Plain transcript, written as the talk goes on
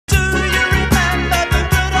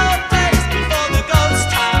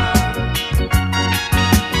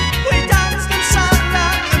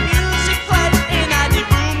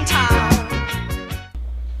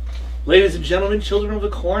gentlemen, children of the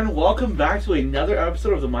corn, welcome back to another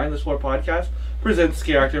episode of the Mindless podcast presents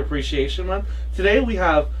Character Appreciation Month. Today we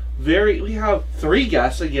have three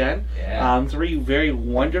guests again. Yeah. Three very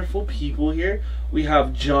wonderful people here. We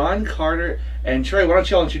have John, Carter, and Trey. Why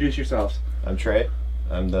don't y'all introduce yourselves? I'm Trey.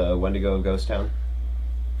 I'm the Wendigo of Ghost Town.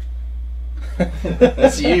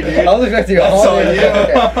 That's you, dude. I was expecting That's all all of you.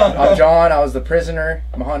 Okay. I'm John. I was the prisoner.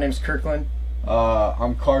 My whole name's Kirkland.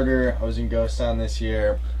 I'm Carter. I was in Ghost Town this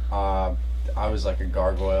year. I was like a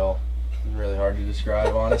gargoyle. Really hard to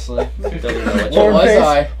describe, honestly. What was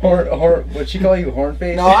I? What'd she call you?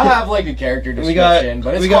 Hornface? No, I have like a character description,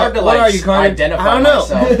 but it's hard to what are like you, Carter? identify I don't know.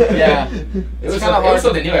 myself. Yeah, It was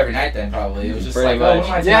something new every night then, probably. It was just Pretty like, oh, much.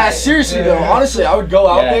 what am I Yeah, tonight? seriously though. Honestly, I would go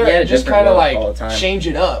out there yeah, and just different kind of look all like the time. change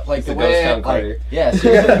it up, like the The way Ghost Town like, Carter. yeah,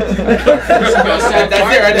 seriously. That's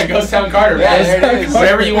it right there, Ghost Town Carter, Yeah, man. there it is.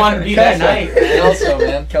 Whatever you want to be that night. Also,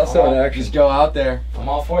 man, Kelso in action. just go out there. I'm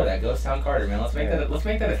all for that, Ghost Town Carter, man. Let's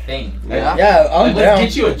make that a thing. Yeah. Yeah, I'm Let's down.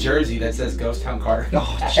 get you a jersey that says Ghost Town Carter.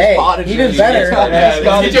 Just Hey, bought a even jersey. better. Yeah,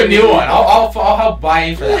 let's get you a new one. I'll help buy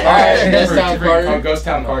in for that. Alright, Ghost For- Town for- Carter. for Ghost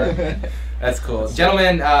Town Carter. That's cool,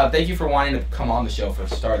 gentlemen. Thank you for wanting to come on the show for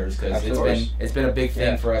starters, because it's been a big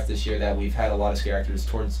thing for us this year that we've had a lot of characters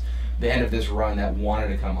towards the end of this run that wanted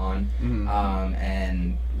to come on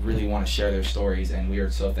and really want to share their stories, and we are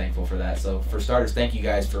so thankful for that. So for starters, thank you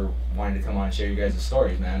guys for wanting to come on and share your guys'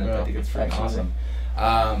 stories, man. I think it's freaking awesome.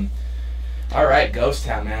 All right, Ghost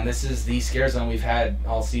Town, man. This is the scare zone we've had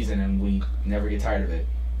all season, and we never get tired of it.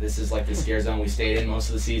 This is like the scare zone we stayed in most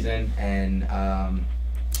of the season, and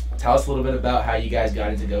tell us a little bit about how you guys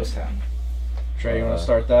got into Ghost Town. Trey, you want to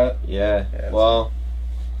start that? Yeah. Well,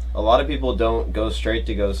 a lot of people don't go straight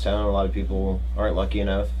to Ghost Town. A lot of people aren't lucky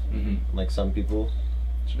enough, like some people.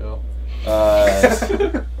 Chill.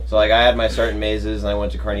 So like I had my start in mazes, and I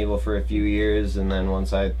went to Carnival for a few years, and then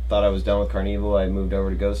once I thought I was done with Carnival, I moved over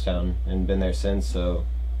to Ghost Town and been there since. So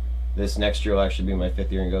this next year will actually be my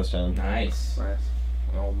 5th year in Ghost Town. Nice.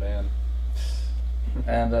 Oh man.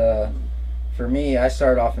 And for me, I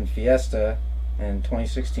started off in Fiesta in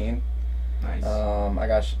 2016. Nice.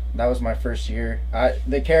 That was my first year.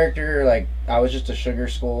 The character, like, I was just a sugar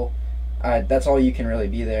skull. That's all you can really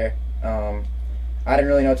be there. I didn't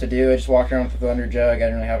really know what to do. I just walked around with the Thunder Jug. I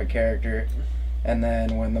didn't really have a character. And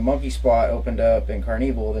then when the monkey spot opened up in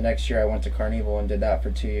Carnival, the next year I went to Carnival and did that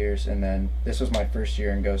for 2 years. And then this was my first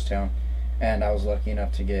year in Ghost Town. And I was lucky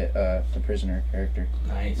enough to get the prisoner character.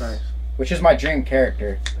 Nice. Which is my dream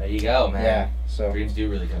character. There you go, man. Yeah, so... Dreams do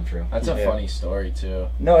really come true. That's a funny story too.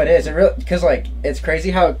 No, it is. It really, because like it's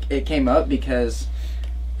crazy how it came up, because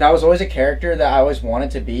that was always a character that I always wanted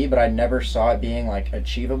to be, but I never saw it being like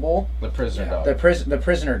achievable. The prisoner dog. The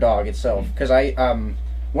prisoner dog itself, because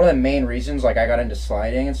one of the main reasons like I got into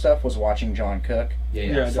sliding and stuff was watching John Cook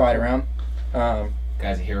slide around.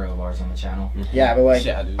 Guy's a hero of ours on the channel. Yeah, but like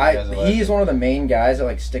Yeah, dude, he's one of the main guys that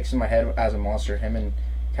like sticks in my head as a monster. Him and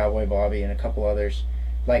Cowboy Bobby and a couple others.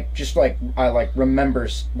 Like, just like, I like remember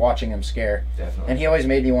watching him scare. Definitely. And he always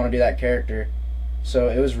made me want to do that character. So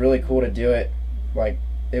it was really cool to do it. Like,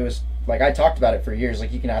 it was, like, I talked about it for years.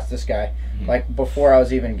 Like, you can ask this guy. Like, before I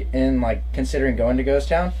was even like, considering going to Ghost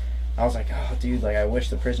Town, I was like, oh, dude, like, I wish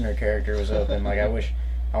the prisoner character was open. Like, I want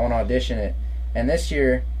to audition it. And this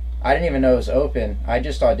year, I didn't even know it was open. I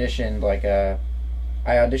just auditioned, like,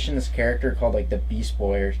 I auditioned this character called like the Beast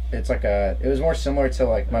Boy, or it's like it was more similar to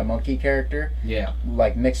like my monkey character,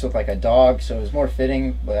 like mixed with like a dog, so it was more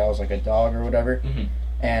fitting that I was like a dog or whatever.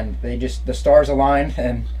 And the stars aligned,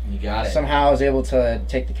 and you got it. somehow I was able to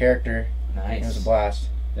take the character. Nice. It was a blast.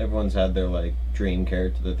 Everyone's had their like dream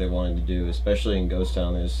character that they wanted to do, especially in Ghost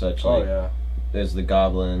Town. There's such like there's the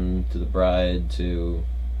Goblin to the Bride to.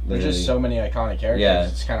 There's just so many iconic characters. Yeah.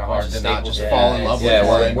 It's kind of hard to not just Yeah. fall in love with Yeah,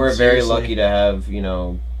 one. we're very Seriously. lucky to have,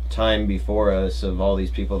 time before us of all these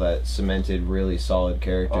people that cemented really solid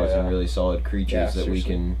characters and really solid creatures that we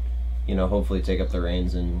can, hopefully take up the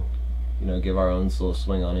reins and, give our own little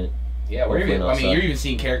swing on it. Yeah, you're even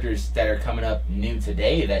seeing characters that are coming up new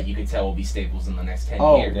today that you could tell will be staples in the next 10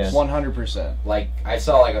 years. Yeah. 100%. Like, I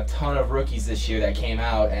saw like a ton of rookies this year that came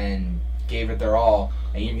out and gave it their all,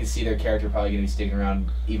 and you can see their character probably going to be sticking around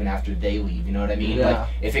even after they leave, you know what I mean? Yeah. Like,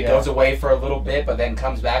 if it goes away for a little bit but then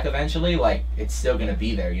comes back eventually, like, it's still going to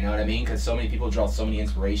be there, you know what I mean? Because so many people draw so many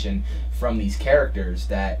inspiration from these characters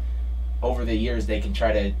that over the years they can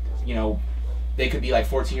try to, they could be like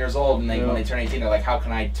 14 years old, and when they turn 18, they're like, how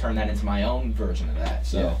can I turn that into my own version of that?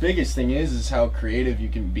 So The biggest thing is how creative you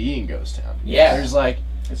can be in Ghost Town. Yeah. There's like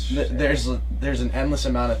there's an endless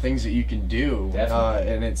amount of things that you can do,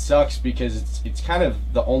 and it sucks because it's kind of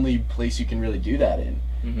the only place you can really do that in.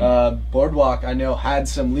 Boardwalk, I know, had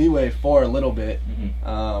some leeway for a little bit.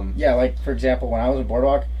 Yeah, like for example, when I was at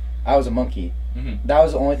Boardwalk, I was a monkey. That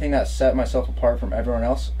was the only thing that set myself apart from everyone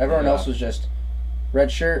else. Everyone else was just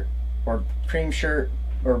red shirt or cream shirt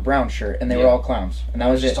or brown shirt, and they were all clowns, and that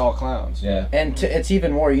was just it. all clowns. Yeah, and it's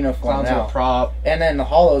even more uniform clowns now. are a prop, and then the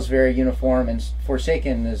Hollow's very uniform, and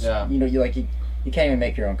Forsaken is you can't even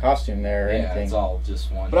make your own costume there or anything. It's all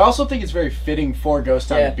just one. But I also think it's very fitting for Ghost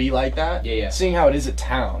Town to be like that. Seeing how it is a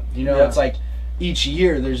town, it's like each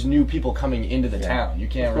year there's new people coming into the town. You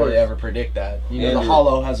can't really ever predict that. The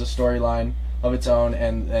Hollow has a storyline of its own,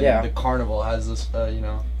 and the Carnival has this.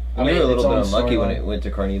 I mean, we were a little bit unlucky when it went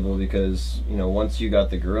to Carnival because, once you got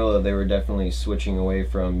the gorilla, they were definitely switching away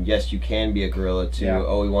from, yes, you can be a gorilla, to,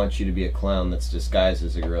 oh, we want you to be a clown that's disguised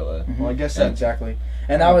as a gorilla. Well, I guess that's exactly.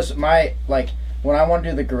 And that was my, when I wanted to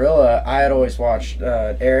do the gorilla, I had always watched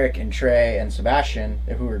Eric and Trey and Sebastian,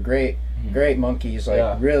 who were great monkeys,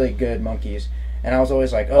 really good monkeys. And I was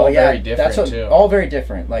always like, oh, very different, too. All very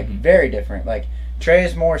different, very different. Trey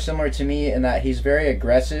is more similar to me in that he's very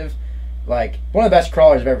aggressive. One of the best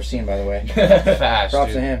crawlers I've ever seen, by the way. Fast,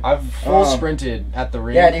 Props dude. to him. I've full sprinted at the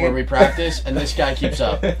ring where we practice, and this guy keeps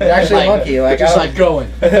up. He's actually a monkey. Just going.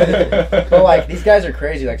 But these guys are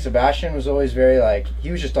crazy. Sebastian was always very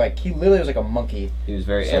he was just he literally was like a monkey. He was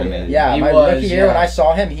very animated. Yeah, my rookie year when I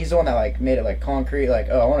saw him, he's the one that made it concrete.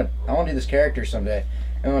 I want to do this character someday.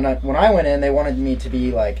 And when I went in, they wanted me to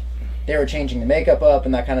be they were changing the makeup up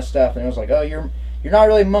and that kind of stuff, and it was oh, you're not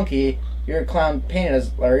really a monkey. You're a clown painted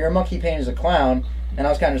as, or you're a monkey painted as a clown, and I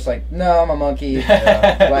was kind of just no, I'm a monkey.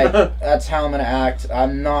 That's how I'm gonna act.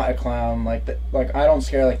 I'm not a clown. I don't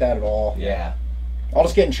scare like that at all. Yeah. I'll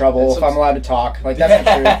just get in trouble if I'm allowed to talk. That's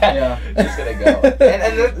the truth. Yeah. Just gonna go.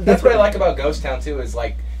 And that's what I like about Ghost Town too. Is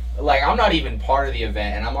I'm not even part of the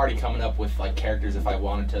event, and I'm already coming up with characters if I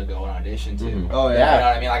wanted to go and audition too. Mm-hmm. Oh yeah. You know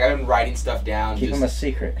what I mean? I've been writing stuff down. Keep them a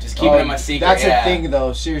secret. Just keeping them a secret. That's the thing,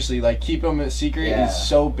 though. Seriously, keep them a secret is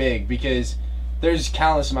so big because there's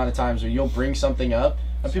countless amount of times where you'll bring something up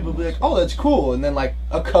and people will be like, "Oh, that's cool," and then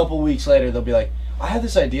a couple weeks later they'll be like, "I had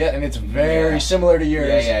this idea and it's very similar to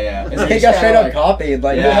yours." Yeah. This kid got straight up copied.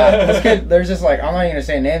 This kid, there's just I'm not even gonna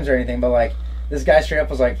say names or anything, but this guy straight up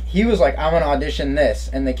was he was I'm gonna audition this,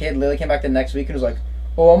 and the kid literally came back the next week and was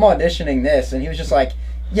well, I'm auditioning this, and he was just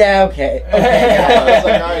yeah, okay. Yeah.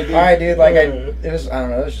 I was all right, dude. It was, I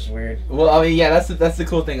don't know, it was just weird. Well, I mean, that's the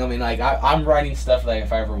cool thing. I mean, I'm writing stuff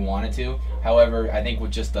if I ever wanted to. However, I think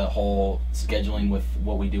with just the whole scheduling with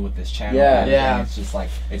what we do with this channel, it's just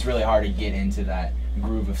it's really hard to get into that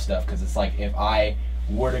groove of stuff because it's if I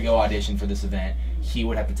were to go audition for this event, he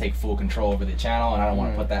would have to take full control over the channel, and I don't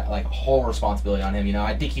want to put that whole responsibility on him.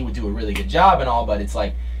 I think he would do a really good job and all, but it's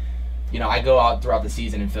I go out throughout the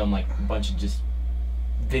season and film a bunch of just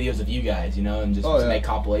videos of you guys, and just make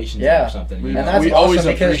compilations or something. And that's we awesome always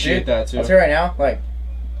because, appreciate that too. I'll tell you right now,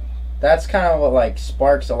 that's kind of what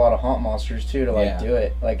sparks a lot of Haunt Monsters too to do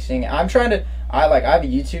it. Seeing it. I'm trying to. I have a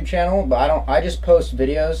YouTube channel, but I just post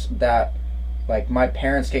videos that my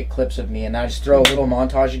parents get clips of me, and I just throw a little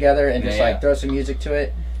montage together and just throw some music to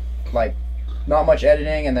it, not much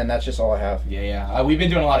editing, and then that's just all I have. Yeah. We've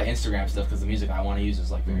been doing a lot of Instagram stuff because the music I want to use is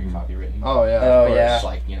very copywritten. Oh yeah. Oh yeah.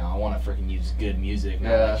 I want to freaking use good music.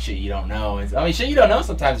 Not shit you don't know. Shit you don't know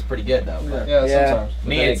sometimes is pretty good though. But sometimes. But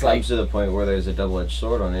then it comes to the point where there's a double-edged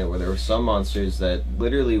sword on it, where there were some monsters that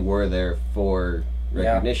literally were there for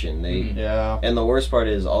recognition. And the worst part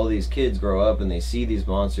is all these kids grow up and they see these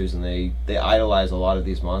monsters and they idolize a lot of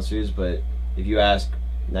these monsters. But if you ask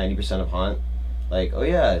 90% of Haunt, oh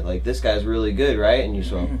yeah, this guy's really good, right? And you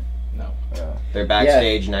just go, no. They're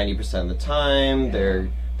backstage 90% of the time. They're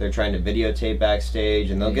trying to videotape backstage,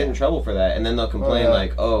 and they'll get in trouble for that. And then they'll complain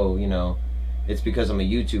it's because I'm a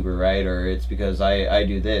YouTuber, right? Or it's because I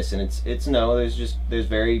do this. And it's no. There's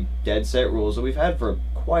very dead set rules that we've had for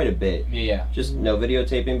quite a bit. Yeah. Just no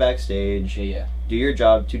videotaping backstage. Yeah. Do your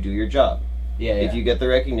job to do your job. Yeah. If you get the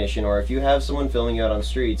recognition, or if you have someone filming you out on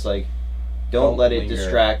streets, don't let it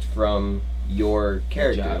distract from your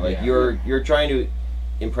character. Job, you're trying to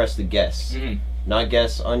impress the guests, not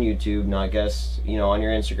guests on YouTube, not guests on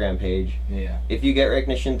your Instagram page. If you get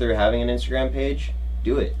recognition through having an Instagram page,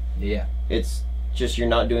 do it. It's just you're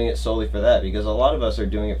not doing it solely for that, because a lot of us are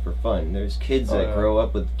doing it for fun. There's kids that grow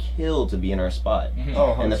up with kill to be in our spot,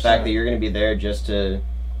 and the fact that you're going to be there just to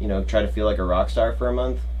try to feel like a rock star for a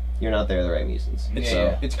month, you're not there the right reasons.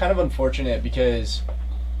 It's kind of unfortunate because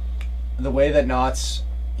the way that Knott's,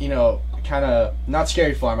 you know, kind of not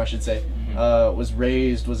Scary Farm, I should say, was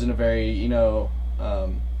raised was in a very,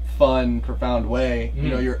 fun, profound way. You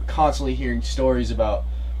know, you're constantly hearing stories about,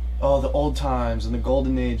 oh, the old times and the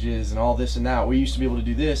golden ages and all this and that. We used to be able to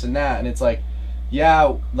do this and that, and it's like,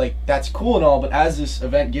 yeah, like that's cool and all, but as this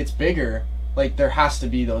event gets bigger, like there has to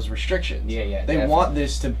be those restrictions. They definitely want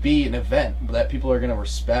this to be an event that people are going to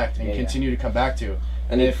respect and continue to come back to.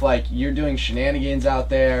 And if like you're doing shenanigans out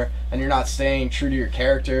there and you're not staying true to your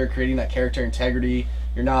character, creating that character integrity,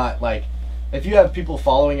 you're not like, if you have people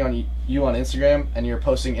following you on Instagram and you're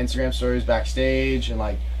posting Instagram stories backstage and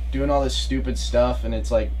like doing all this stupid stuff, and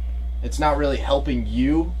it's like, it's not really helping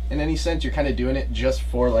you in any sense. You're kind of doing it just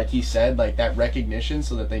for, like he said, like that recognition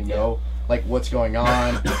so that they know like what's going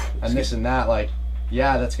on and this and that. Like,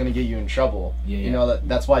 yeah, that's going to get you in trouble. You know,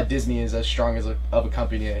 that's why Disney is as strong of a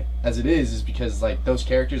company as it is because like those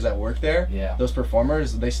characters that work there, those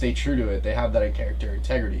performers, they stay true to it. They have that character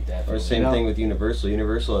integrity. Or same thing with Universal.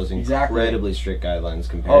 Universal has incredibly strict guidelines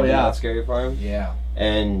compared to Knott's Scary Farm.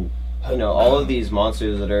 And you know, all of these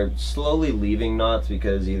monsters that are slowly leaving Knott's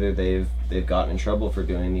because either they've gotten in trouble for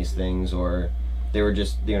doing these things, or they were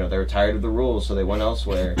just, you know, they were tired of the rules, so they went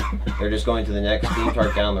elsewhere. They're just going to the next theme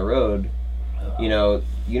park down the road. You know,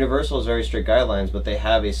 Universal has very strict guidelines, but they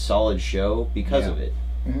have a solid show because of it.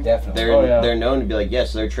 Definitely. They're known to be like,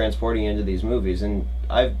 yes, they're transporting you into these movies, and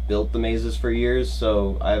I've built the mazes for years,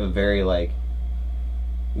 so I have a very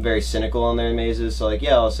cynical on their mazes. So like,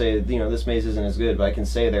 yeah, I'll say, you know, this maze isn't as good, but I can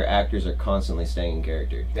say their actors are constantly staying in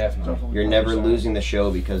character. Definitely. You're never losing the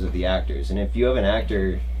show because of the actors. And if you have an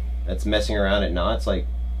actor that's messing around at Knott's, like,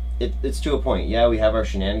 it's to a point. Yeah, we have our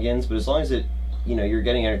shenanigans, but as long as you're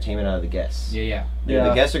getting entertainment out of the guests. The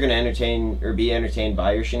guests are going to entertain or be entertained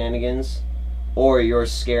by your shenanigans, or you're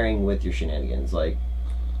scaring with your shenanigans. Like,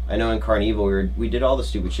 I know in Carnival we did all the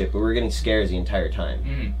stupid shit, but we were getting scares the entire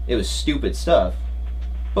time. It was stupid stuff,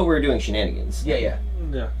 but we were doing shenanigans.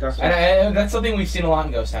 Definitely. And that's something we've seen a lot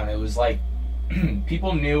in Ghost Town. It was like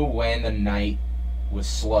people knew when the night was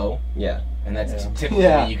slow. And that's typically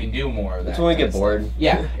when you can do more of that. That's when we get bored.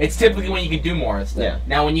 It's typically when you can do more of stuff.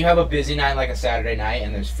 Now, when you have a busy night like a Saturday night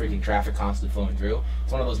and there's freaking traffic constantly flowing through,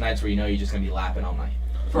 it's one of those nights where you know you're just going to be lapping all night.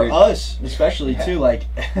 For us, especially, too, like,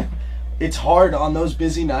 it's hard on those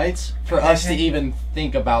busy nights for us to even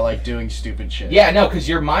think about, like, doing stupid shit. No, because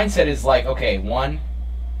your mindset is like, okay, one,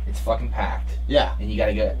 it's fucking packed. And you got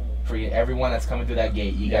to get... For everyone that's coming through that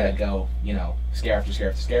gate, you gotta go, you know, scare after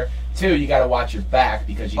scare after scare. Two, you gotta watch your back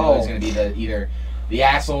because you know there's gonna be either the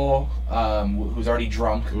asshole who's already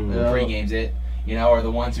drunk who pre-games it, you know, or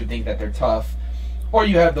the ones who think that they're tough, or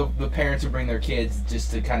you have the parents who bring their kids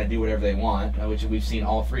just to kind of do whatever they want, which we've seen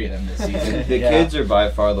all three of them this season. The kids are by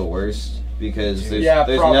far the worst. Because there's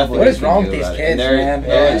nothing. What is wrong with these kids, man?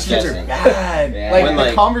 These kids are bad. Like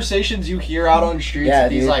the conversations you hear out on the streets,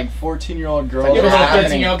 these like 14-year-old girls. Like,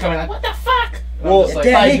 13-year-old coming like, what the fuck? Well, like,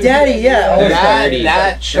 hey, daddy,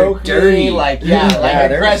 that choke me, like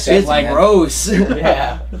aggressive, like gross.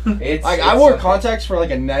 It's like I wore contacts for like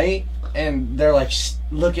a night, and they're like,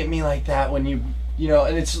 look at me like that when you. You know,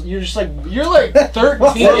 and you're like 13.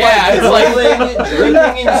 It's like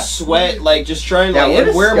drinking in sweat, like just trying to.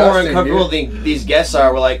 And we're more uncomfortable than these guests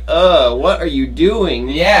are. We're like, what are you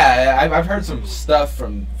doing? I've heard some stuff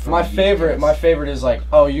from my favorite is like,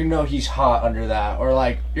 oh, you know he's hot under that, or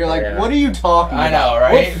like you're like, what are you talking about? I know,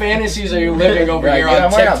 right? What fantasies are you living over here on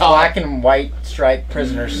I'm TikTok? wearing a black and white striped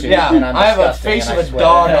prisoner suit. And I have a face of a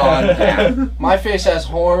dog on. My face has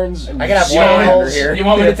horns. I can have one under here. You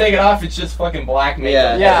want me to take it off? It's just fucking black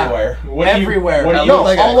makeup everywhere. Everywhere.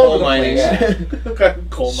 All over the place.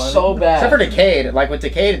 Coal mining. So bad. Except for Decade. Like with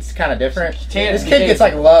Decade, it's kind of different. This kid gets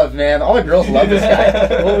like love, man. All the girls love this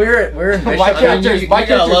guy. Well, we were in Bishop. My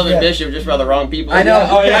gotta love in Bishop just for the wrong people. I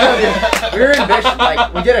know. We were in Bishop.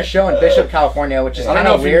 Like we did a show in Bishop, California, which is kind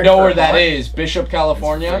of weird. I don't know if you know where that is. Bishop,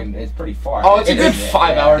 California. It's pretty far. Oh, it's a good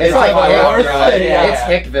 5 hours. It's like 5 hours. It's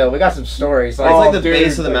Hickville. We got some stories. It's like the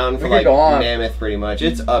base of the mountain for like Mammoth, pretty much.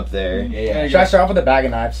 It's up there. Should I start off with the bag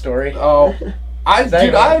of knives story? Oh. I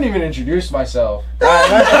haven't even introduced myself.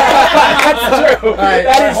 That's true.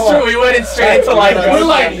 That is true. We went in straight into like we're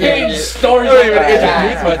like hitting stories. I don't even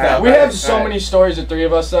introduce myself. We have so many stories, the three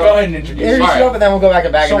of us. Though. Go ahead and introduce yourself, and then we'll go back to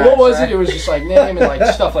bag of knives. So what was it? It was just like name and like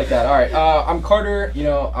stuff like that. All right. I'm Carter. You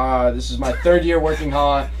know, this is my 3rd year working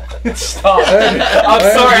haunt. Stop. I'm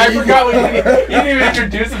sorry. I forgot you didn't even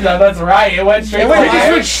introduce himself. That's right. It went straight. We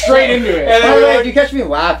just went straight into it. And then if you catch me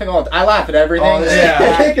laughing, I laugh at everything.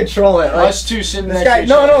 I can't control it. Us two sitting This next guy, to each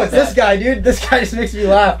no, other. it's this guy, dude. This guy just makes me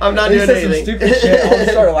laugh. I'm not He doing says some anything. stupid shit. I'll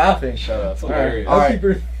just start laughing. Shut up. Hilarious. All right. Keep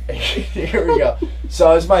her- Here we go.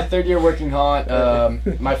 So it's my 3rd year working haunt.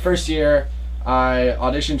 My first year, I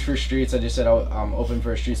auditioned for Streets. I just said I'm open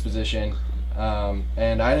for a Streets position,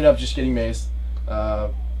 and I ended up just getting mazed.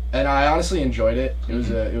 And I honestly enjoyed it. It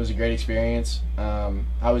was a great experience.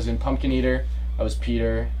 I was in Pumpkin Eater. I was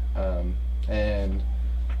Peter, and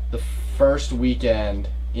the first weekend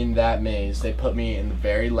in that maze, they put me in the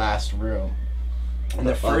very last room. In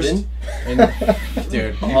the first,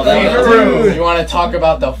 dude. Oh, that Dude, you want to talk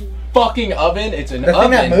about the fucking oven? It's an The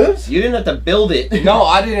oven. thing that moves? You didn't have to build it. No,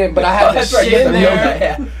 I didn't, but I had to That's right, you sit have in to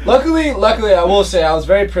there. build that, Luckily, I will say I was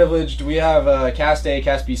very privileged. We have Cast A,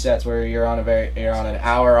 Cast B sets where you're on an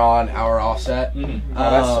hour on, hour off set. Mm-hmm.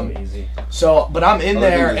 Oh, that's so easy. So, but I'm in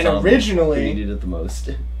there, and They originally, needed it the most.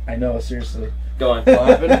 I know, seriously. Go on. what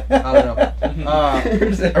happened? I don't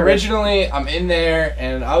know. Originally, I'm in there,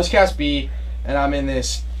 and I was Cast B, and I'm in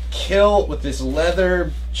this kilt with this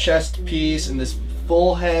leather chest piece and this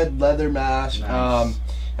full head leather mask. Nice.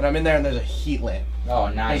 And I'm in there, and there's a heat lamp. Oh,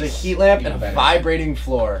 nice. There's a heat lamp Even and a better. vibrating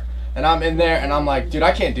floor. And I'm in there, and I'm like, dude,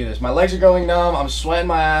 I can't do this. My legs are going numb. I'm sweating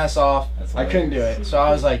my ass off. That's I couldn't do it. So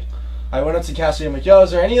I was like, I went up to Cassie. I'm like, yo,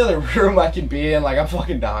 is there any other room I can be in? Like, I'm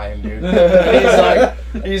fucking dying, dude.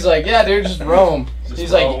 And he's like, yeah, dude, just roam.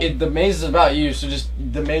 He's roam. like, the maze is about you, so just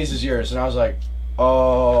the maze is yours. And I was like,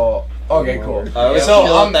 oh, okay, cool. I would So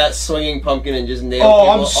chill I'm up that swinging pumpkin and just nail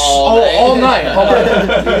Oh, people all night.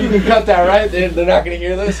 You can cut that, right? They're not gonna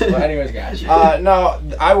hear this. But anyways, no,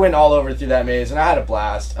 I went all over through that maze and I had a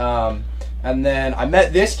blast. And then I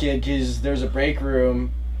met this kid because there's a break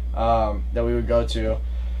room that we would go to,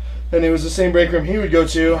 and it was the same break room he would go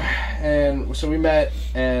to, and so we met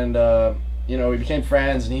and we became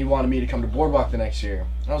friends. And he wanted me to come to Boardwalk the next year.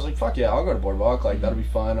 And I was like, fuck yeah, I'll go to Boardwalk. Like that'll be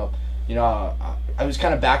fun. I was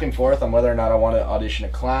kind of back and forth on whether or not I wanted to audition a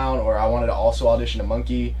clown or I wanted to also audition a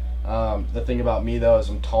monkey. The thing about me though is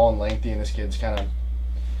I'm tall and lengthy, and this kid's kind of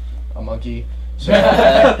a monkey. So,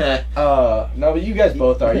 no, but you guys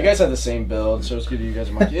both are. You guys have the same build, so it's good that you guys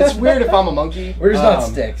are monkey. It's weird if I'm a monkey. We're just not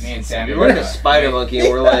sticks. Me and Sammy. We're like a spider monkey, and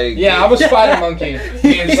we're like... Yeah, I'm a spider monkey.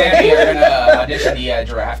 Me and Sammy are gonna audition the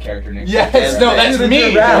giraffe character next year. Yes, no, that's the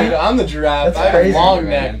me. giraffe. Dude. I'm the giraffe. That's I have a crazy, long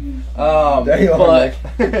man. neck.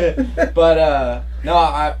 No,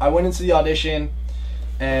 I went into the audition,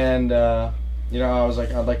 and I was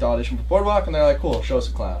like, I'd like to audition for Boardwalk, and they're like, cool, show us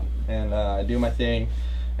a clown, and I do my thing,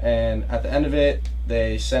 and at the end of it,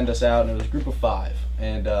 they send us out, and it was a group of 5,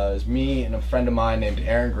 and it was me and a friend of mine named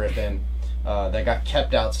Aaron Griffin that got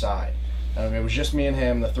kept outside. It was just me and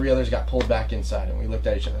him. The 3 others got pulled back inside, and we looked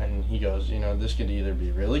at each other, and he goes, this could either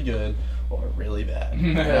be really good or really bad.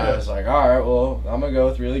 And I was like, all right, well, I'm gonna go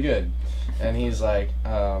with really good. And he's like,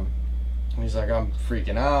 I'm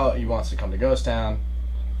freaking out. He wants to come to Ghost Town,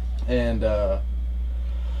 and so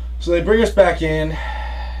they bring us back in,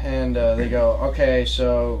 and they go, okay,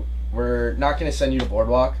 so we're not gonna send you to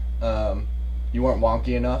Boardwalk. You weren't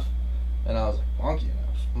wonky enough. And I was like, wonky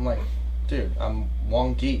enough? I'm like, dude, I'm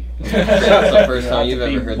wonky. That's the first time you've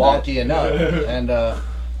ever heard wonky that. enough. And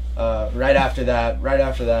right after that,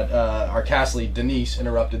 our cast lead Denise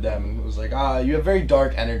interrupted them and was like, you have very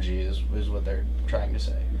dark energy, is what they're trying to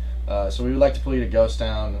say. So we would like to pull you to Ghost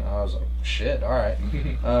Town. And I was like, shit, all right,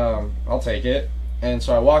 I'll take it. And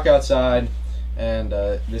so I walk outside, and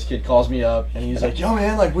this kid calls me up, and he's like, yo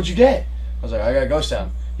man, like, what'd you get? I was like, I got Ghost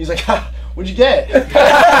Town. He's like, what'd you get?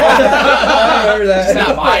 I remember that. Just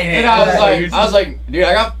not buying it. And I was like, dude,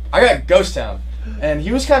 I got Ghost Town. And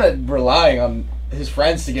he was kind of relying on his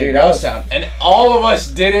friends to get Ghost Town, and all of us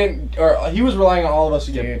didn't, or he was relying on all of us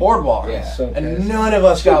to get Boardwalk, and none of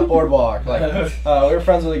us got Boardwalk. Like we were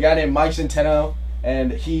friends with a guy named Mike Centeno,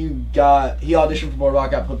 and he auditioned for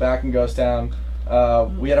Boardwalk, got put back in Ghost Town.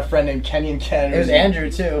 We had a friend named Kenyon Ken. It was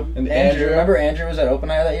Andrew too. And Andrew, remember Andrew was at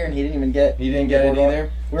Open Eye that year, and he didn't get it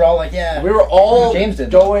either. We were all like, yeah. We were all James did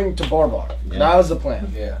going to Boardwalk. Yeah. That was the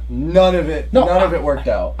plan. Yeah. None of it worked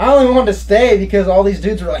out. I only wanted to stay because all these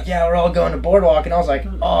dudes were like, yeah, we're all going to Boardwalk, and I was like,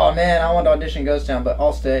 oh man, I want to audition Ghost Town, but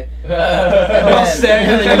I'll stay. I'll stay.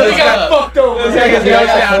 They got fucked over. I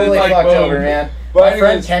got totally fucked over, man. But my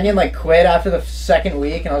friend Kenyon quit after the second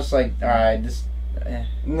week, and I was just like, all right, just.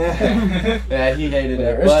 Yeah, he hated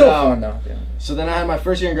it. It was still fun though. Yeah. So then I had my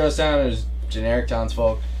first year in Ghost Town. It was generic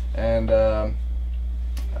townsfolk, and I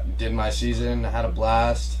did my season. I had a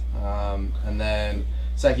blast, and then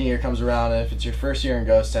second year comes around, and if it's your first year in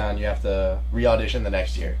Ghost Town, you have to re-audition the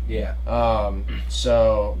next year. Yeah.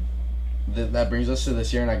 So that brings us to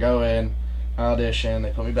this year, and I go in, I audition.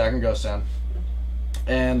 They put me back in Ghost Town,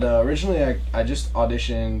 and originally I just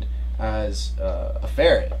auditioned as a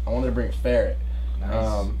ferret. I wanted to bring a ferret.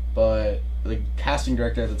 Nice. But the casting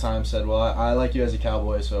director at the time said, well, I like you as a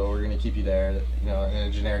cowboy, so we're going to keep you there, in a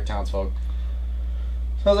generic townsfolk.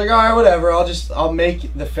 So I was like, all right, whatever. I'll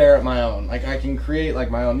make the ferret my own. Like, I can create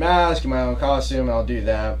like my own mask and my own costume, and I'll do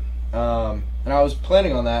that. And I was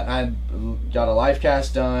planning on that. I got a life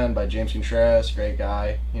cast done by James Contreras, great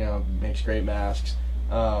guy. Makes great masks.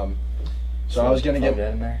 So I was gonna get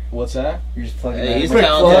in there. What's that? You're just plugging. Hey, he's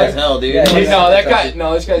talented as hell, dude. Yeah,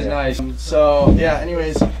 this guy's nice. So yeah.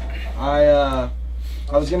 Anyways, I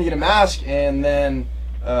was gonna get a mask, and then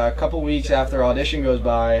a couple weeks after audition goes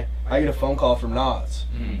by, I get a phone call from Knots,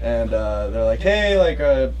 and they're like,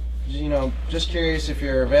 hey, just curious if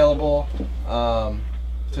you're available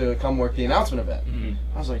to come work the announcement event.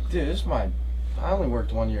 I was like, dude, I only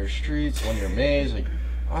worked 1 year streets, 1 year maze. Like,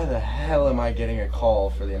 why the hell am I getting a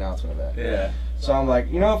call for the announcement event? Yeah. So I'm like,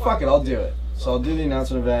 fuck it, I'll do it. So I'll do the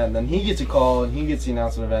announcement event, and then he gets a call, and he gets the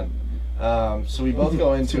announcement event. So we both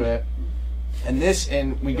go into it, and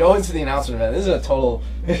we go into the announcement event. This is a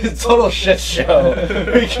total shit show.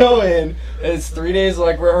 We go in, and it's 3 days of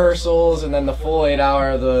rehearsals, and then the full 8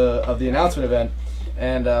 hour of the announcement event.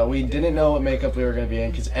 And we didn't know what makeup we were going to be in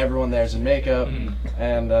because everyone there's in makeup.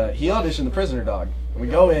 And he auditioned the prisoner dog. We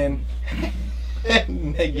go in,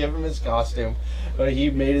 and they give him his costume. But he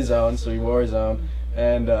made his own, so he wore his own.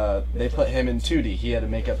 And they put him in 2D. He had a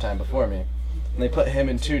makeup time before me. And they put him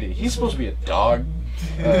in 2D. He's supposed to be a dog.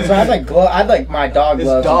 So I'd like my dog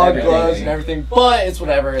gloves. Gloves and everything, but it's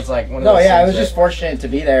whatever. It's like one of those. No, yeah, I was just fortunate to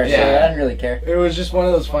be there, so I didn't really care. It was just one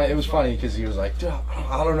of those funny. It was funny because he was like, dude,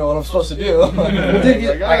 I don't know what I'm supposed to do.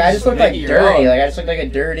 I just looked like dirty. I just looked like a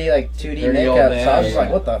dirty 2D makeup. So I was just like,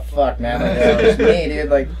 what the fuck, man? It's just me, dude.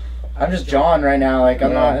 Like, I'm just John right now. Like,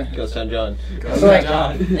 I'm not. Ghost Town John.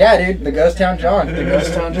 John. Yeah, dude, the Ghost Town John. The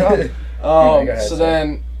Ghost Town John. So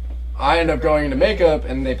then I end up going into makeup,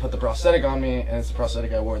 and they put the prosthetic on me, and it's the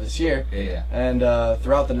prosthetic I wore this year. Yeah. And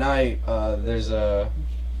throughout the night, there's a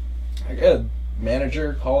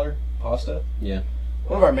manager caller, Pasta. Yeah.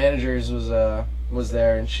 One of our managers was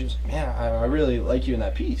there, and she was like, man, I really like you in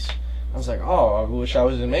that piece. I was like, oh, I wish I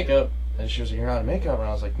was in makeup. And she was like, you're not in makeup? And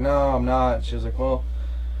I was like, no, I'm not. And she was like, well,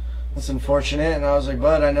 that's unfortunate. And I was like,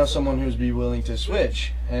 but I know someone who'd be willing to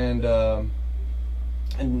switch. And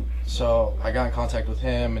so I got in contact with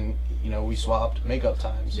him, and we swapped makeup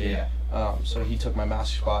times. Yeah. So he took my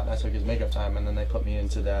mask spot, and I took his makeup time, and then they put me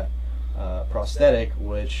into that prosthetic,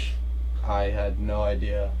 which I had no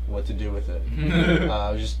idea what to do with it.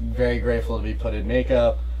 I was just very grateful to be put in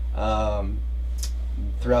makeup.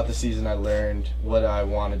 Throughout the season, I learned what I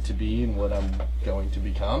wanted to be and what I'm going to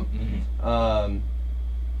become.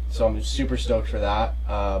 So I'm super stoked for that.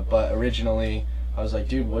 But originally, I was like,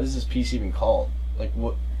 dude, what is this piece even called? Like,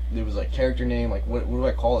 what? It was like character name. Like, what do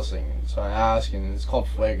I call this thing? And so I asked, and it's called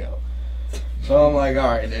Fuego. So I'm like, all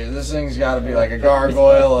right, dude, this thing's got to be like a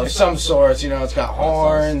gargoyle of some sort. It's got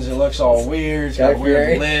horns. It looks all weird. It's got a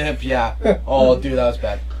weird lip. Yeah. Oh, dude, that was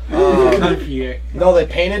bad. No, they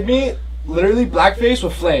painted me literally blackface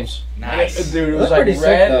with flames. Nice. Dude, it was like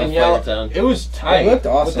red and yellow. It was tight. It looked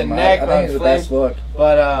awesome. With the neck I think it was the best look.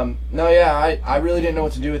 But no, yeah, I really didn't know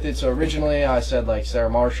what to do with it. So originally I said like Sarah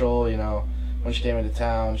Marshall. When she came into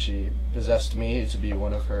town, she possessed me to be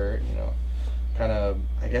one of her, kind of,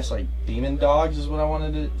 I guess, like demon dogs is what I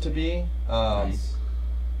wanted it to be. Nice.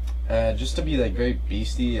 Just to be like very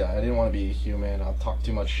beastie. I didn't want to be a human. I'll talk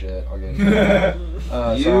too much shit. I'll get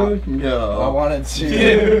I wanted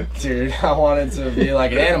to, dude. I wanted to be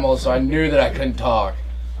like an animal, so I knew that I couldn't talk.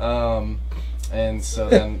 And so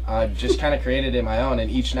then I just kind of created it my own. And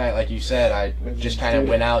each night, like you said, I just kind of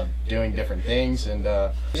went out doing different things. And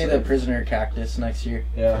see the prisoner cactus next year.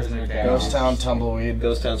 Yeah, Ghost Town Tumbleweed,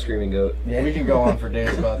 Ghost Town Screaming Goat. Yeah. We can go on for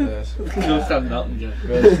days about this. Ghost Town Mountain Goat.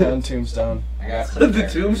 Ghost Town Tombstone. I got The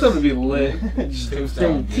Tombstone would be lit.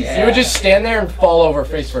 Tombstone. Yeah. You would just stand there and fall over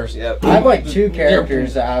face first. Yep. I have like 2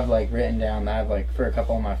 characters that I've like written down that I've like for a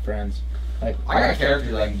couple of my friends. Like, I got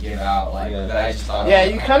characters I can give out, that I just thought. Yeah,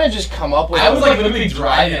 you kind of just come up with. I was like literally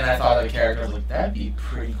driving, and I thought of the character. I was like, that'd be a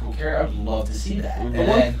pretty cool character. I'd love to see that. And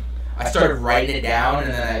then I started writing it down,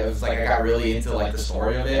 and then I got really into like the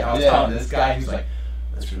story of it. I was telling this guy, he's like,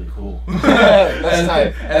 that's really cool. That's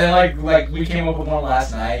tight. And then like we came up with one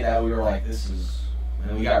last night that we were like, this is,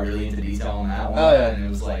 and we got really into detail on that one. Oh, yeah. And it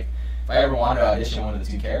was like, if I ever wanted to audition one of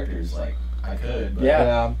the 2 characters, like I could. But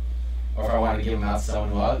Yeah. Or if I wanted to give them out to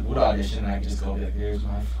someone who would audition, I could just go be like, there's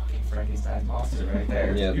my fucking Frankenstein monster right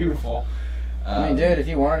there. It's beautiful. I mean, dude, if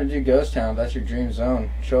you wanted to do Ghost Town, that's your dream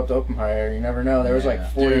zone. Show up to Open Hire. You never know. There was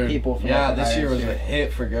like 40 people from Open this Hire year was a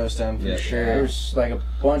hit for Ghost Town for sure. There was like a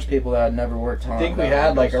bunch of people that had never worked on. I think we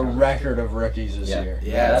had like a record of rookies this year.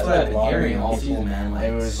 Yeah, that's what I've been hearing all season, man. Like,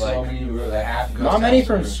 it was so like many, like half not many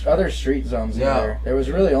from other street zones either. There was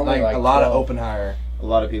really only like a lot 12. of Open Hire. A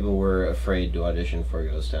lot of people were afraid to audition for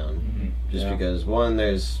Ghost Town, just because one,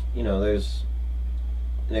 there's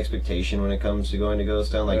an expectation when it comes to going to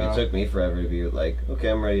Ghost Town. Like it took me forever to be like, okay,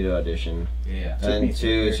 I'm ready to audition. Yeah. And two,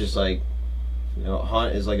 it's just like,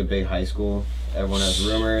 Haunt is like a big high school. Everyone has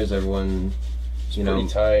rumors. Everyone,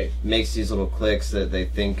 tight. makes these little cliques that they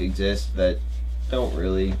think exist that don't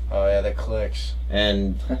really. Oh yeah, the cliques.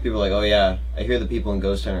 And people are like, oh yeah, I hear the people in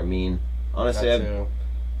Ghost Town are mean. Honestly,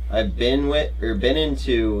 I've been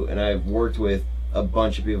into, and I've worked with a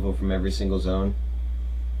bunch of people from every single zone.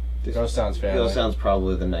 Ghost Town's family. Ghost Town's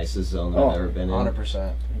probably the nicest zone I've ever been in.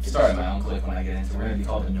 100%. Starting my own clique when I get into it. We're gonna be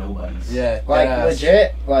called the Nobodies. Yeah, like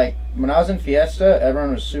legit. Like when I was in Fiesta,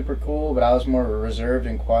 everyone was super cool, but I was more reserved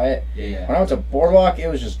and quiet. Yeah. When I went to Boardwalk, it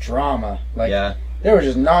was just drama. Like there was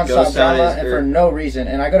just nonstop Ghost drama and for no reason.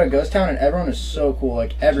 And I go to Ghost Town and everyone is so cool.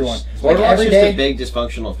 Like everyone. Boardwalk's just a big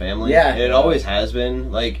dysfunctional family. Yeah. And it always has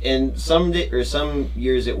been. Like in some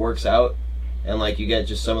years it works out, and like you get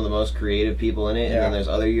just some of the most creative people in it, and then there's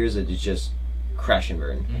other years that it's just crash and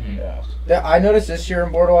burn. Yeah, I noticed this year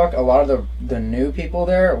in Boardwalk, a lot of the new people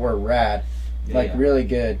there were rad, really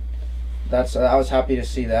good. I was happy to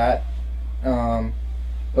see that.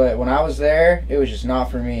 But when I was there, it was just not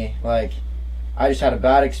for me. Like, I just had a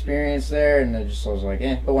bad experience there, and I was like,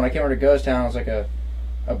 eh. But when I came over to Ghost Town, it was like a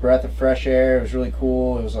breath of fresh air. It was really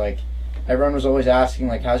cool. It was like everyone was always asking,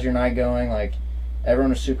 like, how's your night going? Like,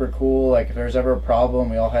 everyone was super cool. Like, if there was ever a problem,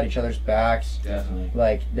 we all had each other's backs. Definitely.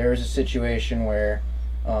 Like, there was a situation where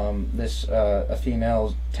a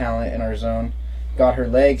female talent in our zone got her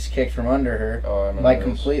legs kicked from under her, like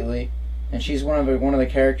completely, and she's one of the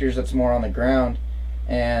characters that's more on the ground,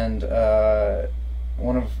 and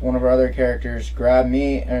one of our other characters grabbed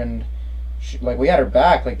me and we had her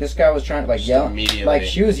back. Like this guy was trying to like yell, like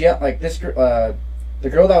she was yelling, like this the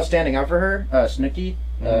girl that was standing up for her, Snooki.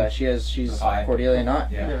 She's Cordelia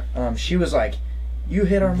Knott. Yeah. She was like, "You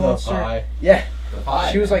hit our monster." Pie. Yeah.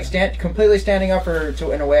 She was like completely standing up for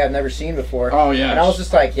her in a way I've never seen before. Oh yeah. And I was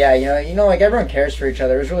just like, yeah, like everyone cares for each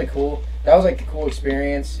other. It was really cool. That was like a cool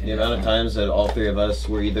experience. The amount of times that all three of us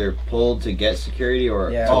were either pulled to get security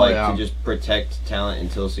or to just protect talent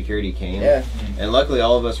until security came. Yeah. And luckily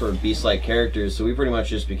all of us were beast-like characters, so we pretty much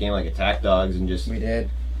just became like attack dogs and just. We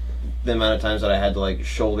did. The amount of times that I had to like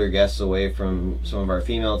shoulder guests away from some of our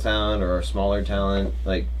female talent or our smaller talent,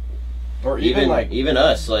 like, or even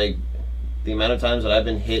us, like, the amount of times that I've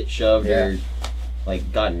been hit, shoved, or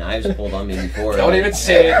like got knives pulled on me before. Don't even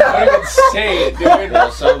say it. Don't even say it, dude.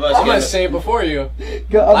 Well, some of us I'm gonna say it before you.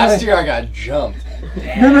 Last year I got jumped.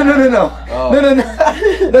 No. No.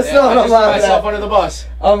 That's not what I'm laughing myself under the bus.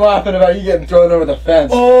 I'm laughing about you getting thrown over the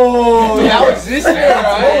fence. Oh, that was this year,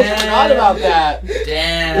 right? I forgot about that.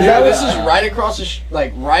 Damn. This is right across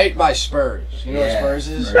the right by Spurs. You know what Spurs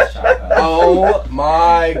is? Oh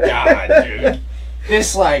my god, dude.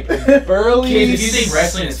 This like burly. Kids, if you think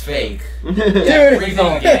wrestling is fake, dude,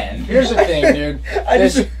 again. Here's the thing, dude. I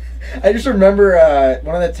just remember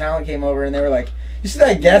one of the talent came over and they were like, "You see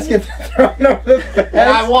that gas get thrown over the fence?" And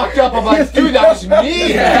I walked up, I'm like, "Dude, that was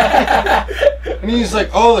me." And he's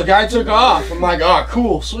like, "Oh, the guy took off." I'm like, "Oh,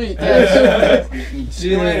 cool, sweet, thanks."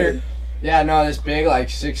 See you later. Yeah, no, this big like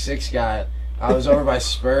 6'6" guy. I was over by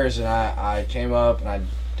Spurs and I came up and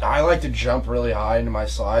I like to jump really high into my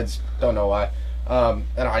slides. Don't know why.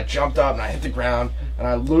 And I jumped up and I hit the ground and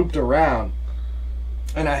I looped around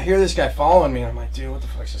and I hear this guy following me and I'm like, dude, what the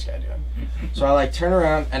fuck's this guy doing? So I like turn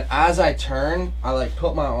around and as I turn, I like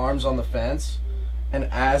put my arms on the fence, and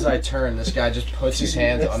as I turn, this guy just puts his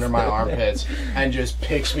hands under my armpits and just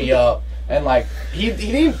picks me up. And like he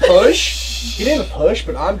didn't push,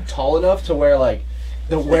 but I'm tall enough to where like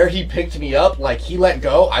where he picked me up, like he let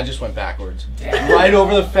go, I just went backwards. Damn. Right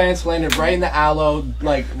over the fence, landed right in the aloe.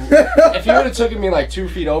 Like, if he would have taken me like 2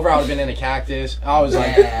 feet over, I would have been in a cactus. I was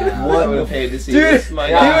like, what? I would have paid to see dude, this. he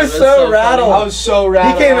was so rattled. I was so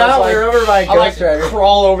rattled. He came out, we were over by Ghost Rider.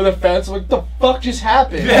 Crawl over the fence. I'm like, the fuck just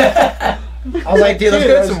happened? I was like, dude, let's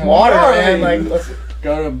get some water, man. Like, let's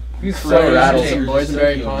go to He's so rattled. Some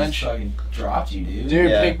boysenberry punch. Dropped you, dude.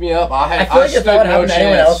 Dude, pick me up. I feel like if that would happen to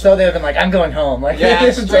anyone else, though, they'd have been like, I'm going home. Like, yeah.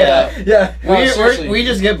 We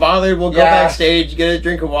just get bothered. We'll go backstage, get a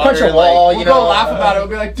drink of water. Punch a wall, like, you know. We'll go laugh about it. We'll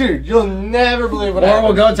be like, dude, you'll never believe what happened. Or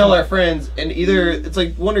we'll go tell our friends, and either it's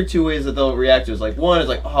like one or two ways that they'll react to it. It's like, one is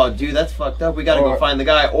like, oh, dude, that's fucked up. We gotta go find the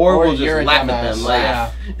guy. Or we'll just laugh at them.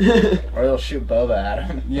 Like, or they'll shoot Boba at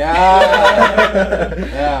him. Yeah.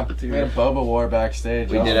 Yeah. We had a Boba war backstage.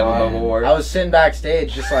 We did have a Boba war. I was sitting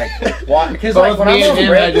backstage just like, because like when I'm on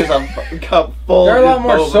break, just a cup full. They're a lot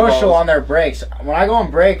more social on their breaks. When I go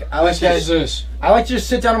on break, I like to just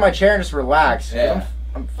sit down in my chair and just relax. Yeah.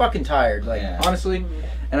 I'm fucking tired, like honestly.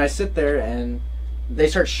 And I sit there and they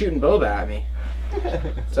start shooting Boba at me.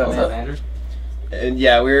 What's up, Andrew? And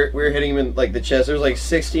yeah, we were hitting him in like the chest. There's like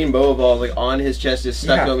 16 Boba balls like on his chest, just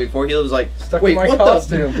stuck to him before he was like, stuck wait, to my what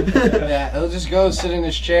costume. Yeah, he'll just go sit in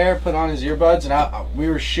his chair, put on his earbuds, and we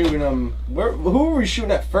were shooting him. Who were we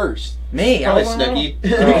shooting at first? Me. Probably Snooki.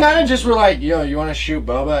 We kind of just were like, yo, you want to shoot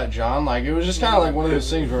Boba at John? Like, it was just kind of like one of those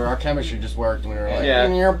things where our chemistry just worked, and we were like,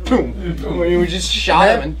 and you're boom. We just shot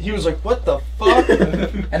him, and he was like, what the fuck?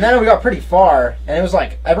 And then we got pretty far, and it was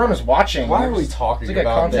like, everyone was watching. Why are we talking like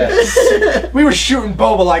about this? We were shooting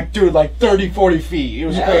Boba like, dude, like 30 40 feet. It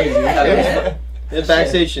was crazy. The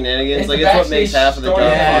backstage shenanigans, like, it's what makes half of the job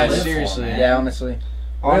Yeah, fun. seriously. Yeah, honestly.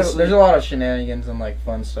 There's a lot of shenanigans and like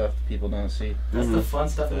fun stuff people don't see. That's the fun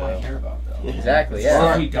stuff we want to hear about, though. Exactly.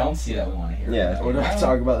 Stuff Yeah. we don't see that we want to hear. Yeah. About. What did I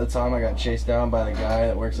talk about the time I got chased down by the guy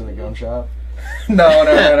that works in the gun shop? No.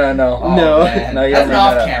 Oh, No. man. No, you That's don't an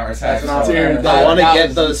off bring that camera. That's an off Dude, camera. I want to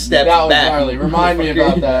get those steps that was back. gnarly. Remind me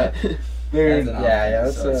about that. Dude.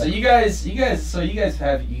 Yeah. So you guys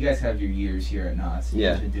have your years here at Knott's. You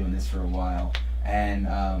guys have been doing this for a while, and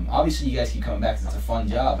obviously you guys keep coming back because it's a fun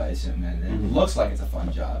job, I assume, and it looks like it's a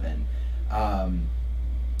fun job. And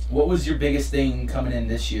what was your biggest thing coming in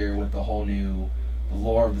this year with the whole new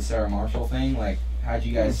lore of the Sarah Marshall thing? Like, how'd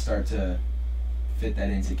you guys start to fit that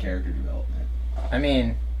into character development? I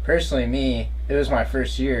mean, personally, it was my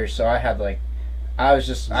first year, so I had like, I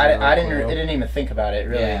didn't even think about it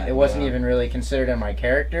really. It wasn't even really considered in my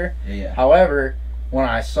character. Yeah. However, when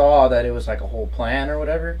I saw that it was like a whole plan or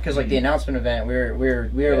whatever, because like the announcement event, we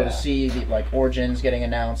were able to see the, like Origins getting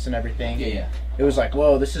announced and everything. Yeah. It was like,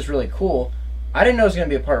 whoa, this is really cool. I didn't know it was gonna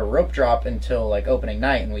be a part of Rope Drop until like opening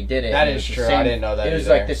night, and we did it. That is true. I didn't know that. It was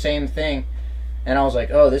like the same thing, and I was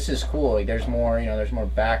like, oh, this is cool. Like, there's more, there's more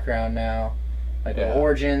background now. Like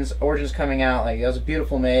Origins coming out. Like, it was a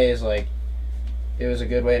beautiful maze. Like, it was a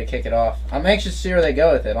good way to kick it off. I'm anxious to see where they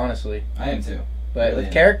go with it, honestly. I am too. But really,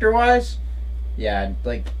 character-wise, yeah,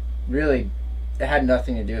 like, really, it had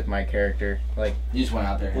nothing to do with my character. Like, you just went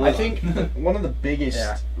out there. I think one of the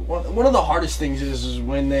biggest, one of the hardest things is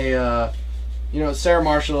when they, Sarah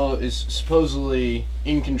Marshall is supposedly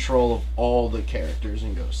in control of all the characters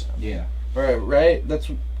in Ghost Town. Yeah. Right? That's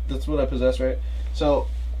what I possess, right? So,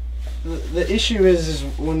 the issue is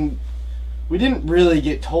when we didn't really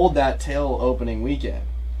get told that till opening weekend,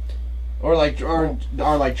 or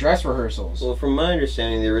dress rehearsals. Well, from my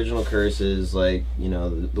understanding, the original curse is like,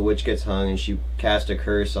 the witch gets hung and she cast a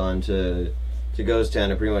curse onto Ghost Town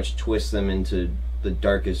to pretty much twist them into the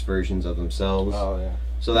darkest versions of themselves. Oh yeah.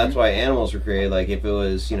 So that's why animals were created. Like, if it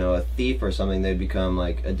was, a thief or something, they'd become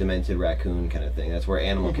like a demented raccoon kind of thing. That's where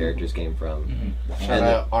animal characters came from. Shout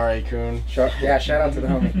out R.A. Coon. Shout out to the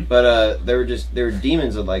homie. But there were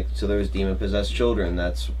demons so there was demon possessed children.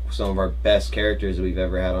 That's some of our best characters that we've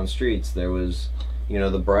ever had on Streets. There was,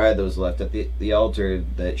 the bride that was left at the altar,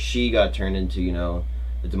 that she got turned into,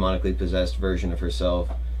 a demonically possessed version of herself.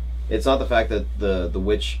 It's not the fact that the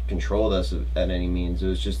witch controlled us at any means. It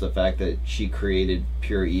was just the fact that she created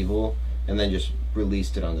pure evil and then just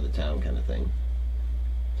released it onto the town, kind of thing.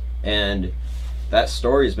 And that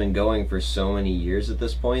story has been going for so many years at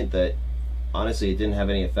this point that honestly it didn't have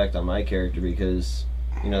any effect on my character, because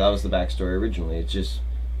that was the backstory originally. It's just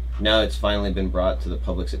now it's finally been brought to the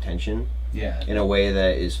public's attention in a way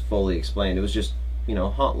that is fully explained. It was just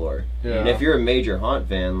haunt lore. Yeah. And if you're a major haunt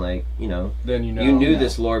fan, like, then you knew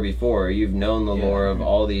this lore before. You've known the lore of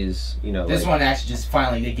all these, This one actually just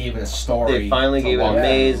finally, they gave it a story. They finally gave it a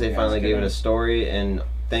maze, they finally gave it a story, and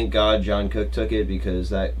thank God John Cook took it, because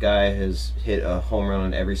that guy has hit a home run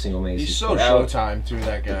on every single maze. He's so Showtime too,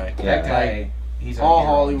 that guy. Yeah. That guy, he's all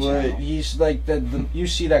Hollywood. He's like, you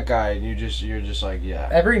see that guy and you're just like, yeah.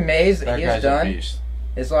 Every maze that he has done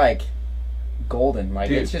is like golden. Like,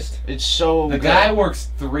 dude, it's so the good. Guy works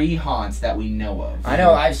 3 haunts that we know of. I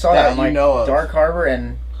know, I saw that. I'm like, Dark Harbor,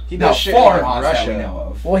 and he does shit 4 haunts that we know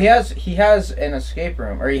of. Well, he has an escape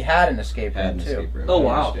room, or he had an escape room too. Oh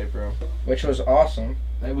wow, which was awesome.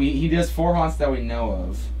 He does 4 haunts that we know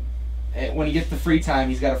of. And when he gets the free time,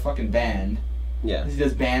 he's got a fucking band. Yeah. He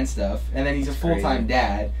does band stuff, and then he's a full-time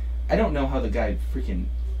dad. I don't know how the guy freaking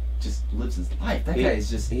just lives his life. That guy is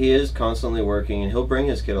just... He is constantly working, and he'll bring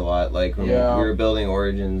his kid a lot. Like, when we were building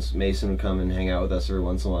Origins, Mason would come and hang out with us every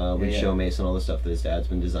once in a while. We'd show Mason all the stuff that his dad's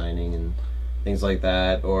been designing and things like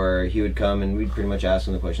that. Or he would come, and we'd pretty much ask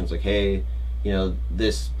him the questions like, hey, you know,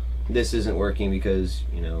 this isn't working because,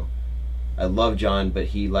 you know, I love John, but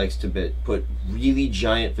he likes to put really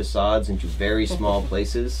giant facades into very small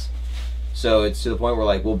places. So it's to the point where,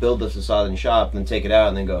 like, we'll build the facade in shop, and then take it out,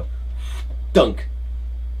 and then go, dunk.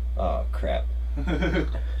 Oh, crap. And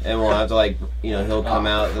we'll have to, like, you know, he'll come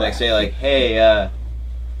out the next day like, hey,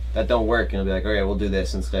 that don't work. And he'll be like, all right, we'll do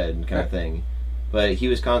this instead, kind of thing. But he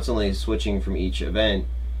was constantly switching from each event.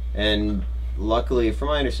 And luckily, from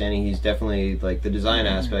my understanding, he's definitely, like, the design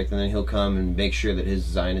aspect. And then he'll come and make sure that his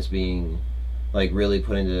design is being, like, really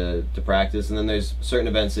put into practice. And then there's certain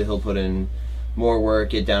events that he'll put in more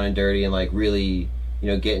work, get down and dirty, and, like, really, you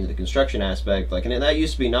know, get into the construction aspect. Like, and that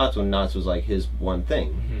used to be Knott's when Knott's was, like, his one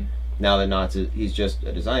thing. Now that Knott's, he's just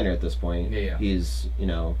a designer at this point. He's, you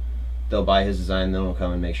know, they'll buy his design, and then he'll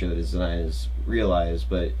come and make sure that his design is realized.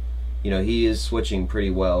 But, you know, he is switching pretty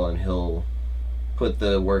well, and he'll put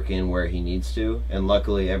the work in where he needs to. And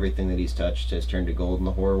luckily, everything that he's touched has turned to gold in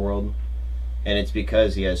the horror world. And it's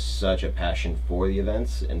because he has such a passion for the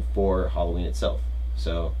events and for Halloween itself.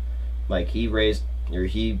 So, like, he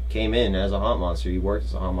came in as a haunt monster. He worked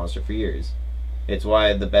as a haunt monster for years. It's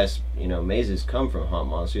why the best, you know, mazes come from haunt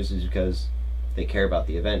monsters, is because they care about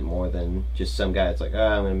the event more than just some guy that's like,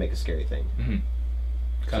 I'm going to make a scary thing.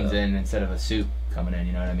 Comes in instead of a suit coming in,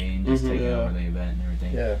 you know what I mean? Just taking over the event and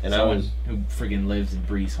everything. Yeah. And someone who friggin' lives and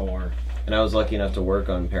breathes horror. And I was lucky enough to work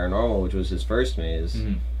on Paranormal, which was his first maze.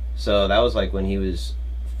 So that was like when he was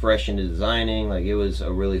fresh into designing. Like, it was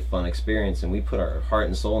a really fun experience, and we put our heart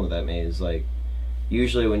and soul into that maze. Like,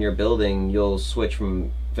 usually when you're building, you'll switch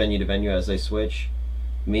from venue to venue as they switch.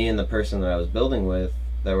 Me and the person that I was building with,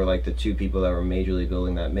 that were like the 2 people that were majorly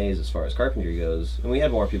building that maze as far as carpentry goes, and we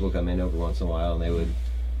had more people come in over once in a while, and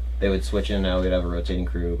they would switch in and out. We'd have a rotating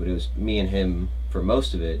crew, but it was me and him for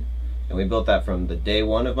most of it. And we built that from the day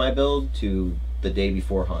 1 of my build to the day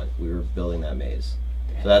before Hunt. We were building that maze.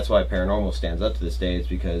 So that's why Paranormal stands up to this day. It's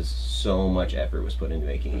because so much effort was put into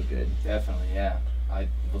making it good. Definitely, yeah. I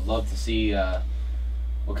would love to see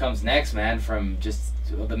what comes next, man, from just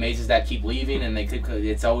the mazes that keep leaving, and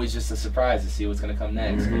it's always just a surprise to see what's going to come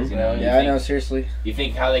next. You know, I know, seriously. You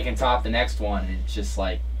think how they can top the next one, and it's just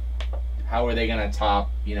like, how are they going to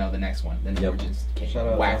top, you know, the next one? Then Origins came,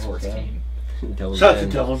 Waxworks came. Shout out to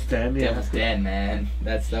Devil's Den, Devil's Den, man.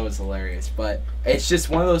 That was hilarious. But it's just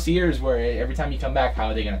one of those years where every time you come back, how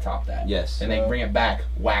are they going to top that? Yes. And they bring it back,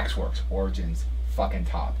 Waxworks, Origins, fucking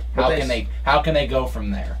topped. How can they go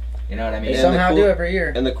from there? You know what I mean? They somehow do every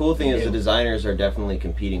year. And the cool thing is the designers are definitely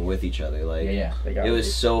competing with each other. Like, it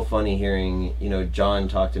was so funny hearing, you know, John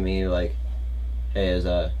talk to me like, hey, has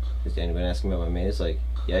Danny been asking about my maze? Like,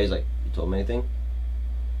 yeah. He's like, you told him anything?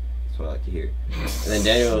 That's what I like to hear.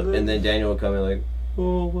 And then Daniel will come in like,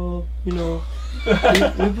 oh, well, you know,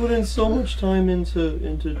 we put in so much time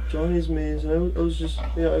into Johnny's maze, and I was just,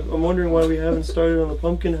 I'm wondering why we haven't started on the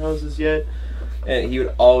pumpkin houses yet. And he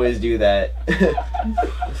would always do that.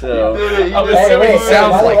 So wait,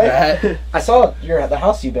 sounds like that. I saw the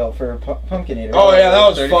house you built for Pumpkinator. Oh yeah, that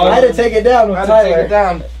was fun. I had to take it down with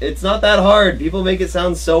Tyler. It's not that hard. People make it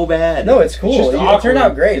sound so bad. No, it's cool. It turned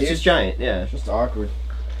out great. It's just giant. Yeah. It's just awkward.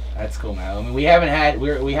 That's cool, man. I mean, we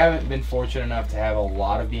haven't been fortunate enough to have a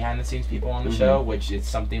lot of behind the scenes people on the show, which is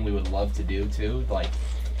something we would love to do too. Like,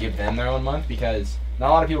 give them their own month, because not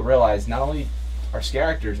a lot of people realize not only are scare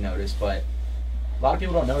actors noticed, but a lot of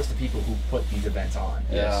people don't notice the people who put these events on.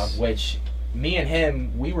 Yes. Which, me and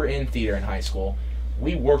him, we were in theater in high school.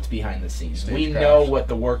 We worked behind the scenes. We know what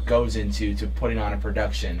the work goes into to putting on a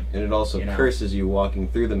production. And it also curses you walking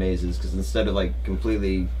through the mazes, because instead of like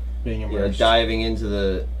completely being immersed, diving into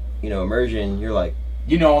the immersion, you're like,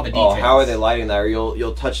 you know all the details. Oh, how are they lighting that? Or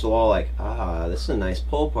you'll touch the wall like, this is a nice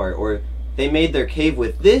pull part. Or they made their cave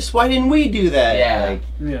with this. Why didn't we do that?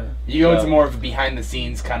 Yeah. You go into more of a behind the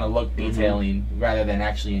scenes kind of look detailing rather than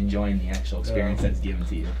actually enjoying the actual experience that's given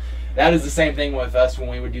to you. That is the same thing with us when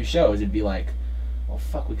we would do shows. It'd be like, well,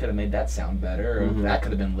 fuck, we could have made that sound better, or that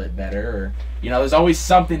could have been lit better, or there's always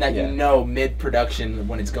something that mid-production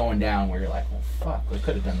when it's going down where you're like, well, fuck, we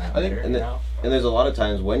could have done that better. And there's a lot of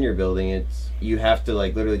times when you're building you have to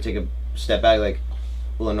like literally take a step back, like,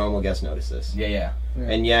 will a normal guest notice this? Yeah.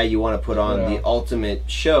 And you want to put on the ultimate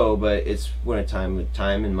show, but it's when a time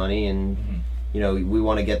and money, and we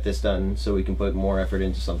want to get this done so we can put more effort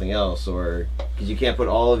into something else, or because you can't put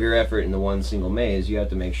all of your effort into one single maze. You have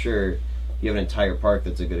to make sure you have an entire park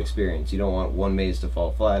that's a good experience. You don't want one maze to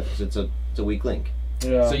fall flat because it's a weak link.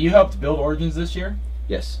 Yeah. So you helped build Origins this year?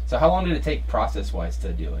 Yes. So how long did it take process-wise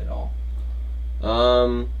to do it all?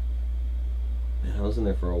 Man, I was in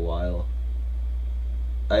there for a while.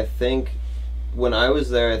 I think when I was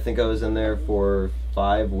there, I think I was in there for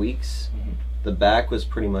 5 weeks. Mm-hmm. The back was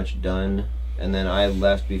pretty much done, and then I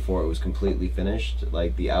left before it was completely finished.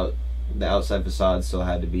 Like the outside facade still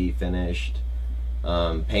had to be finished.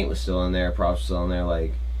 Paint was still in there, props were still in there.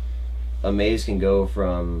 Like a maze can go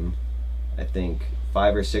from, I think,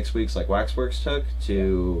 5 or 6 weeks, like Waxworks took,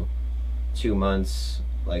 to 2 months,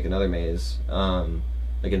 like another maze.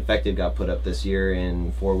 Like Infected got put up this year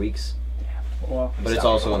in 4 weeks. Well, but it's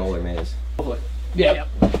also an older maze. Yep.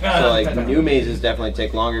 So like new mazes definitely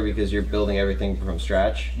take longer because you're building everything from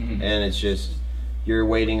scratch, and it's just you're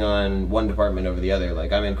waiting on one department over the other.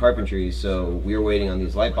 Like I'm in carpentry, so we were waiting on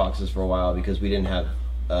these light boxes for a while because we didn't have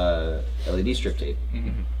LED strip tape,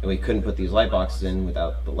 and we couldn't put these light boxes in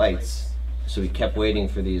without the lights. So we kept waiting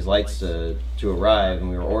for these lights to arrive,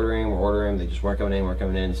 and we were ordering. They just weren't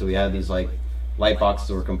coming in. So we had these like light boxes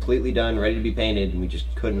that were completely done, ready to be painted, and we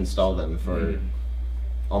just couldn't install them for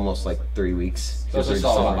almost like 3 weeks. So it's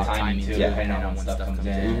all about timing too, depending on when stuff comes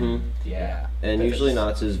in. Yeah. And usually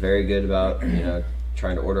Knott's is very good about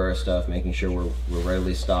trying to order our stuff, making sure we're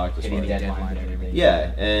readily stocked. Hitting deadlines and everything.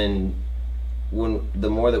 Yeah, and the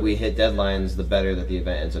more that we hit deadlines, the better that the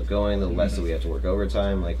event ends up going, the less that we have to work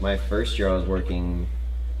overtime. Like my first year I was working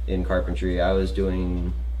in carpentry, I was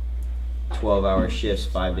doing 12-hour shifts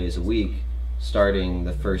 5 days a week, starting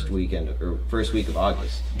the first week of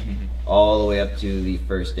August, all the way up to the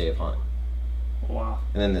first day of Haunt. Wow.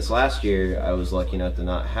 And then this last year, I was lucky enough to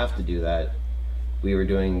not have to do that. We were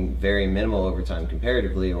doing very minimal overtime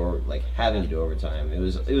comparatively, or like having to do overtime. It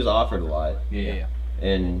was offered a lot. Yeah.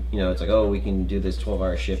 And it's like, oh, we can do this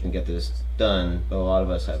 12-hour shift and get this done, but a lot of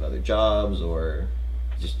us have other jobs, or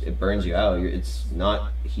just it burns you out. It's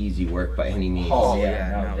not easy work by any means. Oh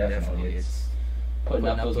yeah, no, definitely. It's putting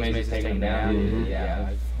up those mazes, taking them down. Yeah,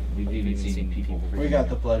 we've even seen people. We got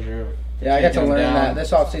the pleasure of. Yeah, I got to learn that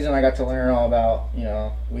this off season. I got to learn all about.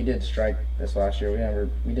 We did strike this last year.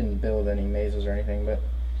 We didn't build any mazes or anything, but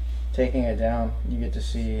taking it down, you get to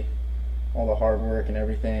see all the hard work and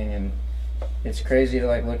everything, and it's crazy to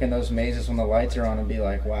like look in those mazes when the lights are on and be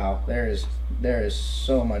like, wow, there is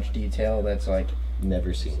so much detail that's like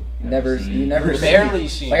never seen. You never barely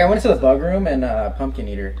seen. Like I went to the bug room and Pumpkin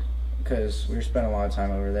Eater because we were spending a lot of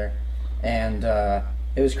time over there, and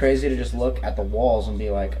it was crazy to just look at the walls and be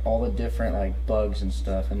like all the different like bugs and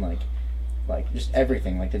stuff, and like just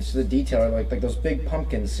everything, like it's the detail, like those big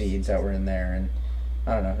pumpkin seeds that were in there, and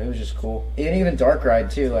I don't know, it was just cool. And even Dark Ride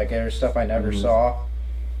too, like there's stuff I never saw.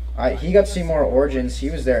 He got to see more Origins.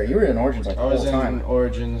 He was there. You were in Origins like the whole time. I was in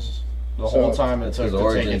Origins the whole time. It took the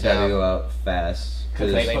Origins had to go out fast.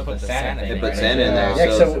 Because they put Santa in there.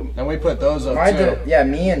 Yeah, so and we put those up too.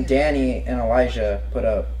 Me and Danny and Elijah put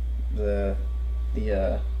up the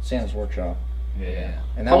Santa's Workshop. Yeah.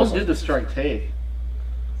 And how long did the strike take?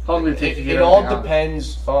 How long did it take to get it all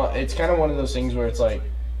depends. It's kind of one of those things where it's like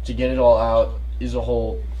to get it all out is a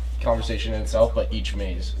whole conversation in itself, but each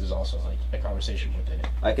maze is also like a conversation within it.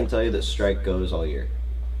 I can tell you that strike goes all year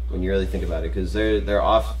when you really think about it, because they're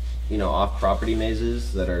off property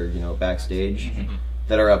mazes that are backstage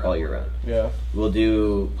that are up all year round. Yeah, we'll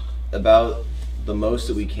do about the most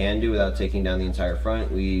that we can do without taking down the entire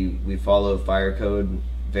front. We follow fire code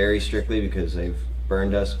very strictly because they've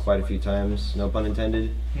burned us quite a few times, no pun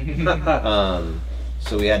intended.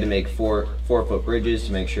 So we had to make 4-foot bridges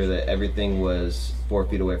to make sure that everything was 4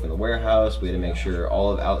 feet away from the warehouse. We had to make sure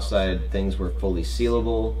all of outside things were fully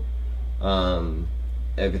sealable.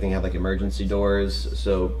 Everything had like emergency doors,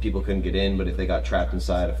 so people couldn't get in, but if they got trapped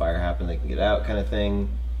inside, a fire happened, they can get out, kind of thing.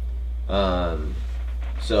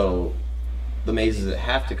 So the mazes that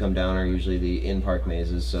have to come down are usually the in-park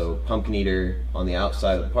mazes. So Pumpkin Eater on the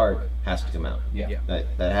outside of the park has to come out. Yeah.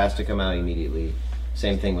 That has to come out immediately.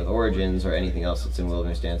 Same thing with Origins or anything else that's in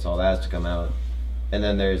Wilderness Dance, all that has to come out. And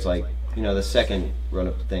then there's like, the second run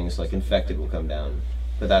up of things, like Infected will come down.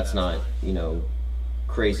 But that's not,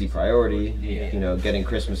 crazy priority, getting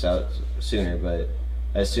Christmas out sooner. But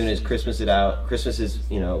as soon as Christmas is out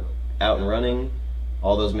and running,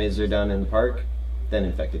 all those mazes are done in the park, then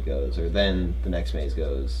Infected goes, or then the next maze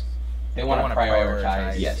goes. They want to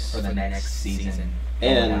prioritize yes. for the next season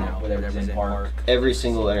And every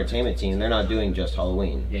single entertainment team, they're not doing just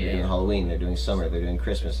Halloween. They're doing Halloween, they're doing summer, they're doing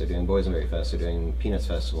Christmas, they're doing Boysenberry Fest, they're doing Peanuts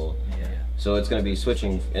Festival. So it's going to be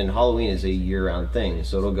switching, and Halloween is a year-round thing.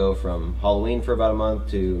 So it'll go from Halloween for about a month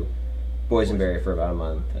to Boysenberry for about a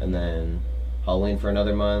month, and then Halloween for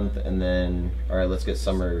another month, and then, all right, let's get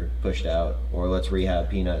summer pushed out, or let's rehab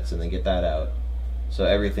Peanuts and then get that out. So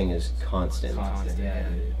everything is constant.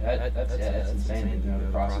 Yeah, that's insane. You know,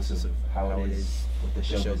 the process of how it is with the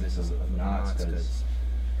show business of Knott's, because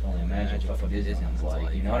I can only imagine what fucking Disney's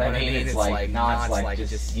like. You know what I mean? It's like Knott's like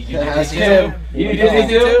just you do Disney too. You do Disney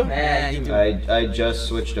too, man. I just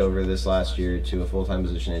switched over this last year to a full-time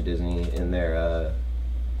position at Disney in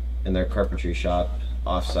their carpentry shop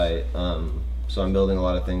offsite. So I'm building a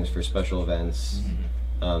lot of things for special events.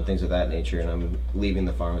 Things of that nature, and I'm leaving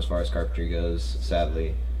the farm as far as carpentry goes,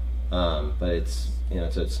 sadly. But it's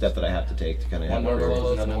a step that I have to take to kind of have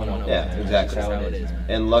exactly.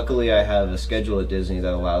 And luckily, I have a schedule at Disney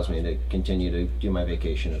that allows me to continue to do my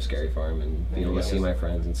vacation of Scary Farm and be able to see my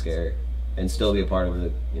friends and Scare, and still be a part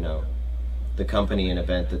of the company and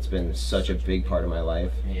event that's been such a big part of my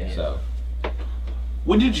life. So,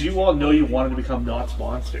 when did you all know you wanted to become Knott's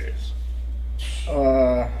Monsters?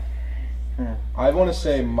 I want to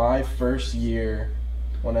say my first year,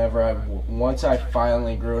 once I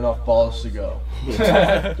finally grew enough balls to go,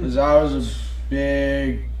 because I was a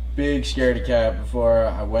big scaredy cat before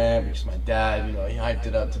I went, because my dad, he hyped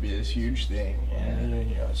it up to be this huge thing, and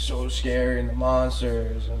it's so scary, and the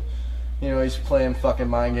monsters, and he's playing fucking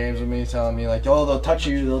mind games with me, telling me like, oh, they'll touch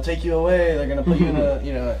you, they'll take you away, they're gonna put you in a,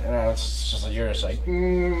 and I was just like, you're just like,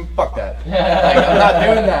 fuck that, like, I'm not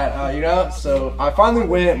doing that, So I finally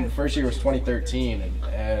went. The first year was 2013,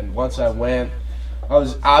 and once I went, I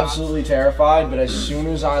was absolutely terrified. But as soon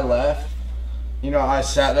as I left, I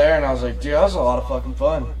sat there and I was like, dude, that was a lot of fucking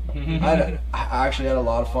fun. I actually had a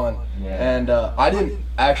lot of fun, and I didn't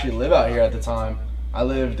actually live out here at the time. I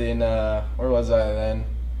lived in where was I then?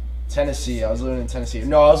 Tennessee. I was living in Tennessee.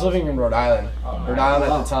 No, I was living in Rhode Island. Rhode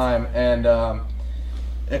Island at the time, and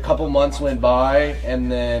a couple months went by, and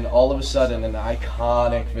then all of a sudden, an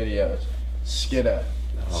iconic video, Skidda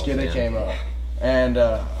came up, and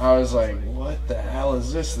I was like, "What the hell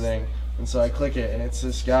is this thing?" And so I click it, and it's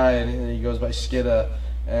this guy, and he goes by Skidda,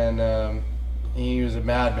 and he was a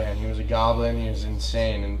madman. He was a goblin. He was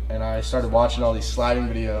insane, and I started watching all these sliding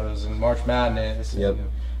videos and March Madness. And,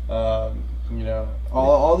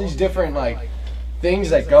 all these different things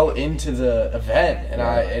that go into the event,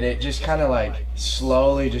 and it just kind of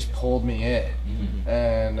slowly just pulled me in,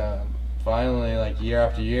 and finally year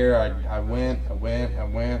after year I went,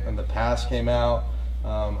 and the pass came out.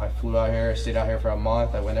 I flew out here, stayed out here for a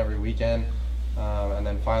month. I went every weekend, and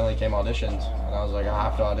then finally came auditions, and I was like, I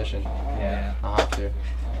have to audition. I have to. It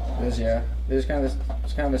was kind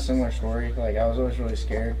of a similar story. I was always really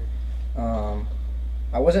scared.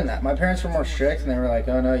 I wasn't. My parents were more strict, and they were like,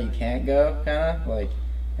 "Oh no, you can't go," kind of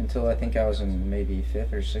until I think I was in maybe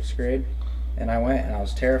 5th or 6th grade, and I went, and I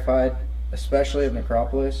was terrified, especially of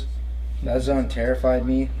Necropolis. That zone terrified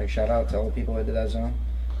me. Shout out to all the people that did that zone.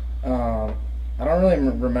 I don't really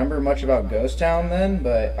remember much about Ghost Town then,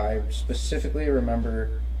 but I specifically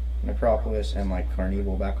remember Necropolis and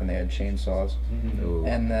Carnival back when they had chainsaws,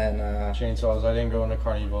 and then chainsaws. I didn't go into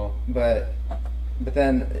Carnival, but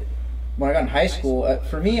then. When I got in high school,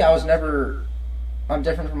 for me, I'm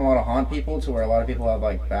different from a lot of haunt people, to where a lot of people have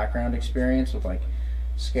background experience with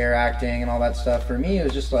scare acting and all that stuff. For me, it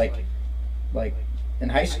was just like in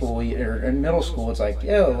high school or in middle school, it's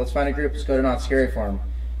yo, let's find a group, let's go to Knott's Scary Farm.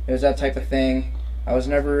 It was that type of thing. I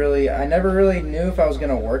never really knew if I was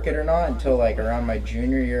gonna work it or not until around my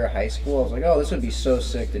junior year of high school. I was like, oh, this would be so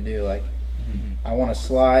sick to do. I want to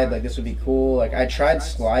slide. This would be cool. I tried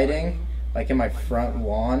sliding. In my front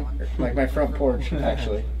lawn, my front porch,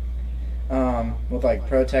 actually, with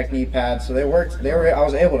pro tech knee pads. So they worked. I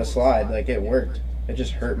was able to slide. It worked. It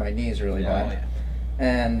just hurt my knees really bad.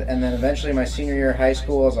 And then eventually, my senior year of high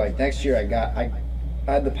school, I was like, next year I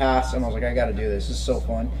had the pass, and I was like, I got to do this. This is so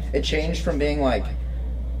fun. It changed from being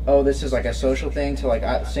oh, this is a social thing,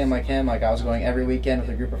 to same like him. I was going every weekend with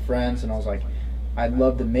a group of friends, and I was like, I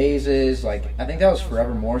loved the mazes. I think that was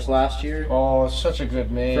Forevermore's last year. Oh, such a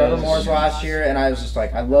good maze. Forevermore's last year, and I was just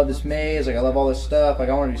I love this maze. I love all this stuff.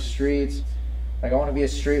 I want to do streets. I want to be a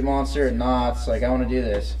street monster at Knott's. I want to do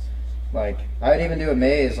this. I would even do a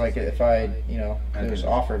maze, if it was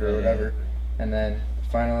offered or whatever. And then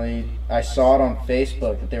finally, I saw it on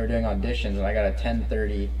Facebook that they were doing auditions, and I got a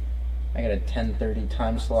 10:30. I got a 10:30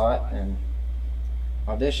 time slot, and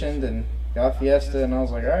auditioned and got Fiesta, and I was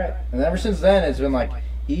like, all right. And ever since then, it's been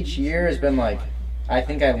each year has been I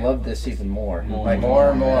think I love this even more. More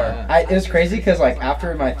and more. It was crazy because like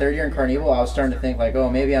after my 3rd year in Carnival, I was starting to think like, oh,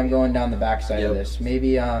 maybe I'm going down the backside of this.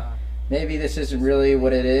 Maybe this isn't really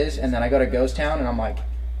what it is. And then I go to Ghost Town and I'm like,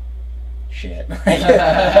 shit. Oh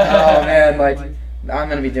man, like I'm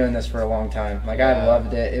gonna be doing this for a long time. Like I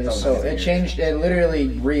loved it. It was it changed. It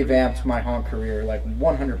literally revamped my haunt career like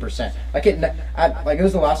 100%. Like it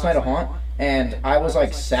was the last night of haunt, and I was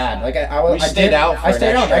like sad. Like I stayed out an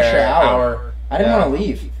extra hour. I didn't want to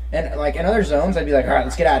leave. And like in other zones, I'd be like, all right,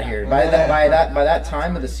 let's get out of here. By that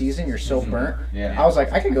time of the season, you're so burnt. I was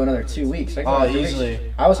like, I could go another 2 weeks.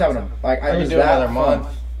 Easily. I was having I could do another month.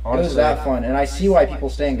 Honestly. It was that fun, and I see why people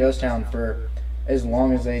stay in Ghost Town for as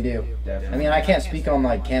long as they do. Definitely. I mean, I can't speak on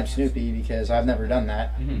like Camp Snoopy because I've never done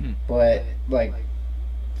that, but like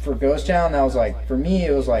for Ghost Town, that was like for me,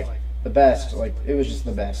 it was like the best. Like it was just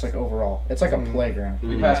the best. Like overall, it's like a playground.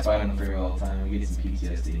 We pass by on the freeway all the time. We get some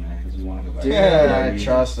PTSD, man, because we want to go back. Yeah,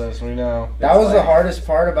 trust us. We know. That was the hardest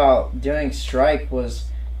part about doing Strike was.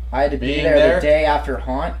 I had to be there the day after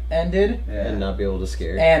haunt ended, and not be able to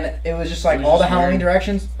scare. And it was just like all the Halloween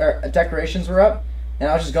decorations were up, and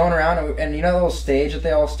I was just going around, and you know the little stage that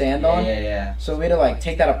they all stand on. Yeah. So we had to like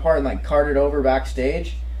take that apart and like cart it over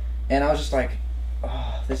backstage, and I was just like,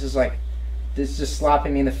 oh, this is just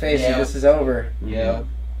slapping me in the face. Yeah. This is over. Yeah.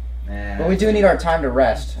 But we do need our time to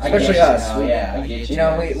rest, especially us.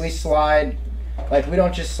 We slide. Like we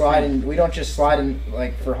don't just slide in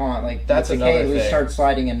like for haunt. Like that's another thing. We start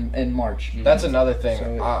sliding in March. That's another thing.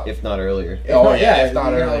 So, if not earlier. If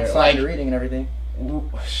not earlier. Slide to reading and everything.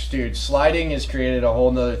 Dude, sliding has created a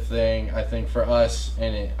whole nother thing. I think for us,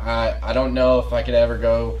 and I don't know if I could ever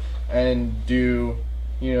go and do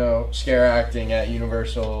scare acting at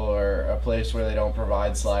Universal or a place where they don't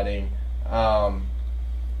provide sliding,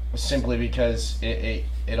 simply because it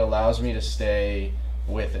allows me to stay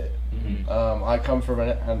with it. I come from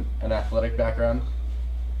an athletic background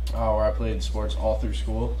where I played sports all through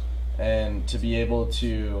school, and to be able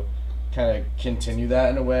to kind of continue that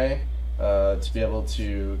in a way, to be able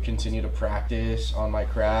to continue to practice on my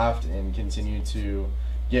craft and continue to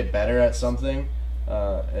get better at something,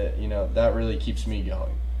 that really keeps me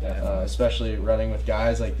going. Especially running with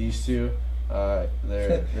guys like these two.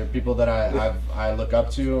 They're people that I look up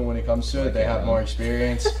to, and when it comes to it, they have more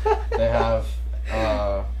experience. They have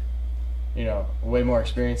way more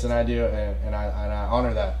experience than I do, and I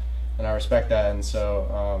honor that, and I respect that, and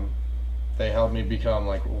so they helped me become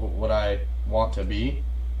like what I want to be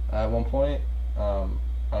at one point. I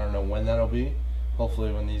don't know when that'll be.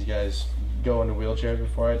 Hopefully when these guys go into wheelchairs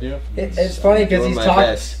before I do. It's funny because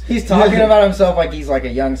he's talking about himself like he's like a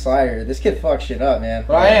young slider. This kid fucks shit up, man.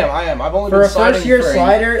 But I am. I've only been sliding for a first year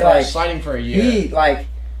slider, sliding for a year.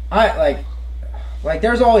 Like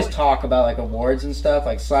there's always talk about like awards and stuff,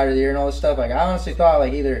 like slider of the year and all this stuff. Like I honestly thought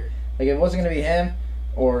like either like it wasn't gonna be him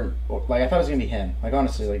or like I thought it was gonna be him. Like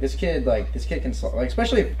honestly, like this kid can like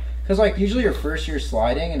especially because like usually your first year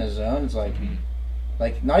sliding in a zone is like.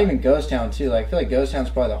 Like, not even Ghost Town, too. Like, I feel like Ghost Town's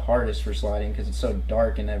probably the hardest for sliding because it's so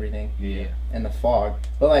dark and everything. Yeah. And the fog.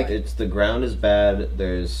 But, like... the ground is bad.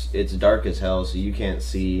 It's dark as hell, so you can't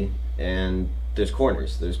see. And there's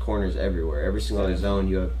corners. There's corners everywhere. Every single other zone,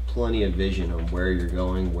 you have plenty of vision on where you're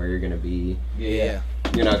going, where you're going to be. Yeah.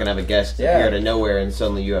 You're not going to have a guest appear out of nowhere and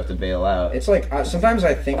suddenly you have to bail out. It's like, sometimes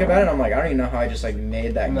I think about it and I'm like, I don't even know how I just like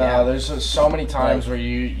made that gap. No, there's so many times where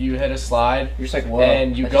you hit a slide. You're just like, whoa.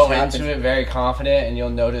 And you go into it very confident and you'll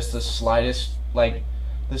notice the slightest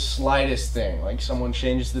thing. Like someone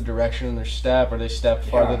changes the direction in their step or they step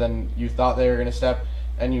farther than you thought they were going to step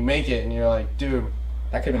and you make it and you're like, dude,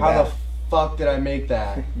 that could how the fuck did I make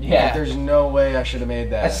that? Yeah. Like, there's no way I should have made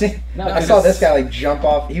that. I saw this guy like jump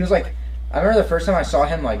off. He was like, I remember the first time I saw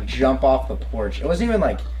him like jump off the porch. It wasn't even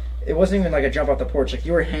like a jump off the porch. Like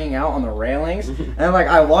you were hanging out on the railings, and like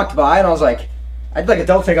I walked by and I was like, I did like a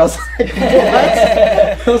double take. I was like, what?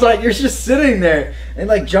 I was like, you're just sitting there, and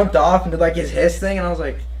like jumped off and did like his hiss thing, and I was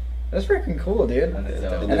like, that's freaking cool, dude. And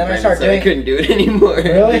then I started doing. I couldn't do it anymore.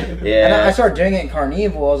 Really? Yeah. And I started doing it in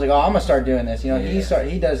Carnival. I was like, oh, I'm gonna start doing this. You know,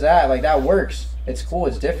 he does that. Like that works. It's cool.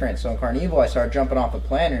 It's different. So in Carnival, I started jumping off the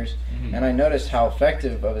planners, and I noticed how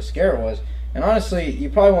effective of a scare it was. And honestly, you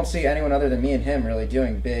probably won't see anyone other than me and him really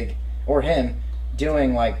doing big, or him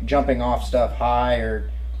doing like jumping off stuff high or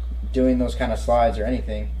doing those kind of slides or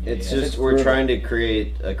anything. It's just we're trying to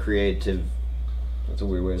create a creative. That's a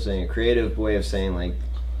weird way of saying it. A creative way of saying like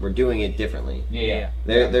we're doing it differently. Yeah.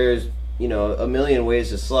 There's a million ways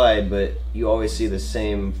to slide, but you always see the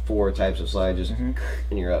same 4 types of slide, just and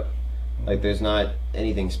you're up. Like there's not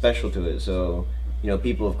anything special to it. So.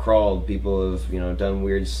 People have crawled, people have, done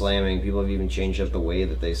weird slamming, people have even changed up the way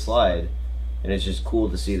that they slide. and it's just cool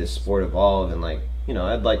to see the sport evolve. And like, you know,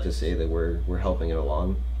 I'd like to say that we're helping it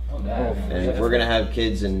along. And if we're gonna have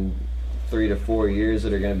kids in 3 to 4 years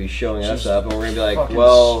that are gonna be showing us up, and we're gonna be like,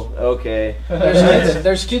 well, okay.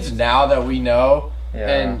 There's kids now that we know,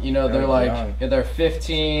 and you know they're like they're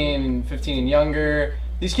 15 and younger.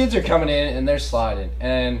 These kids are coming in and they're sliding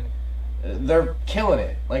and they're killing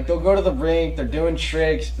it. Like, they'll go to the rink, they're doing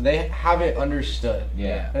tricks, they have it understood.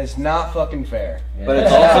 Yeah. And it's not fucking fair. Yeah. But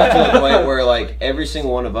it's also to the point where, like, every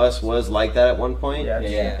single one of us was like that at one point. Yeah.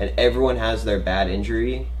 And everyone has their bad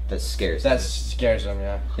injury that scares them. That scares them,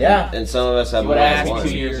 yeah. Yeah. And some of us have You would have one. asked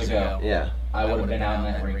me 2 years ago. Yeah. I would have been out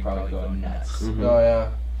in that rink probably going nuts. Mm-hmm. Oh,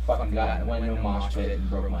 yeah. Fucking went into a mosh pit and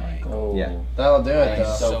broke my ankle. Yeah. That'll do it, I'm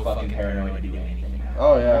though. so fucking paranoid to do anything now.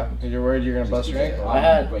 Oh, yeah. You're worried you're going to bust your ankle? I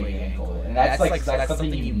had break ankle. And that's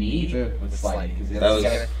something you need with sliding.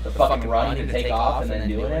 Because the fucking run to take off and then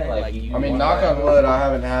doing it. Like, I mean, knock on wood, I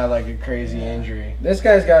haven't had like a crazy injury. This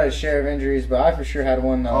guy's got his share of injuries, but I for sure had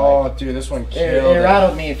one that, like, dude, this one killed it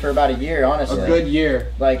rattled me for about a year, honestly. A good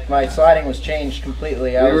year. Like, my sliding was changed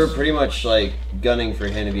completely. We were pretty much like gunning for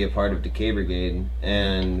him to be a part of Decay Brigade,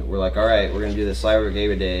 and we're like, all right, we're gonna do the Slide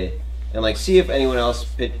Brigade Day, and like see if anyone else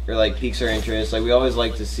piques their interest. Like, we always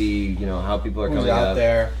like to see, you know, how people are coming out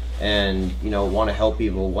there, and you know, want to help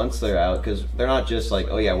people once they're out, because they're not just like,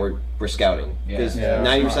 oh yeah, we're scouting, because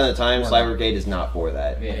 90% of the time Slide Brigade is not for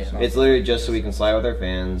that. It's literally just so we can slide with our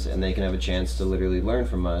fans and they can have a chance to literally learn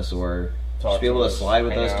from us, or just be able to slide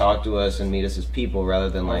with us, talk to us, and meet us as people, rather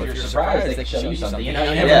than like, if you're surprised, they can show you something. You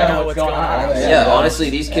never know what's going on. Yeah, honestly,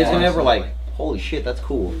 these kids are never like, holy shit, that's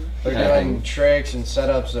cool. They're doing tricks and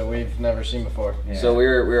setups that we've never seen before. So we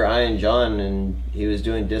were eyeing John, and he was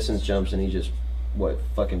doing distance jumps, and he just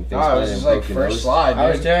fucking face it was just like first slide. I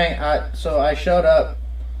was doing so I showed up,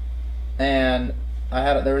 and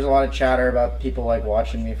there was a lot of chatter about people like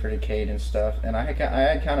watching me for Decade and stuff, and I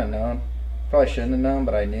had kind of known, probably shouldn't have known,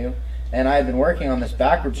 but I knew. And I had been working on this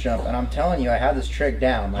backwards jump, and I'm telling you, I had this trick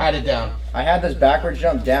down. Had it down. I had this backwards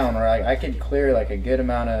jump down where I could clear like a good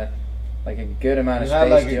amount of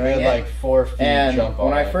space doing it. Like 4 feet and jump on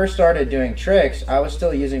when I it. first started doing tricks, I was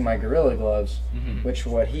still using my Gorilla Gloves, which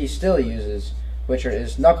what he still uses, which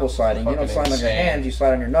is knuckle sliding. You don't slide on your hands, you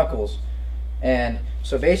slide on your knuckles. And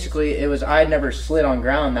so basically, I had never slid on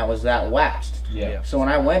ground that was that waxed. Yeah. So when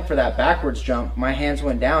I went for that backwards jump, my hands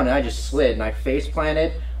went down and I just slid and I face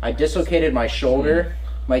planted. I dislocated my shoulder.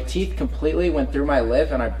 My teeth completely went through my lip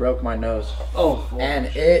and I broke my nose. Oh. And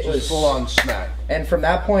it was full on smack. And from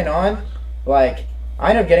that point on, like, I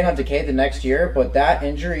ended up getting on Decay the next year, but that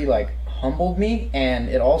injury like humbled me, and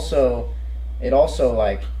it also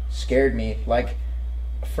like scared me. Like,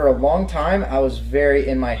 for a long time, I was very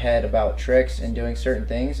in my head about tricks and doing certain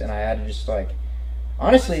things, and I had to just like,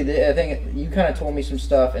 honestly, I think you kind of told me some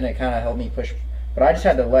stuff, and it kind of helped me push. But I just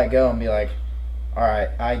had to let go and be like, all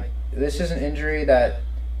right, this is an injury that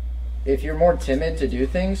if you're more timid to do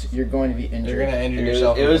things, you're going to be injured. You're going to injure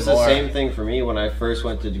yourself. It was the same thing for me when I first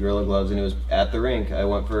went to Gorilla Gloves, and it was at the rink. I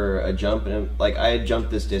went for a jump, and like I had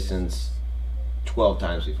jumped this distance 12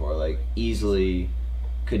 times before, like easily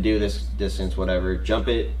could do this distance, whatever. Jump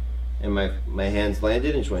it, and my hands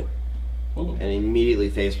landed and just went, and immediately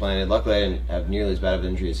face planted. Luckily, I didn't have nearly as bad of an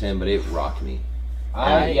injury as him, but it rocked me.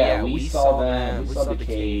 We saw them. We saw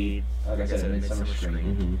Decade, like I said, Midsummer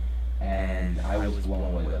Scream. And I was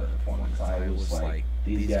blown away by the performance. I was like,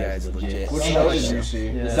 these guys legit. Which show did you see?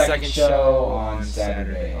 The second show on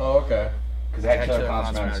Saturday. Oh, okay. Because I had Killer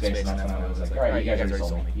Clowns from Outer Space, and that's when I was like, alright, you guys already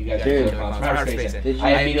sold me. You guys are Killer Clowns from Outer Space.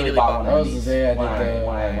 I immediately bought one of these. That was the day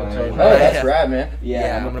I did Oh, that's rad, man.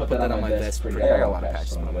 Yeah, I'm going to put that on my vest. I got a lot of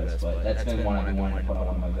patches on my vest, but that's been one I've been wanting to put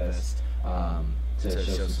on my vest to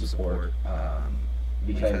show some support.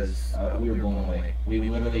 Because we were blown away. We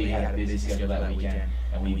literally had a busy schedule that weekend,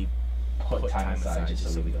 and we put time aside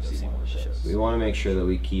just so we could go see one of the shows. We want to make sure that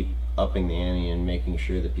we keep upping the ante and making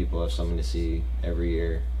sure that people have something to see every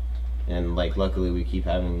year. And like, luckily we keep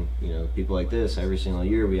having, you know, people like this every single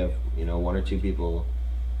year. We have, you know, 1 or 2 people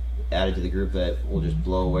added to the group that will just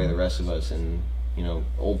blow away the rest of us. And, you know,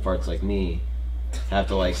 old farts like me have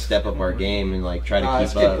to like step up our game and like try to keep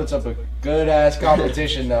this kid up. puts up a good ass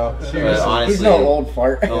competition though. Seriously. Honestly, he's no old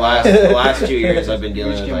fart. the last 2 years I've been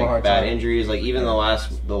dealing with like bad time. injuries. Like even the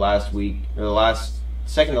last week, or the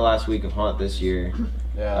second to last week of Haunt this year,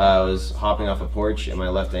 I was hopping off a porch and my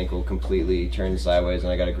left ankle completely turned sideways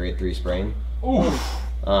and I got a grade 3 sprain. Oof.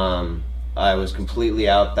 I was completely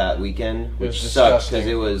out that weekend, which sucked because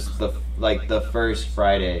it was the first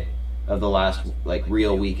Friday of the last like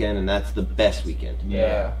real weekend, and that's the best weekend.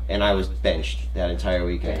 Yeah. And I was benched that entire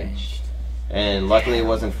weekend. And luckily it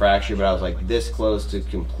wasn't fractured, but I was like this close to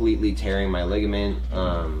completely tearing my ligament.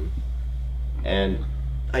 And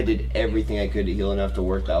I did everything I could to heal enough to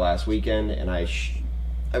work that last weekend, and I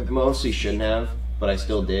mostly shouldn't have, but I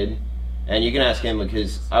still did. And you can ask him,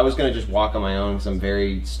 because I was going to just walk on my own because I'm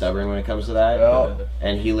very stubborn when it comes to that. Yeah.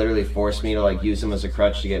 And he literally forced me to like use him as a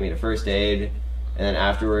crutch to get me to first aid. And then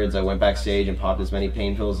afterwards I went backstage and popped as many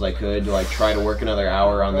pain pills as I could to like try to work another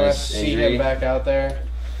hour on this injury. See him back out there.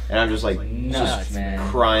 And I'm just like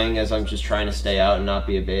crying as I'm just trying to stay out and not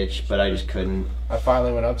be a bitch, but I just couldn't. I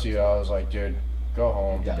finally went up to you. I was like, dude, go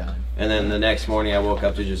home. And then the next morning I woke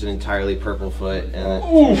up to just an entirely purple foot, and then,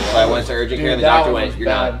 so I went to urgent care and the doctor went, "You're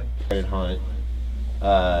not."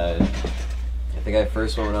 I think I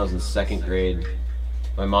first went when I was in 2nd grade.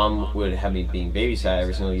 My mom would have me being babysat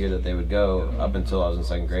every single year that they would go up until I was in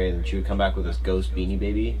 2nd grade, and she would come back with this ghost Beanie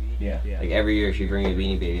Baby. Yeah. Like every year she'd bring me a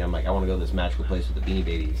Beanie Baby, and I'm like, I want to go to this magical place with the Beanie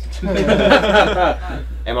Babies.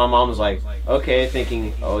 And my mom was like, okay,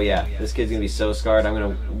 thinking, oh yeah, this kid's gonna be so scarred.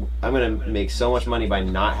 I'm gonna make so much money by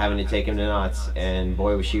not having to take him to knots. And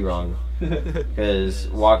boy, was she wrong. Because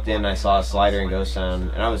walked in, I saw a slider in Ghost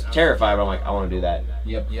Town, and I was terrified, but I'm like, I want to do that.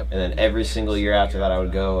 Yep. And then every single year after that, I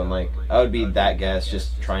would go and like I would be that guest,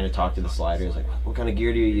 just trying to talk to the sliders, like, what kind of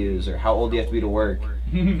gear do you use, or how old do you have to be to work?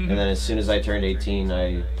 And then as soon as I turned 18,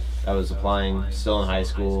 I was applying, still in high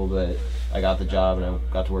school, but I got the job and I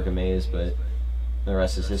got to work at Maze, but the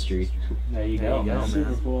rest is history. There you go, man.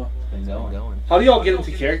 Super cool. Been going. How do y'all get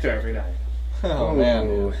into character every night? Oh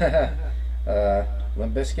man.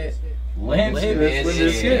 Limp Bizkit. Limp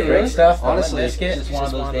Bizkit, Great stuff. Honestly, Limp Bizkit. It's just one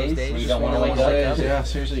of those days where you don't want to One wake of those up. days, yeah,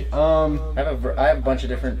 seriously. I have a bunch of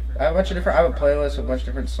different. I have a playlist with a bunch of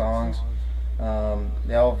different songs.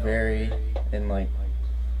 They all vary in like.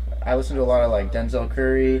 I listen to a lot of like Denzel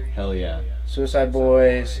Curry, Hell yeah. Suicide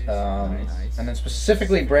Boys, and then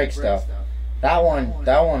specifically break stuff. That one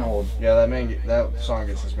will. Yeah, that song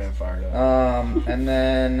gets this man fired up. And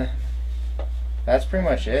then that's pretty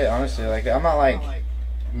much it. Honestly, like I'm not like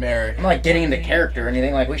getting into character or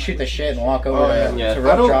anything. Like we shoot the shit and walk over to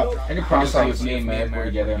Rough Drop. I can promise you, if me and Merrick were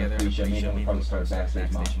together on the pre-show, me and him would probably start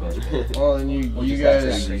backstage mosh pit. Well, and you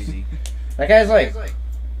guys. That guy's like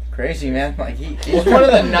crazy, man. Like he's one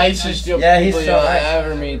of the nicest people he's so you'll nice.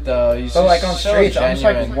 ever meet, though. He's but like on so streets, I'm just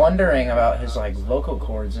like genuine. wondering about his like vocal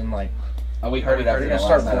cords and like. Oh, we heard it after They're the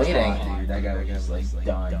gonna last start night. bleeding. Dude, that guy was just like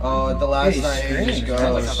done. Oh, at the last Dude, night he just screamed.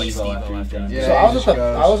 goes. So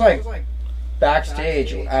I was like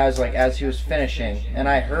backstage as he was finishing, and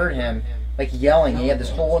I heard him like yelling. He had this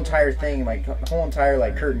whole entire thing, like whole entire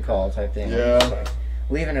like curtain call type thing. Yeah. Just, like,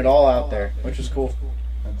 leaving it all out there, which was cool.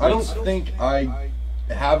 I don't think I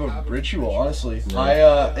have a ritual, honestly.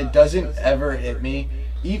 It doesn't ever hit me.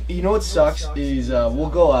 You know what sucks is we'll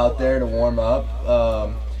go out there to warm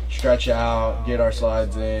up, stretch out, get our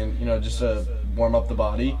slides in, just to warm up the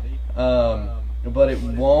body. But I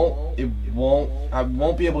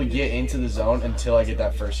won't be able to get into the zone until I get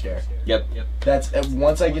that first scare. Yep.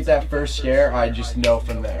 Once I get that first scare, I just know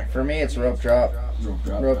from there. For me, it's rope drop.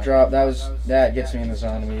 Rope drop. That gets me in the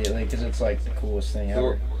zone immediately because it's like the coolest thing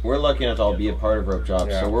ever. We're lucky enough to all be a part of Rope Drop,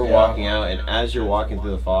 so we're walking out, and as you're walking through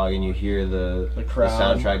the fog and you hear the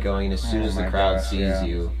soundtrack going, and as soon as the crowd sees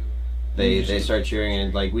you, they start cheering,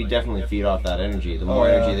 and like we definitely feed off that energy. The more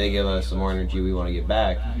energy they give us, the more energy we want to give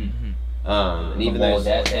back. And even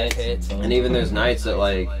there's nights that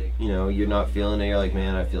like you're not feeling it. You're like,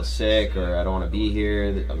 man, I feel sick, or I don't want to be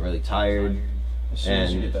here. I'm really tired.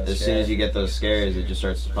 And as soon as you get those scares, it just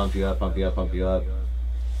starts to pump you up, pump you up, pump you up.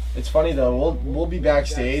 It's funny though. We'll be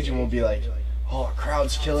backstage and we'll be like, "Oh, our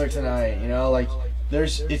crowd's killer tonight." Like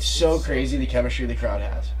it's so crazy the chemistry the crowd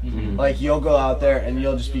has. Mm-hmm. Like you'll go out there and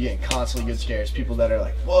you'll just be getting constantly good scares. People that are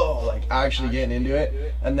like, "Whoa!" like actually getting into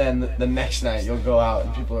it. And then the next night you'll go out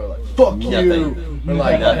and people are like, "Fuck you!" Or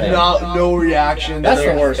like no reaction. That's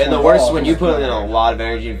the worst. And the worst when you put in a lot of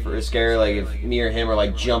energy for a scare. Like if me or him are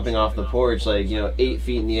like jumping off the porch, like 8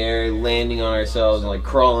 feet in the air, landing on ourselves, and like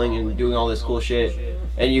crawling and doing all this cool shit.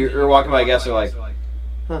 And you're walking by, guests are like,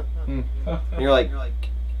 huh. And you're like,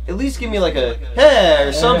 at least give me like a hey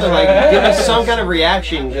or something, like give me some kind of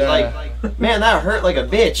reaction. Like, man, that hurt like a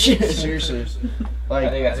bitch. Seriously. Like, I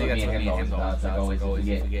think that's what me and him always thought. It's like always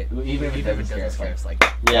even if he doesn't scare us, like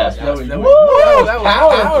Woo!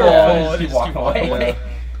 Powerful. Keep walking away.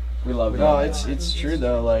 We love it. No, it's true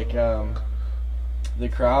though. Like the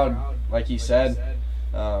crowd, like he said,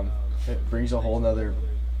 it brings a whole nother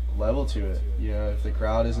level to it. If the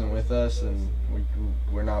crowd isn't with us, then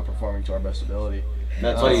we're not performing to our best ability.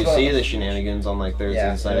 That's why you see the shenanigans on like Thursdays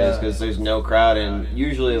and Sundays, because there's no crowd, and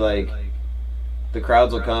usually like the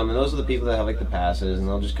crowds will come, and those are the people that have like the passes, and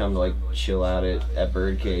they'll just come to like chill out at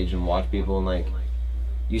Birdcage and watch people, and like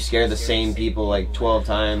you scare the same people like 12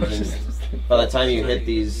 times, and by the time you hit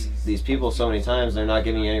these people so many times, they're not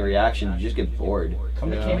giving you any reaction. You just get bored.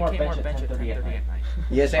 Come to Kmart bench at 10:30 at night.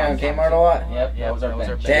 You guys hang on Kmart a lot? Yep, that was our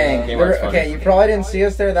bench. Dang. Okay, you probably didn't see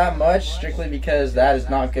us there that much, strictly because that is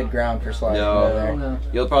not good ground for sliding. No.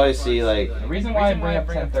 You'll probably see like... The reason why I bring up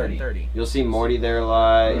 10:30. You'll see Morty there a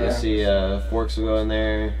lot. Yeah. You'll see Forks will go in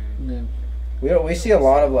there. Yeah. We see a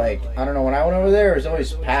lot of like, I don't know, when I went over there, it was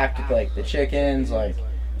always packed with like the chickens, like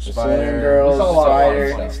the Saloon Girls,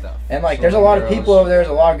 Spider. And like there's a lot of people over there, there's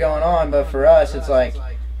a lot going on, but for us, it's like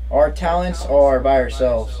our talents are by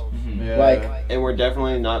ourselves. Yeah. Like, and we're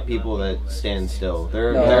definitely not people that stand still.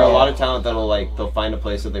 There are a lot of talent that'll like they'll find a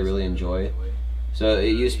place that they really enjoy. So it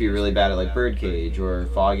used to be really bad at like Birdcage or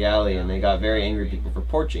Fog Alley, and they got very angry people for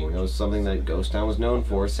porching. That was something that Ghost Town was known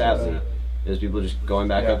for, sadly. There's people just going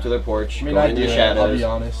back up to their porch, going into the shadows, I'll be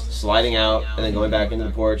honest. sliding out, and then going back into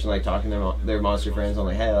the porch and like talking to their monster friends. I'm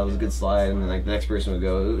like, hey, that was a good slide, and then like the next person would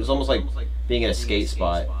go. It was almost like being at a skate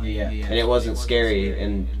spot, and it wasn't scary.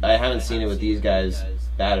 And I haven't seen it with these guys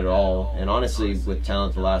bad at all. And honestly, with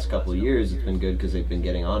talent the last couple of years, it's been good because they've been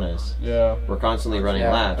getting on us. Yeah, we're constantly running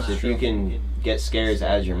laps. If you can get scares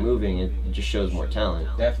as you're moving, it just shows more talent.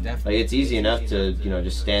 Definitely. Like it's easy enough to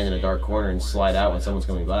just stand in a dark corner and slide out when someone's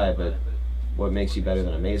coming by, but what makes you better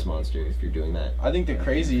than a maze monster if you're doing that? I think the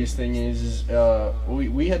craziest thing is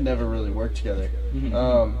we had never really worked together,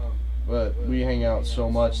 but we hang out so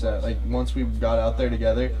much that like once we got out there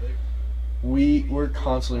together, we were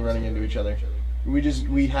constantly running into each other.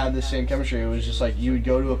 We had the same chemistry. It was just like you would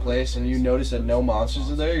go to a place and you notice that no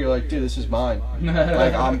monsters are there. You're like, dude, this is mine.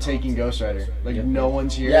 Like I'm taking Ghost Rider. Like no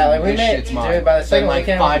one's here. Yeah, like we this made. Shit's mine. Dude, by the second like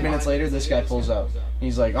weekend, 5 minutes later, this guy pulls up.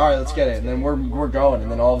 He's like, all right, let's get it. And then we're going.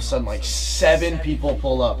 And then all of a sudden, like 7 people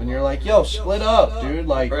pull up, and you're like, yo, split up, dude.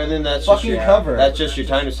 Like, and then that's fucking cover. That's just your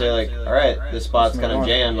time to say like, all right, this spot's kind of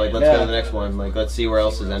jammed. Like, let's go to the next one. Like, let's see where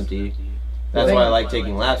else is empty. That's why I like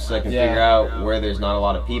taking laps, so I can figure out where there's not a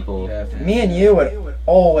lot of people. Me and you would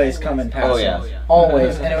always come and pass. Oh yeah,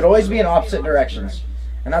 always, and it would always be in opposite directions,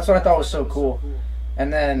 and that's what I thought was so cool.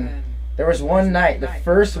 And then there was one night, the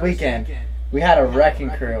first weekend, we had a wrecking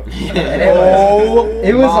crew, and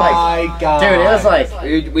it was like, God. Dude, it was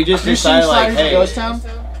like we just decided like, hey, Ghost Town.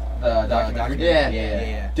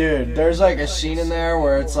 Yeah. Dude, there's like a scene in there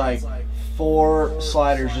where it's like 4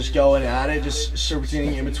 sliders just going at it, just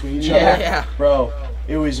serpentining in between each other. Yeah. Bro,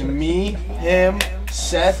 it was me, him,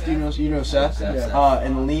 Seth, you know Seth?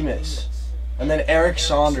 And Lemus. And then Eric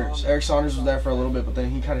Saunders. Eric Saunders was there for a little bit, but then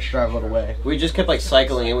he kind of straggled away. We just kept like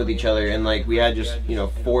cycling in with each other, and like we had just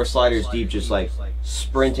 4 sliders deep, just like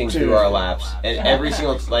sprinting through our laps, and every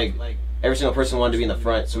single person wanted to be in the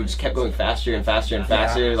front, so we just kept going faster and faster and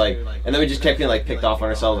faster, like, and then we just kept getting like picked off on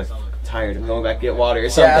ourselves, like, tired and going back to get water or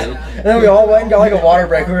something. Yeah. And then we all went and got like a water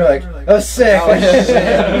break. We were like, that was sick.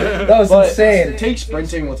 That was insane. Take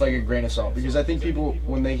sprinting with like a grain of salt, because I think people,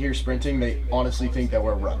 when they hear sprinting, they honestly think that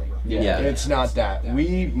we're running. Yeah. It's not that.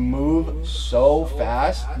 We move so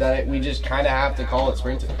fast that we just kind of have to call it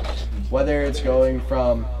sprinting. Whether it's going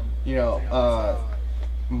from,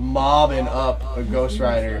 mobbing up a Ghost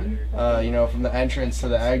Rider, from the entrance to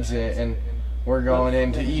the exit, and we're going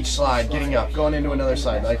into each slide, getting up, going into another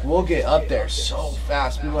slide. Like, we'll get up there so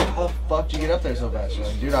fast. People are like, how the fuck do you get up there so fast? You're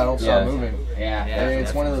like, dude, I don't stop moving. Yeah.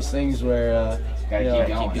 It's one of those things where, keep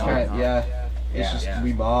going. It's just,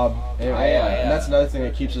 we mob. And that's another thing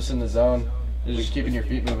that keeps us in the zone, is just keeping your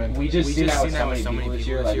feet moving. We just seen that with so many people this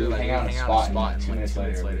year. Like, we hang out in a spot, and 2 minutes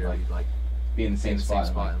later, like be in the same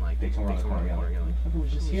spot, and like, they come around the corner again. Like,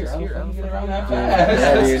 was just here. How the fuck you get around that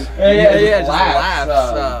fast? Yeah, just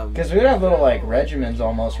laps. Because we would have little like regimens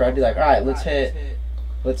almost, where I'd be like, all right, let's hit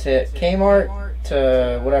Kmart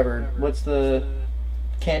to whatever. What's the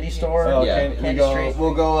candy store? Candy Street.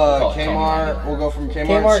 We'll go Kmart. We'll go from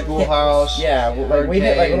Kmart, Schoolhouse. We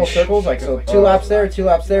hit like little circles, like so 2 laps there, 2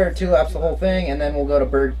 laps there, 2 laps the whole thing, and then we'll go to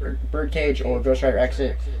Birdcage or Ghost Rider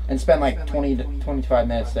exit and spend like 20 to 25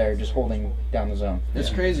 minutes there just holding down the zone. It's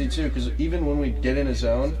crazy too, because even when we get in a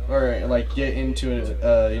zone or like get into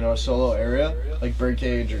a solo area like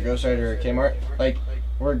Birdcage or Ghost Rider or Kmart, like,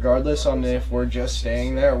 regardless on if we're just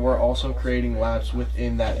staying there, we're also creating laps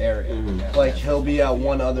within that area. Like, he'll be at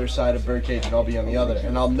one other side of Birdcage and I'll be on the other,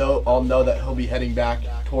 and I'll know that he'll be heading back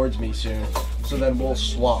towards me soon. So then we'll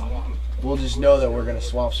swap. We'll just know that we're gonna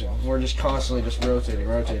swap soon. We're just constantly just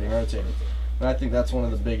rotating. And I think that's one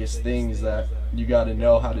of the biggest things that you got to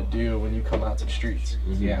know how to do when you come out to the streets.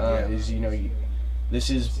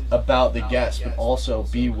 This is about the guests, but also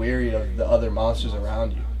be wary of the other monsters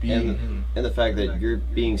around you. And the fact that you're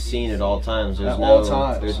being seen at all times.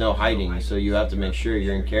 There's no hiding, so you have to make sure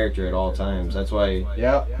you're in character at all times. That's why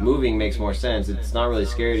moving makes more sense. It's not really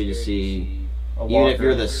scary to just see. Even if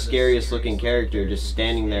you're the scariest looking character, just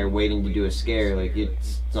standing there waiting to do a scare, like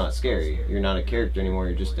it's not scary. You're not a character anymore.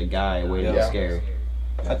 You're just a guy waiting to scare.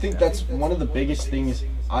 I think that's one of the biggest things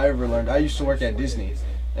I ever learned. I used to work at Disney,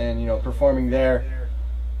 and performing there,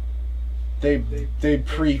 they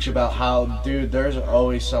preach about how, dude, there's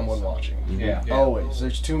always someone watching. Always.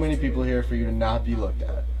 There's too many people here for you to not be looked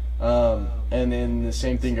at. And then the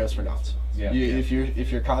same thing goes for knots. If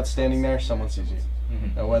you're caught standing there, someone sees you.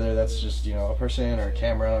 And whether that's just a person or a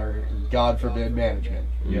camera or God forbid management.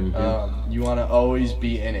 You want to always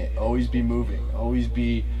be in it, always be moving, always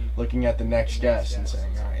be looking at the next guest and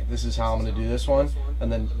saying, all right, this is how I'm going to do this one, and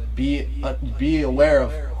then be aware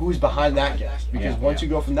of who's behind that guest, because once you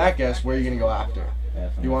go from that guest, where are you going to go after?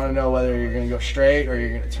 You want to know whether you're going to go straight or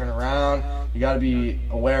you're going to turn around. You got to be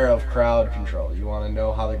aware of crowd control. You want to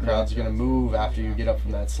know how the crowd's going to move after you get up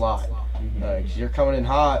from that slide. You're coming in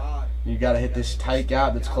hot. You got to hit this tight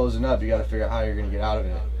gap that's closing up. You got to figure out how you're going to get out of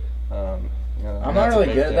it. I'm not really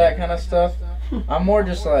good at that kind of stuff. I'm more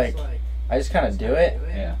just like, I just kind of do it.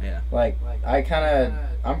 Like,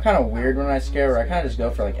 I'm kind of weird when I scare, where I kind of just go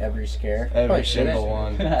for like every scare. Every single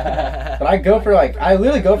one. But I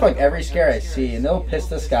literally go for like every scare I see, and they'll piss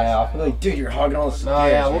this guy off. They're like, dude, you're hogging all the scares. Oh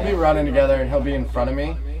yeah, we'll be running together, and he'll be in front of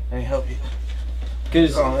me, and he'll be.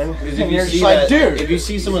 Because if you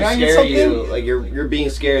see someone scare you, like you're being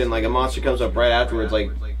scared, and like a monster comes up right afterwards,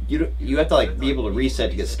 like you have to like be able to reset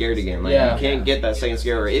to get scared again. Like you can't get that second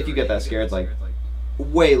scare, or if you get that scare, it's like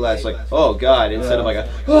way less like, oh god, instead of like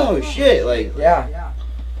oh shit, like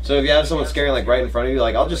So if you have someone scaring like right in front of you,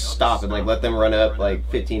 like I'll just stop and like let them run up like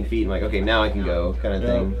 15 feet. And like, okay, now I can go, kind of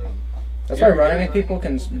thing. That's why running with people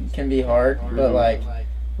can be hard, but like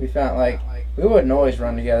we found like we wouldn't always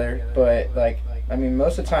run together, but like. I mean,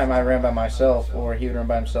 most of the time I ran by myself, or he would run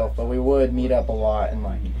by himself, but we would meet up a lot, and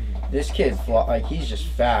like, this kid, like, he's just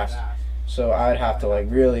fast, so I'd have to like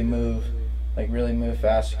really move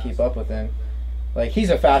fast to keep up with him. Like, he's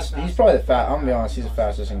probably I'm gonna be honest, he's the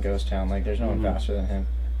fastest in Ghost Town. Like, there's no one faster than him.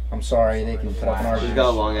 I'm sorry, they can put up an argument. He's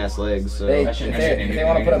got long ass legs, so if they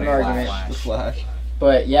want to put up an argument. The Flash.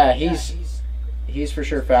 But yeah, he's for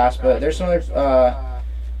sure fast. But there's some other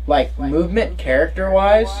like movement character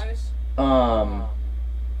wise.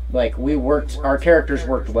 Like our characters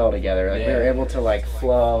worked well together. Like we were able to like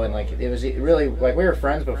flow, and like it was really like we were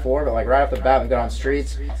friends before, but like right off the bat we got on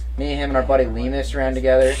streets. Me, him, and our buddy Lemus ran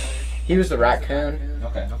together. He was the raccoon.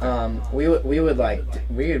 We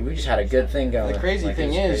just had a good thing going. The crazy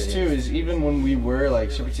thing is even when we were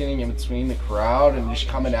like super tuning in between the crowd and just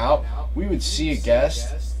coming out, we would see a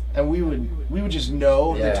guest and we would just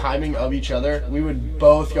know the timing of each other. We would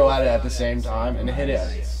both go at it at the same time and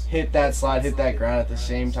hit that slide, hit that ground at the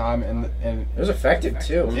same time, and it was effective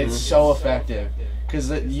too. It's so effective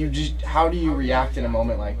because how do you react in a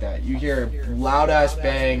moment like that? You hear a loud ass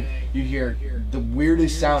bang, you hear the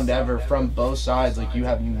weirdest sound ever from both sides, like you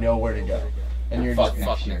have nowhere to go, and you're just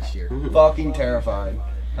fucking terrified,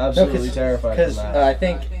 absolutely terrified. Because I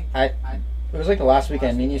think it was like the last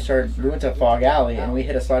weekend, me and you we went to Fog Alley and we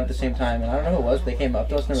hit a slide at the same time, and I don't know who it was, but they came up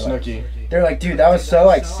to us and they're like, dude, that was so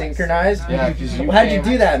like synchronized. Yeah, because how'd you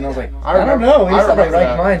do that? And I was like, I don't know. We just had like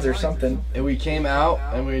right minds or something. And we came out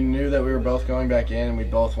and we knew that we were both going back in, and we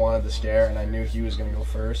both wanted the scare, and I knew he was gonna go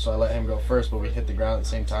first, so I let him go first, but we hit the ground at the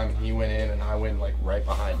same time, and he went in and I went like right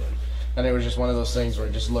behind him. And it was just one of those things where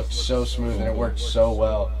it just looked so smooth and it worked so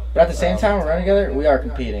well. But at the same time we're running together, we are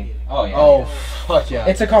competing. Oh yeah. Oh fuck yeah.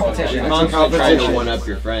 It's a competition. You're constantly trying to one up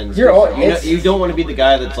your friends. You don't want to be the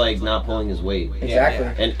guy that's like not pulling his weight. Exactly.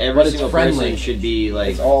 And every single person should be like.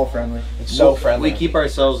 It's all friendly. It's so friendly. We keep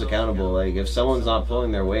ourselves accountable. Like if someone's not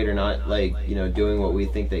pulling their weight or not like doing what we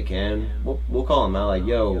think they can, we'll call them out. Like,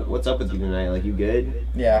 yo, what's up with you tonight? Like, you good?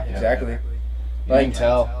 Yeah, exactly. You can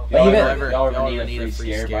tell. Y'all ever need a free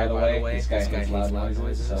scare, by the way? This guy has loud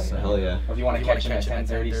noises. So hell yeah. If you want to catch him at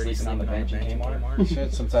 10:30 sleeping on the bench in Kmart.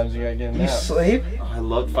 Shit, sometimes you gotta get him You sleep? I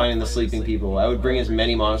loved finding the sleeping people. I would bring as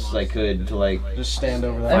many monsters as I could to like just stand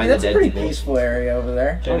over there. I mean, that's a pretty peaceful area over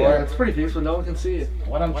there. It's pretty peaceful. No one can see it.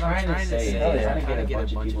 What I'm trying to say is trying to get a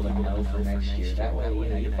bunch of people to know for next year. That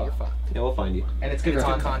way, you're fucked. Yeah, we'll find you. And it's good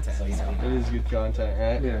content. So, it is good content,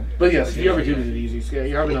 right? Yeah. But yes, if you ever do need an easy scare,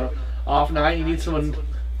 you're having an off night, you need someone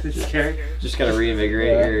to scare. Just gotta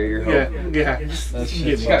reinvigorate your hope. Yeah.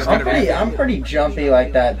 I'm pretty jumpy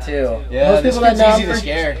like that too. Yeah, most people that know easy to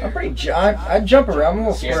scare. I'm pretty. I jump around. I'm a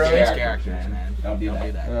little squirrely. Man. Don't do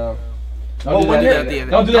that. No. Don't do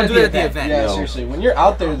that at the event. Yeah, seriously. When you're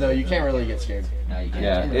out there though, you can't really get scared. No, you can't.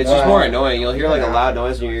 Yeah, it's just more annoying. You'll hear like a loud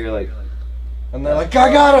noise and you're like, and they're like,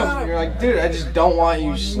 I got him. And you're like, dude, I just don't want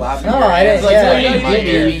you slapping. No, I didn't. Like,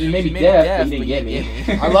 you may be deaf, but you didn't get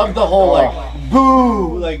me. I love the whole like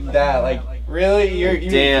boo like that. Like really,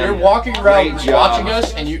 you're walking around watching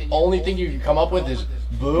us, and you only thing you can come up with is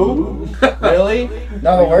boo. Really?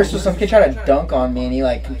 No, the worst was some kid tried to dunk on me, and he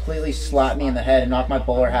like completely slapped me in the head and knocked my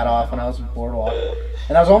bowler hat off when I was in boardwalk.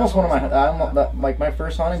 And that was almost one of my my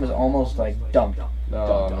first haunting was almost like dunked.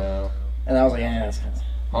 Oh no. And I was like, yeah, that's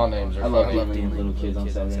all names are. I love beating little kids on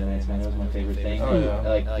Saturday nights, man. That was my favorite thing. Oh, yeah.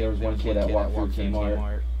 Like there was one kid that walked through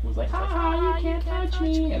Kmart, was like, "Ha, you can't touch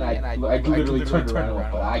me," and I literally turned around and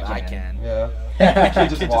went, "But I can." Yeah. The kid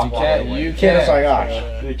just walked away. You kid was like,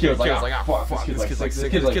 gosh. The kid was like, "Fuck, this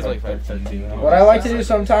kid's like 15." What I like to do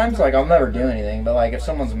sometimes, like I'll never do anything, but like if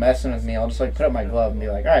someone's messing with me, I'll just like put up my glove and be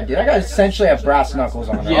like, all right, dude, I gotta essentially have brass knuckles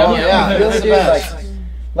on. Yeah, really, dude,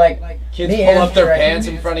 like kids pull up their pants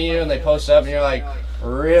in front of you and they post up and you're like,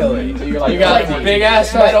 really? So you're like, you got like big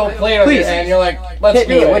ass metal plate on your hand and you're like, let's hit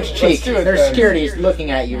do me, it. which cheek? There's then. security's looking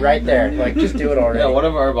at you right there. Like, just do it already. yeah, one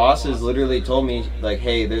of our bosses literally told me, like,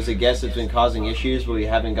 hey, there's a guest that's been causing issues, but we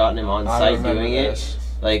haven't gotten him on site doing it.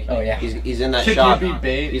 Like, he's in that shop. Can you be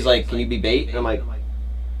bait? He's like, can you be bait? And I'm like,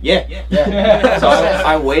 yeah. So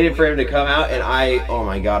I waited for him to come out, and oh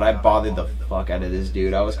my god, I bothered the fuck out of this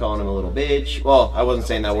dude. I was calling him a little bitch. Well, I wasn't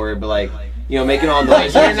saying that word, but like, you know, making all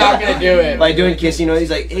noises. You're not gonna do it. Like doing kissing noise.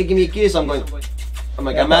 He's like, hey, give me a kiss. I'm like,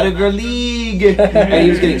 I'm out of your league. And he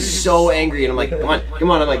was getting so angry, and I'm like,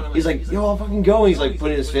 come on. I'm like, he's like, yo, I'll fucking go. And he's like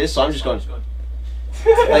putting his fist, so I'm just going,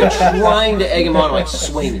 like trying to egg him on. I'm like,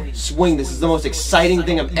 swing. This is the most exciting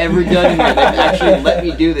thing I've ever done here. They've actually let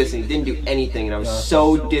me do this, and he didn't do anything, and I was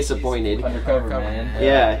so disappointed. Undercover, man.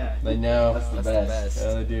 Yeah. They know. That's the best.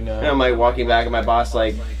 Yeah, they do know. And I'm like walking back, and my boss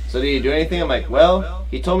like, so did you do anything? I'm like, well,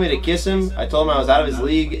 he told me to kiss him. I told him I was out of his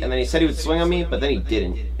league, and then he said he would swing on me, but then he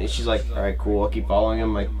didn't. And she's like, all right, cool. I'll keep following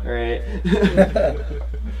him. I'm like, all right.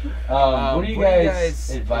 What do you guys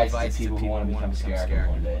advise to people who want to become a scare actor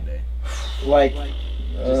one day? Like,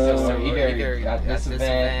 either at this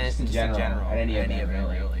event, just in general, at any event,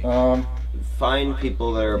 really. Find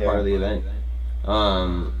people that are a part of the event.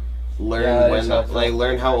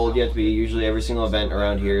 Learn how old you have to be. Usually every single event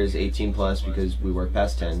around here is 18 plus because we work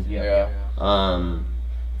past 10. Yeah.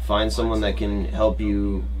 Find someone that can help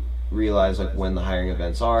you realize like when the hiring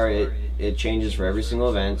events are. It changes for every single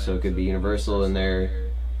event, so it could be Universal and their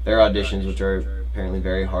auditions, which are apparently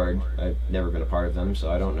very hard. I've never been a part of them, so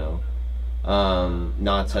I don't know.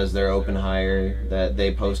 Knott's has their open hire that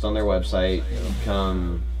they post on their website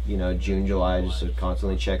come, June, July, just to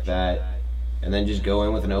constantly check that, and then just go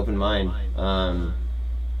in with an open mind.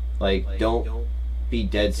 Don't be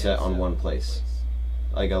dead set on one place.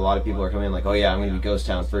 Like, a lot of people are coming in like, oh yeah, I'm going to be Ghost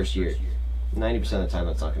Town first year. 90% of the time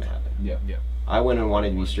that's not going to happen. Yeah. I went and wanted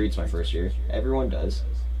to be Streets my first year. Everyone does.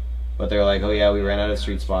 But they're like, oh yeah, we ran out of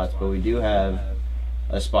street spots, but we do have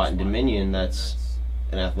a spot in Dominion that's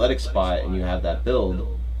an athletic spot, and you have that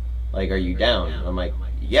build. Like, are you down? I'm like,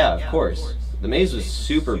 yeah, of course. The maze was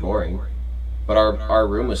super boring, but our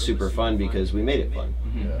room was super fun because we made it fun.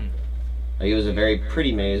 Yeah. Like, it was a very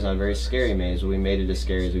pretty maze, not a very scary maze, but we made it as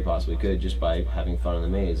scary as we possibly could just by having fun in the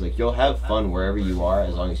maze. Like, you'll have fun wherever you are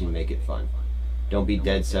as long as you make it fun. Don't be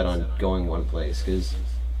dead set on going one place, because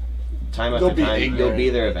time after time, you'll be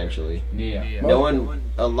there eventually. Yeah. Not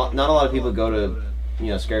a lot of people go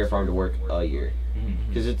to, Scary Farm to work a year.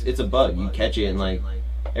 Because it's a bug. You catch it, and like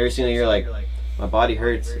every single year, like, my body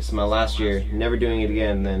hurts. It's my last year. Never doing it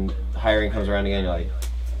again. And then hiring comes around again. You're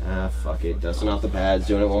like, fuck it. Dusting off the pads.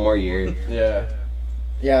 Doing it one more year. Yeah.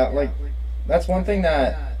 Yeah, like, that's one thing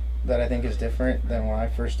that I think is different than when I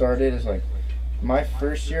first started. Is like my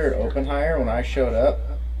first year at open hire, when I showed up,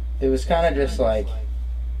 it was kind of just like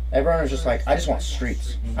everyone was just like, I just want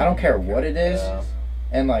streets. I don't care what it is. Yeah.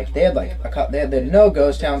 And like they had they had no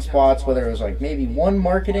ghost town spots, whether it was like maybe one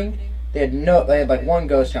marketing. They had like one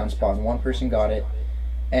ghost town spot and one person got it,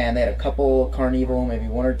 and they had a couple Carnival, maybe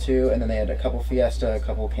one or two, and then they had a couple Fiesta, a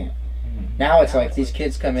couple Camp. Now it's like these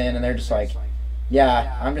kids come in and they're just like,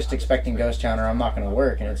 yeah, I'm just expecting ghost town or I'm not going to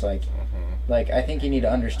work. And it's like I think you need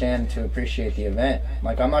to understand to appreciate the event.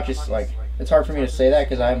 Like, I'm not just like, it's hard for me to say that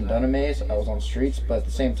because I haven't done a maze. I was on streets, but at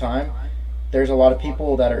the same time, there's a lot of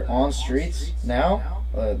people that are on streets now,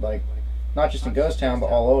 like not just in Ghost Town, but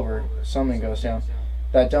all over, some in Ghost Town,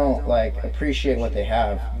 that don't like appreciate what they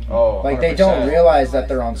have. Oh, like 100%. They don't realize that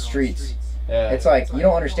they're on streets. Yeah. It's like, you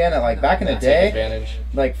don't understand that, like, back in the day, advantage.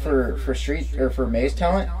 like for street or for maze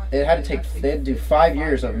talent, they had to do 5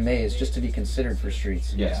 years of maze just to be considered for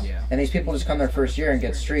streets. Yeah. And these people just come their first year and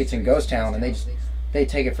get streets in Ghost Town, and they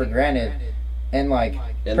take it for granted. And like,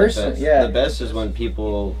 and the best is when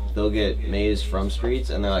they'll get mazed from streets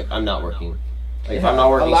and they're like, I'm not working. Like, if I'm not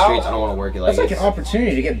working streets, I don't want to work it. Like, that's like an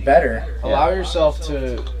opportunity to get better. Allow yourself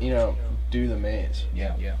to, do the maze.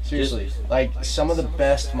 Yeah. Seriously. Like, some of the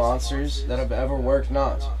best monsters that have ever worked in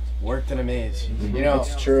a maze.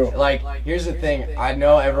 It's true. Like, here's the thing. I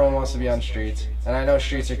know everyone wants to be on streets, and I know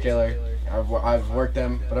streets are killer. I've worked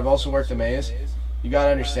them, but I've also worked the maze. You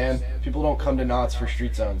gotta understand, people don't come to knots for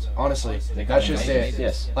street zones. Honestly, that's just it.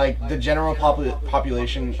 Yes. Like, the general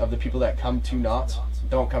population of the people that come to knots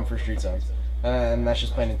don't come for street zones. And that's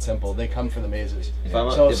just plain and simple. They come for the mazes. If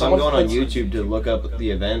I'm going on YouTube to look up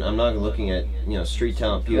the event, I'm not looking at Street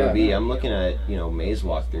Talent POV. Yeah. I'm looking at maze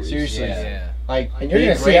walkthroughs. Seriously, like, and you're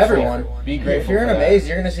gonna see everyone. Be grateful. If you're in a maze,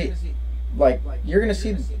 you're gonna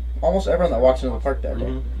see almost everyone that walks into the park that day.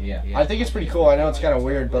 Mm-hmm. Yeah. I think it's pretty cool. I know it's kind of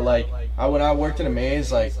weird, but like, when I worked in a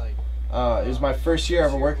maze, like, it was my first year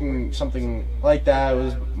ever working something like that. It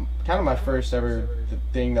was kind of my first ever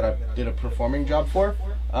thing that I did a performing job for.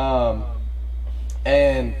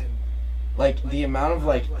 And like, the amount of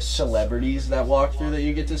like celebrities that walk through that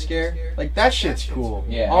you get to scare, like, that shit's cool.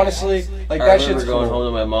 Yeah. Honestly, like, I that shit's remember going cool.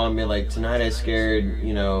 home to my mom and being like, tonight I scared,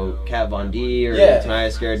 Kat Von D, or tonight I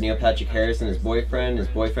scared Neil Patrick Harris and his boyfriend. His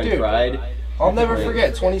boyfriend cried. I'll never forget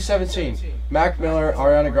 2017. Mac Miller,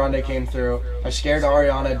 Ariana Grande came through. I scared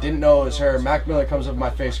Ariana, didn't know it was her. Mac Miller comes up to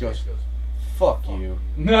my face, goes, "Fuck you."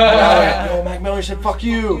 No, Mac Miller said, "Fuck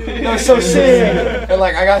you." That was so sick. And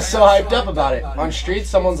like, I got so hyped up about it. On streets,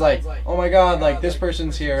 someone's like, "Oh my god, like, this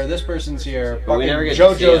person's here, this person's here, fucking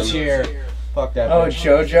JoJo's here." Fuck that. Oh, bitch.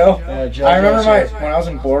 JoJo? Yeah, JoJo's I remember here. when I was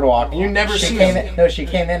in Boardwalk. You never she see came him. in. No, she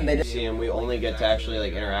came in. They did. See them. We only get to actually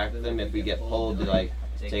like interact with them if we get pulled to like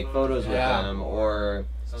take photos with them, or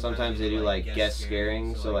sometimes they do like guest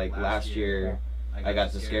scaring. So like last year, I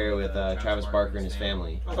got to scare with Travis Barker and his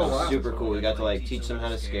family. It was super cool. We got to like teach them how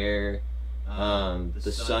to scare.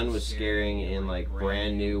 The son was scaring in like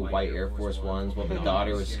brand new white Air Force Ones, while the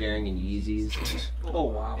daughter was scaring in Yeezys. Oh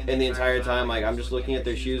wow! And the entire time, like, I'm just looking at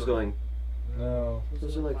their shoes, going, No.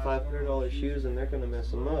 those are like $500 shoes, and they're gonna mess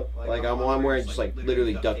them up. Like, I'm wearing just like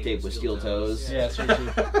literally duct tape with steel toes. Yeah, seriously.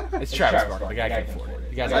 It's Travis Barker. The guy can afford it.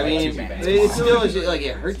 You guys I mean, it still is like,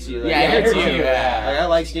 it hurts you. Like, it hurts you. Like, I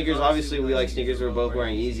like sneakers. Obviously, we like sneakers. We're both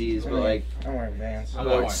wearing Yeezys, but like, I'm wearing Vans. I'm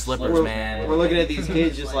wearing slippers, man. We're looking at these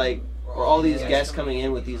kids just like, or all these guests coming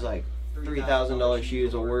in with these like $3,000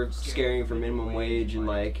 shoes, or we're scaring for minimum wage and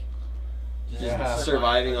like just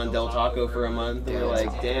surviving on Del Taco for a month. And we're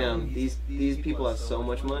like, damn, these people have so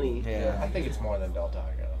much money. Yeah, I think it's more than Del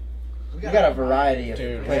Taco. We got a variety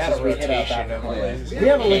of places we hit up at.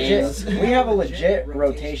 We have a legit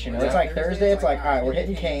rotation. It's like Thursday, it's like, all right, we're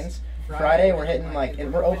hitting Cane's. Friday, we're hitting like,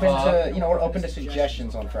 and we're open to, we're open to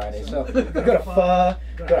suggestions on Friday. So we go to Pho,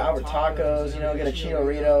 go to Albert Tacos, get a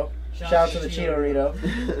Cheetorito. Shout out to the Cheetorito.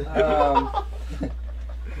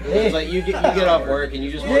 It's like you get off work and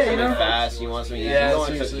you just want something fast, and you want something easy. You don't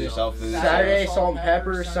want to cook yourself food. Saturday, salt and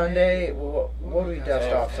pepper. Sunday, what do we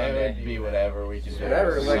dust off Sunday? It would be whatever we can do.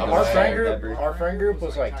 Whatever. Like, our friend group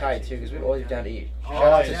was like tight too, because we'd always down to eat. Shout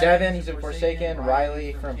out to Devin, he's in Forsaken.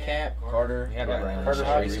 Riley from camp. Carter. Carter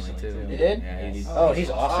Hawks. You did? Oh, he's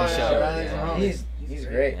awesome. He's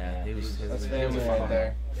great. Yeah, That's family right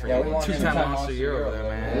there. Yeah, we want two-time monster year over there,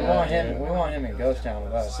 man. We want him in Ghost Town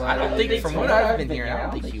with us. I don't think, from what I've been hearing, I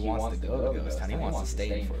don't think he wants to go to Ghost Town. He wants to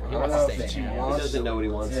stay for it. He wants to stay. He doesn't know what he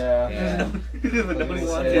wants. Yeah. He doesn't know what he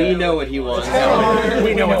wants. We know what he wants.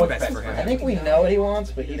 We know what's best for him. I think we know what he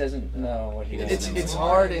wants, but he doesn't know what he wants. It's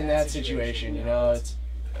hard in that situation, It's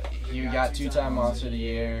you got two-time monster of the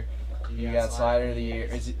year. You got slider of the year.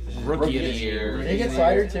 Is it Rookie of the year? Did he get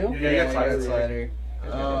slider too? Yeah, he got slider.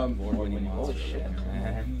 Holy shit,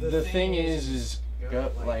 man. The thing is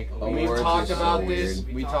like, we've Awards talked is about so this.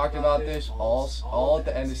 weird. We talked about this all at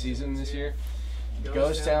the end of season this year.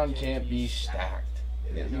 Ghost Town can't be stacked.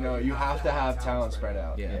 You have to have talent spread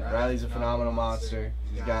out. Yeah. Riley's a phenomenal monster.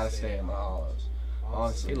 He's got to stay in the hollows.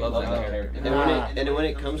 Honestly, He loves that character. And when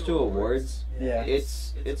it comes to awards, Yeah.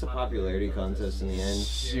 it's a popularity contest in the end.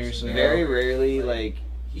 Seriously. Very rarely, like,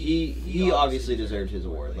 he obviously deserved his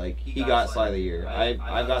award. Like, he got Sly of the Year. I've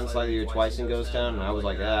gotten Sly of the Year twice in Ghost Town, and I was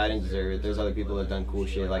like, I didn't deserve it. There's other people that have done cool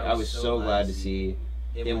shit. Like, I was so glad to see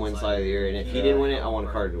him win Sly of the Year, and if he didn't win it, I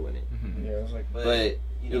wanted Carter to win it. Yeah, it was like, But,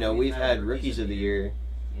 we've had Rookies of the Year,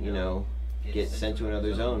 get sent to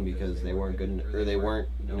another zone because they weren't good, or they weren't,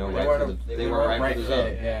 right for the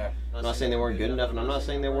zone. Yeah. I'm not saying they weren't good enough, and I'm not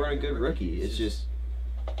saying they weren't a good rookie. It's just,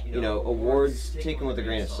 awards taken with a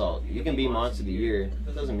grain of salt. You can be Monster of the Year.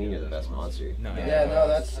 That doesn't mean you're the best monster. No, yeah, no,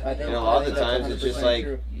 that's, I think. And a lot of the that's times it's just 100% like,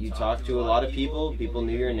 true. you talk to a lot of people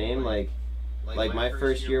knew your name, like like my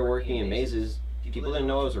first year working in mazes, people didn't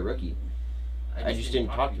know I was a rookie. I just didn't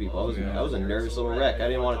talk to people. I was a nervous little wreck. I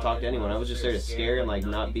didn't want to talk to anyone. I was just there to scare and like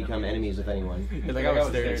not become enemies with anyone. Like I was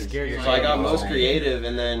there to scare you. So I got most creative,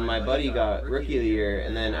 and then my buddy got rookie of the year,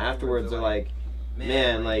 and then afterwards they're like,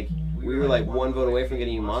 man, like we were like 1 vote away from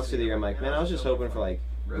getting you monster of the year. I'm like, man, I was just hoping for like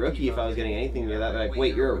rookie if I was getting anything near that. They're like,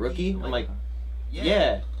 wait, you're a rookie? I'm like,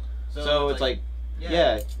 yeah. So it's like,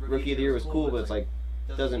 yeah, rookie of the year was cool, but it's like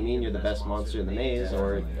doesn't mean you're the best monster in the maze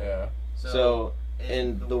or so.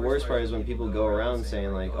 And the worst part is when people go around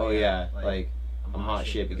saying like, "Oh yeah, like I'm hot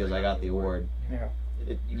shit because I got the award." Yeah.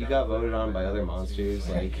 You got voted on by other monsters,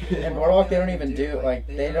 like. And Boardwalk, they don't even do like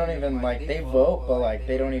they don't even like they vote, but like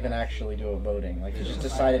they don't even actually do a voting. Like it's just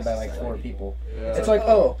decided by like 4 people. Yeah. It's like,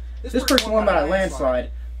 oh, this person won by a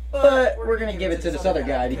landslide, but we're gonna give it to this other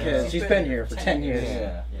guy because he's been here for 10 years.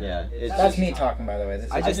 Yeah. That's me talking, by the way.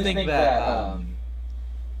 I just think that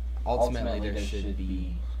ultimately there should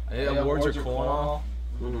be. Awards are cool and all,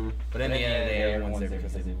 but in the end of the day, everyone's there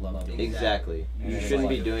because they love it. Exactly. You shouldn't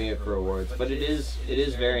be doing it for awards, but it is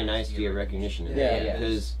very nice to get recognition.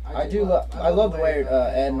 Because I love the way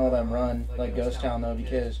Ed and all them run like Ghost Town though,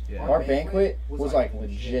 because our banquet was like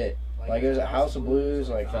legit. Like it was a House of Blues,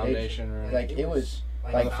 like foundation room. Like it was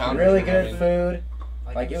like really good food.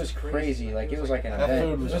 Like it was crazy. Like it was like an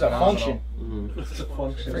event. It was a function. It was a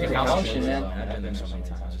function. Freaking function, man. I've been there so many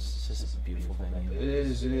times. It's just a beautiful venue. It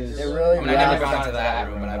is. It really. I mean, I've never gone to that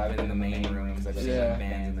room, but I've been in the main room because I've seen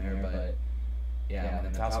bands in there. But yeah,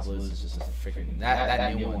 and the House of Blues is just a freaking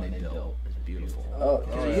that new one they built is beautiful. Oh,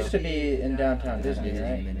 because it used to be in downtown Disney, right?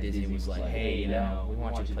 And then Disney was like, hey, you know, we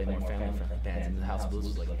want you to play more family-friendly bands. And the House of Blues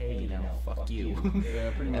was like, hey, you know, fuck you. Yeah,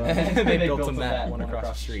 pretty much. They built them that one across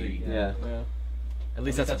the street. Yeah. At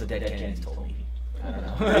least that's what the Dead Kennedys told me. I don't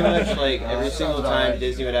know. Pretty much like every single time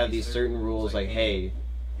Disney would have these certain rules like, hey,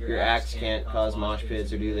 your acts can't cause mosh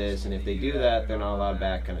pits or do this, and if they do that, they're not allowed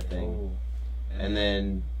back, kind of thing. And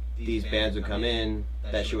then these bands would come in,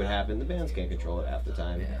 that shit would happen, the bands can't control it half the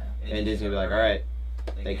time. And Disney would be like, alright,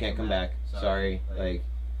 they can't come back, sorry. Like,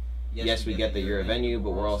 yes, we get that you're a venue,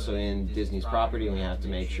 but we're also in Disney's property, and we have to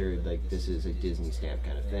make sure like this is a Disney stamp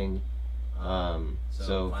kind of thing.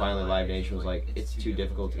 So finally Live Nation was like, it's too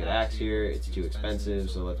difficult to get acts here, it's too expensive,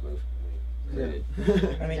 so let's move.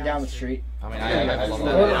 I mean, down the street. I mean, I love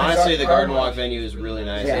that. And honestly, the Garden Walk venue is really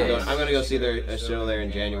nice. I'm going to go see a show there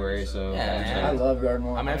in January, so. Yeah, I love Garden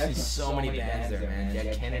Walk. I mean, I've seen so many bands there, man.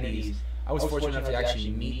 Dead Kennedys. I was fortunate enough to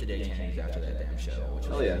actually meet the Dead Kennedys after that damn show, which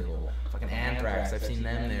was really cool. Fucking Anthrax, I've seen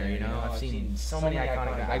them there, you know? I've seen so many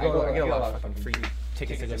iconic bands. I get a lot of fucking free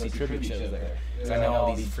tickets to go see tribute shows there. Because I know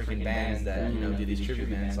all these freaking bands that, you know, do these tribute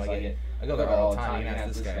bands. So I go there all the time. Even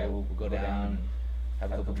ask this guy, we'll go down,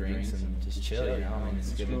 have a couple drinks, and just chill, you know? I mean,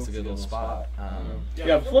 it's a good little spot.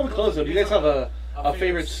 Yeah, before we close though, do you guys have a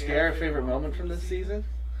favorite scare, favorite moment from this season?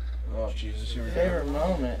 Oh, Jesus. Here we go. Favorite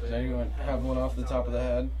moment? Does anyone have one off the top of the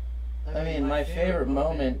head? I mean, my favorite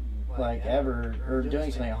moment, like, ever, or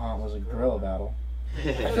doing something at Haunt was a gorilla battle.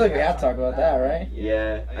 I feel like we have to talk about that, right?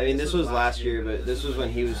 Yeah, I mean, this was last year, but this was when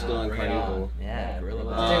he was still in Carnival. Yeah, gorilla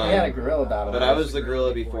battle. We had a gorilla battle. But I was the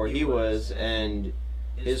gorilla before he was, and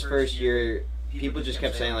his first year, people just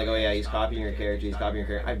kept saying, like, oh yeah, he's copying your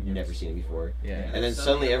character, I've never seen him before. Yeah. And then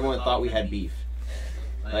suddenly everyone thought we had beef.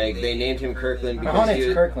 Like, they named him Kirkland because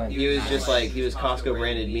he was just like, he was Costco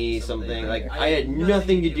branded me, something. Like, I had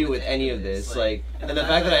nothing to do with any of this. Like, and the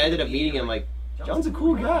fact that I ended up meeting him, like, John's a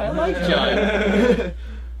cool guy, I like John.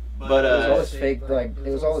 But, it was all this fake, like, it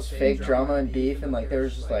was all this fake drama and beef, and, like, there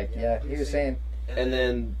was just, like, yeah, he was saying. And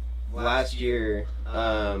then, last year,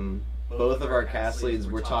 both of our cast leads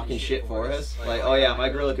were talking shit for us. Like, oh yeah, my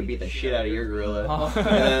gorilla could beat the shit out of your gorilla. And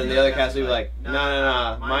then the other cast lead was like,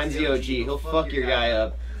 nah, mine's the OG, he'll fuck your guy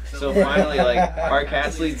up. So finally, like, our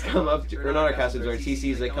cast leads come up to, or not our cast leads, our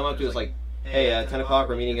TCs, they come up to us like, hey, 10 o'clock,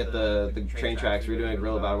 we're meeting at the train tracks, we're doing a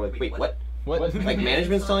gorilla battle. We're like, wait, what? Like,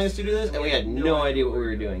 management's telling us to do this? And we had no idea what we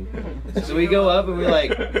were doing. So we go up and we, like,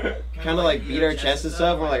 kind of, like, beat our chests and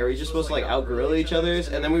stuff. And we're like, are we just supposed to, like, out-gorilla each other's?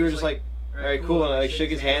 And then we were just like, alright, cool. And I, like, shook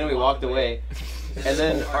his hand and we walked away. And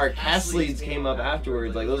then our cast leads came up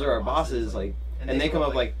afterwards. Like, those are our bosses. Like, and they come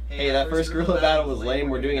up like, hey, that first gorilla battle was lame.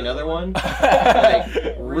 We're doing another one.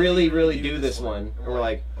 Like, really do this one. And we're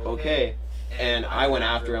like, okay. And I went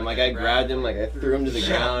after him. Like, I grabbed him. Like, I threw him to the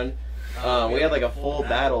ground. We had like a full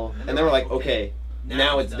battle, and then we're like, okay,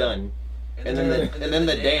 now it's done. And then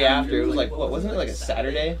the day after, it was like, what, wasn't it like a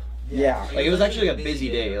Saturday? Yeah. Like, it was actually a busy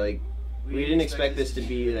day. Like, we didn't expect this to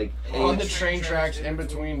be like on the train tracks in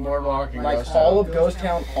between Boardwalk and like all of Ghost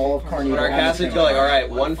Town, all of Carnival. But our cast would go like, all right,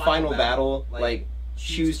 one final battle, like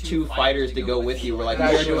choose 2 fighters to go with you. We're like,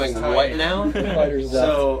 we're doing what now?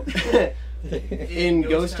 So in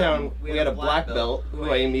Ghost Town, we had a black belt who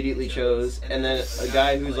I immediately chose, and then a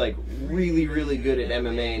guy who's like really, really good at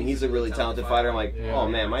MMA, and he's a really talented fighter. I'm like, oh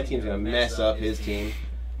man, my team's gonna mess up his team.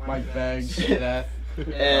 Mike Bags, that.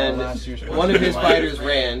 And one of his fighters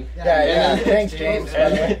ran. Yeah. Thanks, James.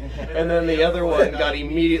 And then the other one got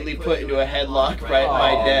immediately put into a headlock right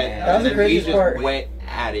by dead. That was the craziest part. He just went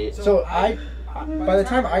at it. So by the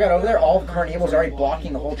time I got over there, all of Carnival was already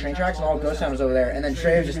blocking the whole train tracks, and all of Ghost Town was over there. And then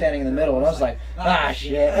Trey was just standing in the middle, and I was like,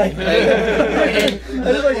 shit. Like, I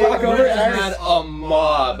just like walk over, and I had a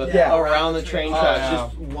mob around the train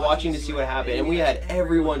tracks, just watching to see what happened. And we had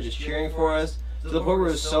everyone just cheering for us. To the point where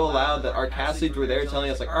it was so loud that our cast leads were there telling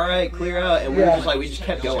us like, all right, clear out, and we were just like, we just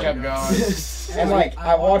kept going. And like,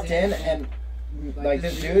 I walked in, and like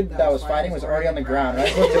this dude that was fighting was already on the ground. And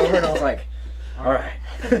I looked over, and I was like, all right.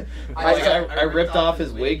 I ripped off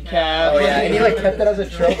his wig cap. Oh yeah, and he like kept it as a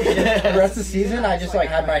trophy. The rest of the season, I just like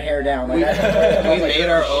had my hair down. Like, we made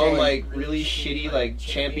our own like really shitty like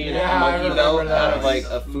champion monkey belt out of like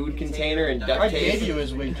a food container and duct tape. I gave you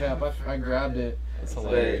his wig cap. I grabbed it. That's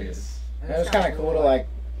hilarious. And it was kind of cool to like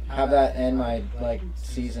have that end my like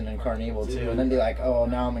season in Carnival too, and then be like, oh,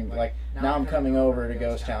 now I'm coming over to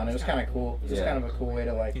Ghost Town. It was kind of cool. It was kind of a cool way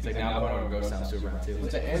to like. He's like, now I'm going over to Ghost Town Super too.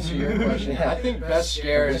 To answer your question, I think best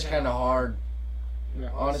scare is kind of hard.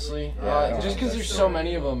 Honestly, just because there's so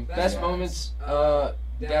many of them. Best moments,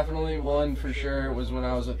 definitely one for sure was when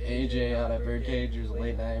I was with AJ out at Birdcage. It was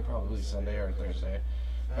late night, probably Sunday or Thursday.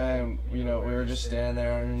 And, you know, we were just standing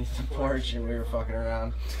there underneath the porch and we were fucking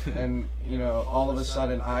around. And, you know, all of a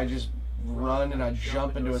sudden I just run and I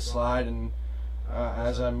jump into a slide, and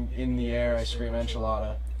as I'm in the air I scream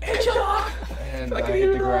enchilada. Enchilada! And I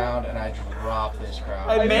hit the ground and I drop this crowd.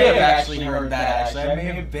 I may have actually heard that. I may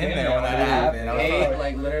have been there when that happened.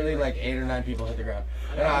 Like literally like 8 or 9 people hit the ground.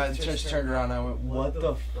 And I just turned around and I went, what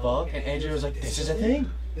the fuck? And AJ was like, this is a thing.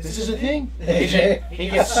 This is a thing. AJ, he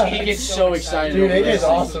gets so excited. Dude, AJ's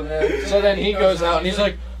awesome, man. So then he goes out and he's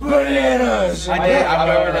like, bananas! I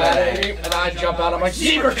remember that. And I jump out, I'm like,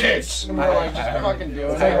 zebra kids! And we're like, just fucking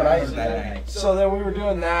doing it. So then we were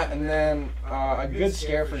doing that, and then a good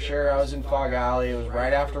scare for sure. I was in Fog Alley. It was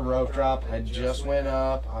right after rope drop. I just went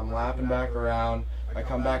up. I'm lapping back around. I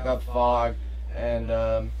come back up Fog, and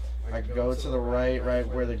I go to the right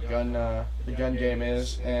where the gun game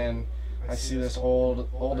is, and I see this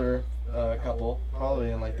older couple,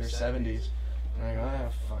 probably in like their 70s, and I go,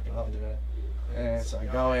 fuck it, I'll do it. And so I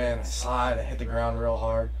go in, I slide, I hit the ground real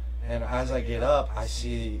hard, and as I get up, I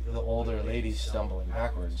see the older lady stumbling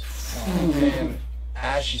backwards. And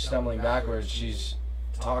as she's stumbling backwards, she's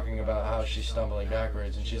talking about how she's stumbling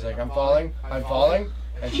backwards, and she's like, I'm falling,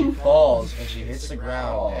 and she falls, and she hits the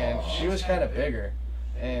ground, and she was kind of bigger.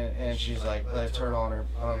 And she's like, left her on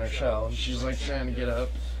her shell, and she's like trying to get up,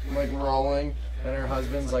 like rolling, and her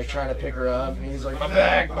husband's like trying to pick her up, and he's like, my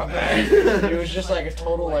back. It was just like a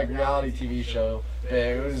total like reality TV show.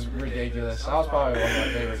 It was ridiculous. That was probably one of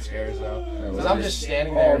my favorite scares though, because I'm just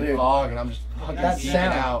standing there in fog and I'm just fucking geeking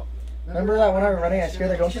out. Remember that when I was running, I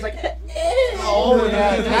scared that girl. She's like, oh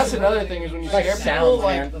yeah, that's another thing is when you like scare sounds, people,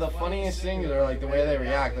 like man. the funniest things are like the way they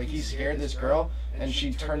react. Like he scared this girl, and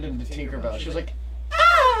she turned into Tinkerbell. She was like,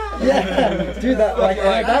 yeah, dude, that like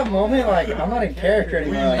at that moment, like I'm not in character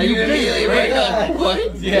anymore. Like, You immediately break up.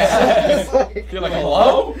 What? Yeah. You're like,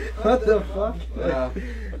 hello? What the fuck? yeah.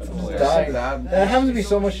 Dying. That happens to me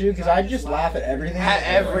so much too, because I just laugh at everything. At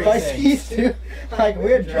everything. My skis too. Like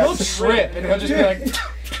we had dress. He'll trip and he'll just be like,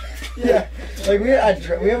 yeah, like we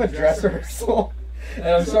have a dress rehearsal, and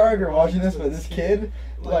I'm sorry if you're watching this, but this kid,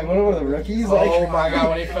 like one of the rookies, like oh my god,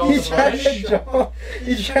 when he fell in the bush.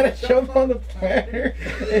 He tried to jump on the planter,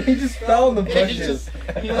 and he just fell in the bushes.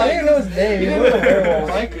 I don't even know his name. He was a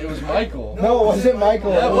werewolf. It was Michael. No, it wasn't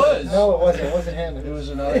Michael. That was. No, it wasn't. It wasn't him. It was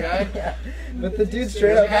another guy. Yeah. But the dude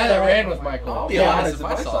straight It was up. the guy that ran with Michael. I'll be honest, if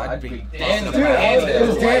I saw it, I'd be Danny. Dude, it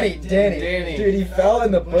was Danny. Danny. Dude, he fell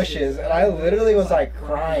in the bushes, and I literally was like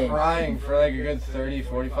crying For like a good 30,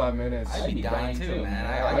 45 minutes. I'd be dying too,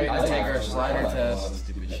 man. I take our slider test.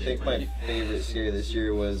 I think my favorite scare this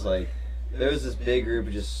year was like there was this big group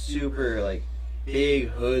of just super like big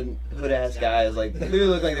hood ass guys, like they literally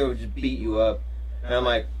looked like they would just beat you up. And I'm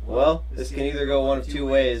like, well, this can either go one of two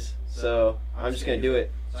ways, so I'm just gonna do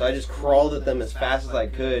it. So I just crawled at them as fast as I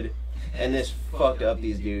could, and this fucked up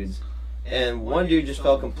these dudes. And one dude just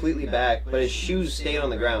fell completely back, but his shoes stayed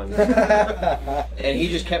on the ground. And he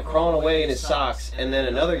just kept crawling away in his socks. And then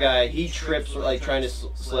another guy, he trips like trying to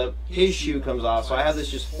slip. His shoe comes off, so I have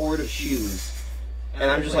this just horde of shoes. and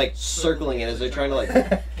I'm just like circling it as they're trying to like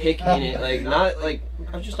pick in it, like not like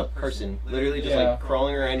I'm just a person, literally just like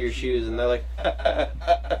crawling around your shoes, and they're like.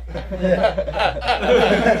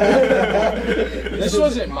 This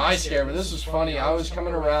wasn't my scare, but this was funny. I was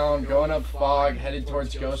coming around, going up Fog, headed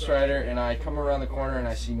towards Ghost Rider, and I come around the corner and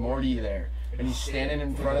I see Morty there, and he's standing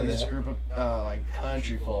in front of this group of like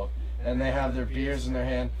country folk, and they have their beers in their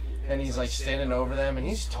hand, and he's like standing over them, and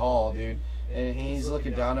he's tall, dude. And he's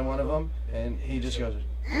looking down at one of them, and he just goes,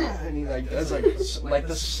 and he like does like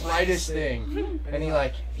the slightest thing, and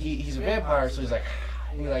he's a vampire, so he's like,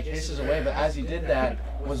 and he like hisses away. But as he did that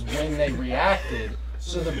was when they reacted.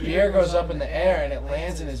 So the beer goes up in the air and it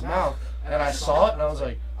lands in his mouth, and I saw it, and I was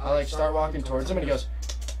like, I like start walking towards him, and he goes,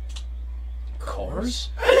 "Coors?"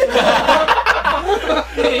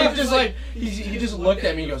 He just like he just looked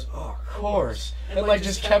at me, and he goes, "Oh, Coors." And like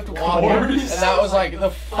just kept walking, and that was like the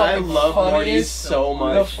fucking funniest, so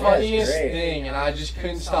much. The funniest thing, and I just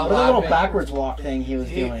couldn't stop laughing. laughing. The little backwards walk thing he was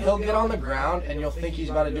doing. He'll get on the ground, and you'll think he's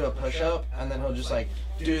about to do a push-up, and then he'll just like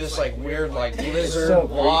do this like weird like lizard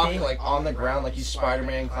walk like on the ground, like he's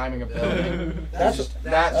Spider-Man climbing a building. That's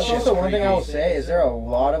also one thing I will say is there are a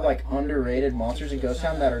lot of like underrated monsters in Ghost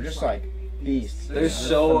Town that are just like beasts. They're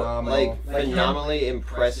so like phenomenally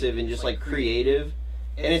impressive and just like creative.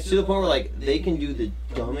 And it's to the point where like they can do the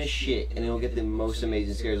dumbest shit and it'll get the most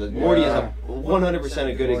amazing scares. Like Morty is 100%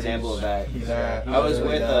 a good example of that. I was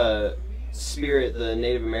with Spirit, the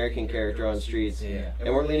Native American character on Streets,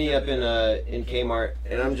 and we're leaning up in Kmart,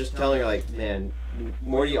 and I'm just telling her like, man,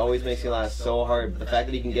 Morty always makes me laugh so hard. But the fact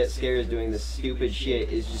that he can get scares doing this stupid shit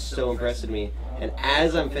is just so impressive to me. And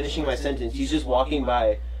as I'm finishing my sentence, he's just walking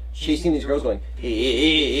by, chasing these girls, going,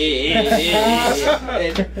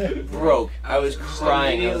 and broke. I was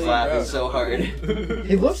crying. I was laughing so hard.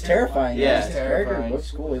 He looks terrifying. Yeah, his character looks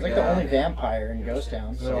cool. He's like the only vampire in Ghost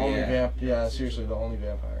Town. The only seriously, the only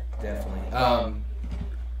vampire. Definitely.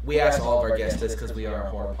 We ask all of our guests this because we are a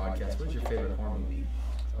horror podcast. What's your favorite horror movie?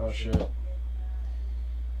 Oh shit.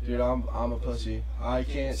 Dude, I'm a pussy. I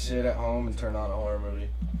can't sit at home and turn on a horror movie.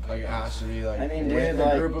 Like it has to be like with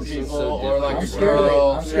a group of people or like a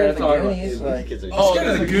girl. I'm scared of the Goonies. Like, scared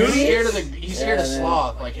of the Goonies? He's scared of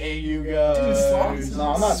Sloth. Like, hey, you guys.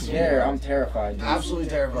 No, I'm not scared. I'm terrified. Dude. Absolutely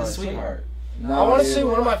terrified. Sweetheart. No, I want to say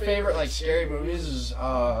one of my favorite like scary movies is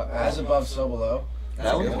As Above, So Below.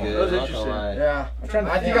 That was good. That was interesting. Yeah,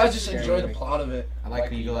 I think I just enjoyed the plot of it. I like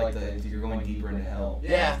when you go like you're going deeper into hell.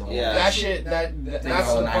 Yeah. That shit. That's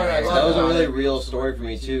the part I love. That was a really real story for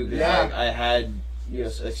me too, because like, I had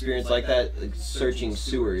experience like that, like, searching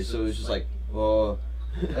sewers. So it was just like, oh.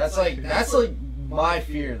 That's like my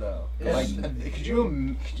fear though. Like, could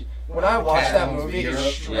you when I watch that movie, it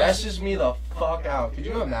stresses me the fuck out. Could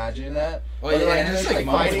you imagine that? Well, yeah, and it's like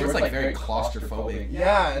moments where it's like very claustrophobic.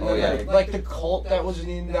 Yeah, and then like the cult that was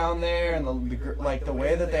in down there, and the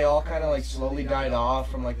way that they all kind of like slowly died off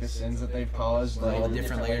from like the sins that they've caused. Like all the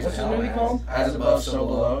different layers. What's the movie called? As Above, So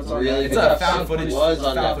Below. Really? It's a found footage. It was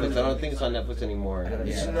on Netflix. I don't think it's on Netflix anymore.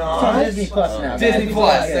 It's It's not. on Disney Plus now. Disney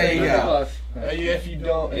Plus. There you go. If you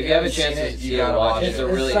don't, If you have a chance to see it, watch it. It's a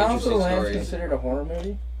really Sounds of the interesting Lambs story. considered a horror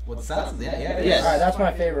movie? Well, the sounds, yeah. Yes. Alright, that's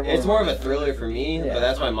my favorite horror It's more of movie. a thriller for me, but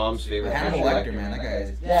that's my mom's favorite. Hannibal Lecter, man, that guy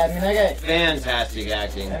is. Yeah, I mean that guy. Fantastic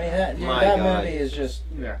acting. I mean My that God. movie is just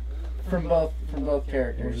from both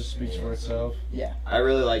characters. It just speaks for itself. Yeah. I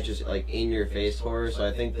really like just like in your face horror. So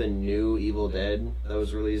I think the new Evil Dead that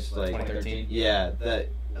was released like 2013. Yeah, that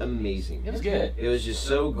amazing. It was good. It was just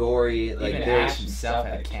so gory. Like Even Ash himself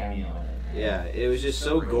had a cameo in it. Yeah, it was just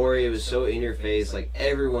so gory. It was so in your face. Like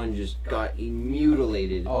everyone just got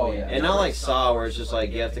mutilated. Oh yeah. And not like Saw, where it's just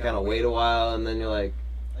like you have to kind of wait a while, and then you're like,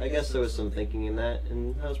 I guess there was some thinking in that,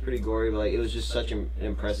 and that was pretty gory. But like, it was just such an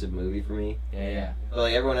impressive movie for me. Yeah. But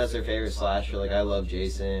like, everyone has their favorite slasher. Like, I love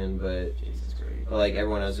Jason, but Jesus great. like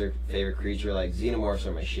everyone has their favorite creature. Like xenomorphs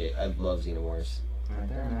are my shit. I love xenomorphs. Right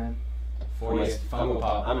there, man. I might, Funko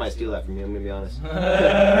Pop. I might steal that from you. I'm gonna be honest. But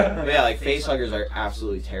yeah, like facehuggers are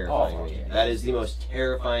absolutely terrifying to me. yeah. That is the most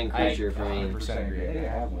terrifying creature for me. 100% agree. I think I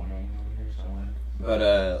have one right here somewhere.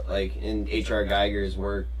 But like in H.R. Geiger's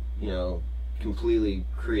work, completely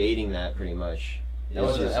creating that pretty much. That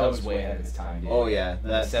was way ahead of its time, dude. Oh yeah,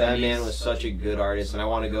 that 70s. man was such a good artist, and I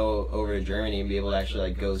want to go over to Germany and be able to actually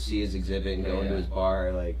like go see his exhibit and go into his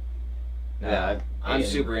bar. Like, I'm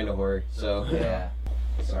super into horror, so Yeah.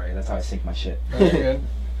 Sorry, that's how I sink my shit. Good.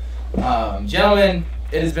 Gentlemen,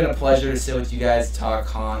 it has been a pleasure to sit with you guys, talk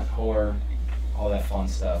haunt, horror, all that fun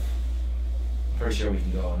stuff. Pretty sure we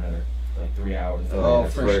can go another like 3 hours. Oh,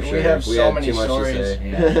 for sure. We have so many too much to stories.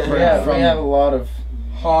 say. Yeah. We have a lot of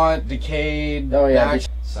Haunt, Decayed. Oh yeah.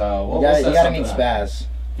 So You gotta meet Spaz.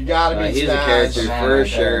 You gotta be he's a character for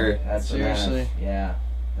sure. That's seriously. Yeah,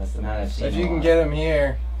 that's the man I've seen. If you can get him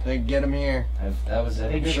here, then get him here. I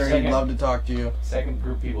think I'm sure he'd love to talk to you. Second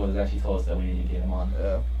group of people has actually told us that we need to get him on.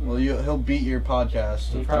 Yeah. Well, he'll beat your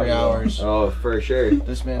podcast in 3 will. hours. Oh, for sure.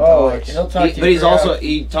 This man talks. He'll talk to you. But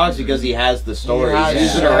he talks because he has the story.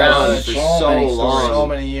 He's been around for so long. So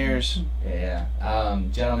many years. Yeah.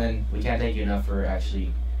 Gentlemen, we can't thank you enough for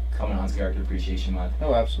actually coming on Character Appreciation Month.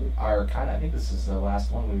 Oh, absolutely. I think this is the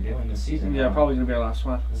last one we're doing this season. Yeah, probably gonna be our last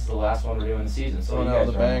one. This is the last one we're doing this season. So Oh, you no, guys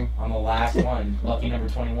the are bang. on the last one. Lucky number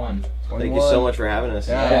 21. Thank you so much for having us.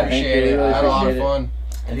 Yeah, I thank appreciate you. it. I had a lot of Appreciate fun.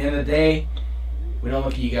 At the end of the day, we don't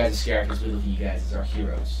look at you guys as characters. We look at you guys as our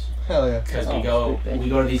heroes. Hell yeah. Because Oh, we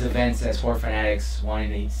go to these events as horror fanatics,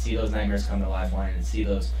 wanting to see those nightmares come to life, wanting to see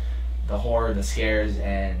the horror, the scares,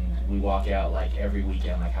 and we walk out like every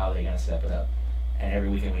weekend, like how are they gonna step it up? And every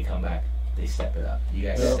weekend we come back, they step it up. You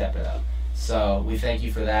guys step it up. So we thank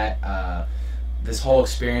you for that. This whole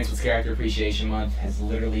experience with Character Appreciation Month has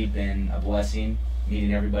literally been a blessing.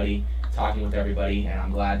 Meeting everybody, talking with everybody, and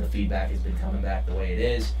I'm glad the feedback has been coming back the way it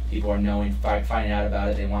is. People are finding out about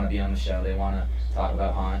it. They want to be on the show. They want to talk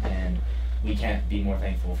about Haunt, and we can't be more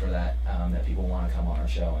thankful for that. That people want to come on our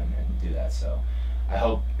show and do that. So I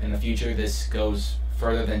hope in the future this goes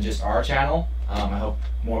further than just our channel. I hope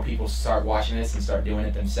more people start watching this and start doing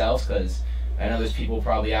it themselves, because I know there's people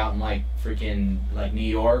probably out in like freaking like New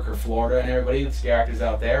York or Florida and everybody, that's characters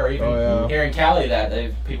out there, or even here in Cali that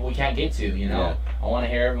people we can't get to, you know. Yeah. I want to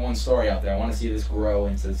hear everyone's story out there. I want to see this grow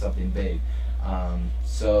into something big.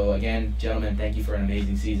 So again, gentlemen, thank you for an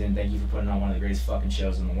amazing season. Thank you for putting on one of the greatest fucking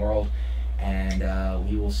shows in the world. And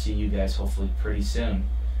we will see you guys hopefully pretty soon.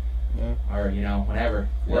 Yeah. Or, you know, whenever.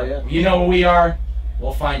 Yeah. You know where we are.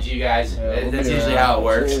 We'll find you guys. Yeah, That's usually how it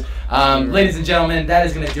works. Ladies and gentlemen, that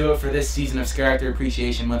is going to do it for this season of Character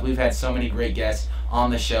Appreciation Month. We've had so many great guests on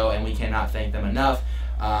the show, and we cannot thank them enough.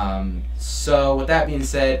 So with that being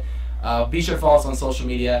said, be sure to follow us on social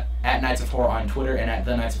media, at Nights of Horror on Twitter and at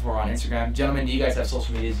The Nights of Horror on Instagram. Gentlemen, do you guys have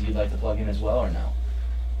social medias you'd like to plug in as well, or no?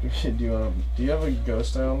 Do you have a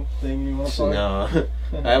Ghost Town thing you want to plug? No.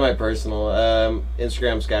 I have my personal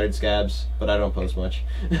Instagram, Scattered Scabs, but I don't post much.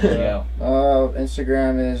 Yeah.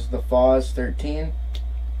 Instagram is theFoz13.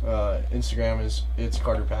 Instagram is it's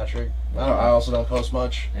Carter Patrick. I also don't post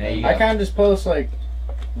much. There you I go. kind of just post like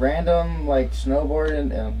random like snowboard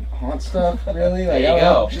and haunt stuff. Really, like There you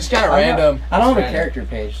go. Just kind of random. I don't have a Random. character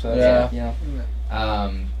page, so Yeah. you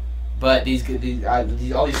know. But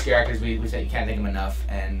all these characters, we can't thank them enough,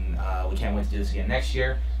 and we can't wait to do this again next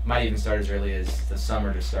year. Might even start as early as the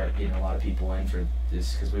summer to start getting a lot of people in for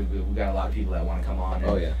this, because we've got a lot of people that want to come on.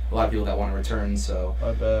 And a lot of people that want to return. So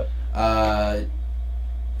I bet.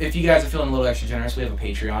 if you guys are feeling a little extra generous, we have a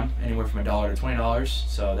Patreon, anywhere from $1 to $20.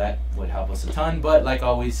 So that would help us a ton. But like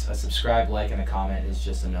always, a subscribe, like, and a comment is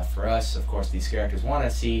just enough for us. Of course, these characters want to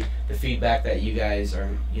see the feedback that you guys are,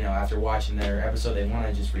 you know, after watching their episode, they want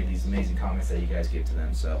to just read these amazing comments that you guys give to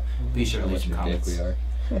them. So be sure to leave some comments. We are.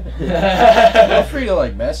 Feel free to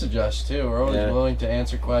like message us too. We're always willing to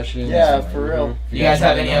answer questions. Yeah, for real. If you guys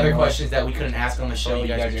have any other questions that we couldn't ask on the show, you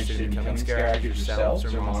guys are interested in becoming characters yourselves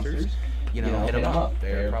or monsters, you know, hit them up.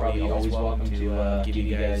 They're probably always welcome to give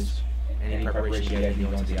you guys any preparation you guys need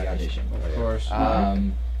going to the audition. Of course.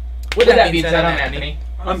 With that being said, I'm Anthony.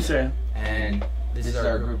 I'm Sam. And this is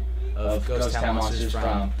our group of Ghost Town monsters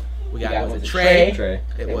from, we got, was it Trey?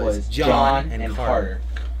 It was John and Carter.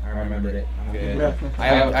 I remembered it. I'm good. Yeah. I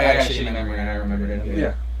got a shitty memory and I remembered it. I'm good.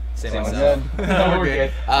 Yeah. Same Sounds myself. good. We're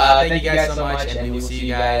good. Thank you guys so much, and we will see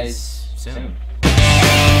you guys soon.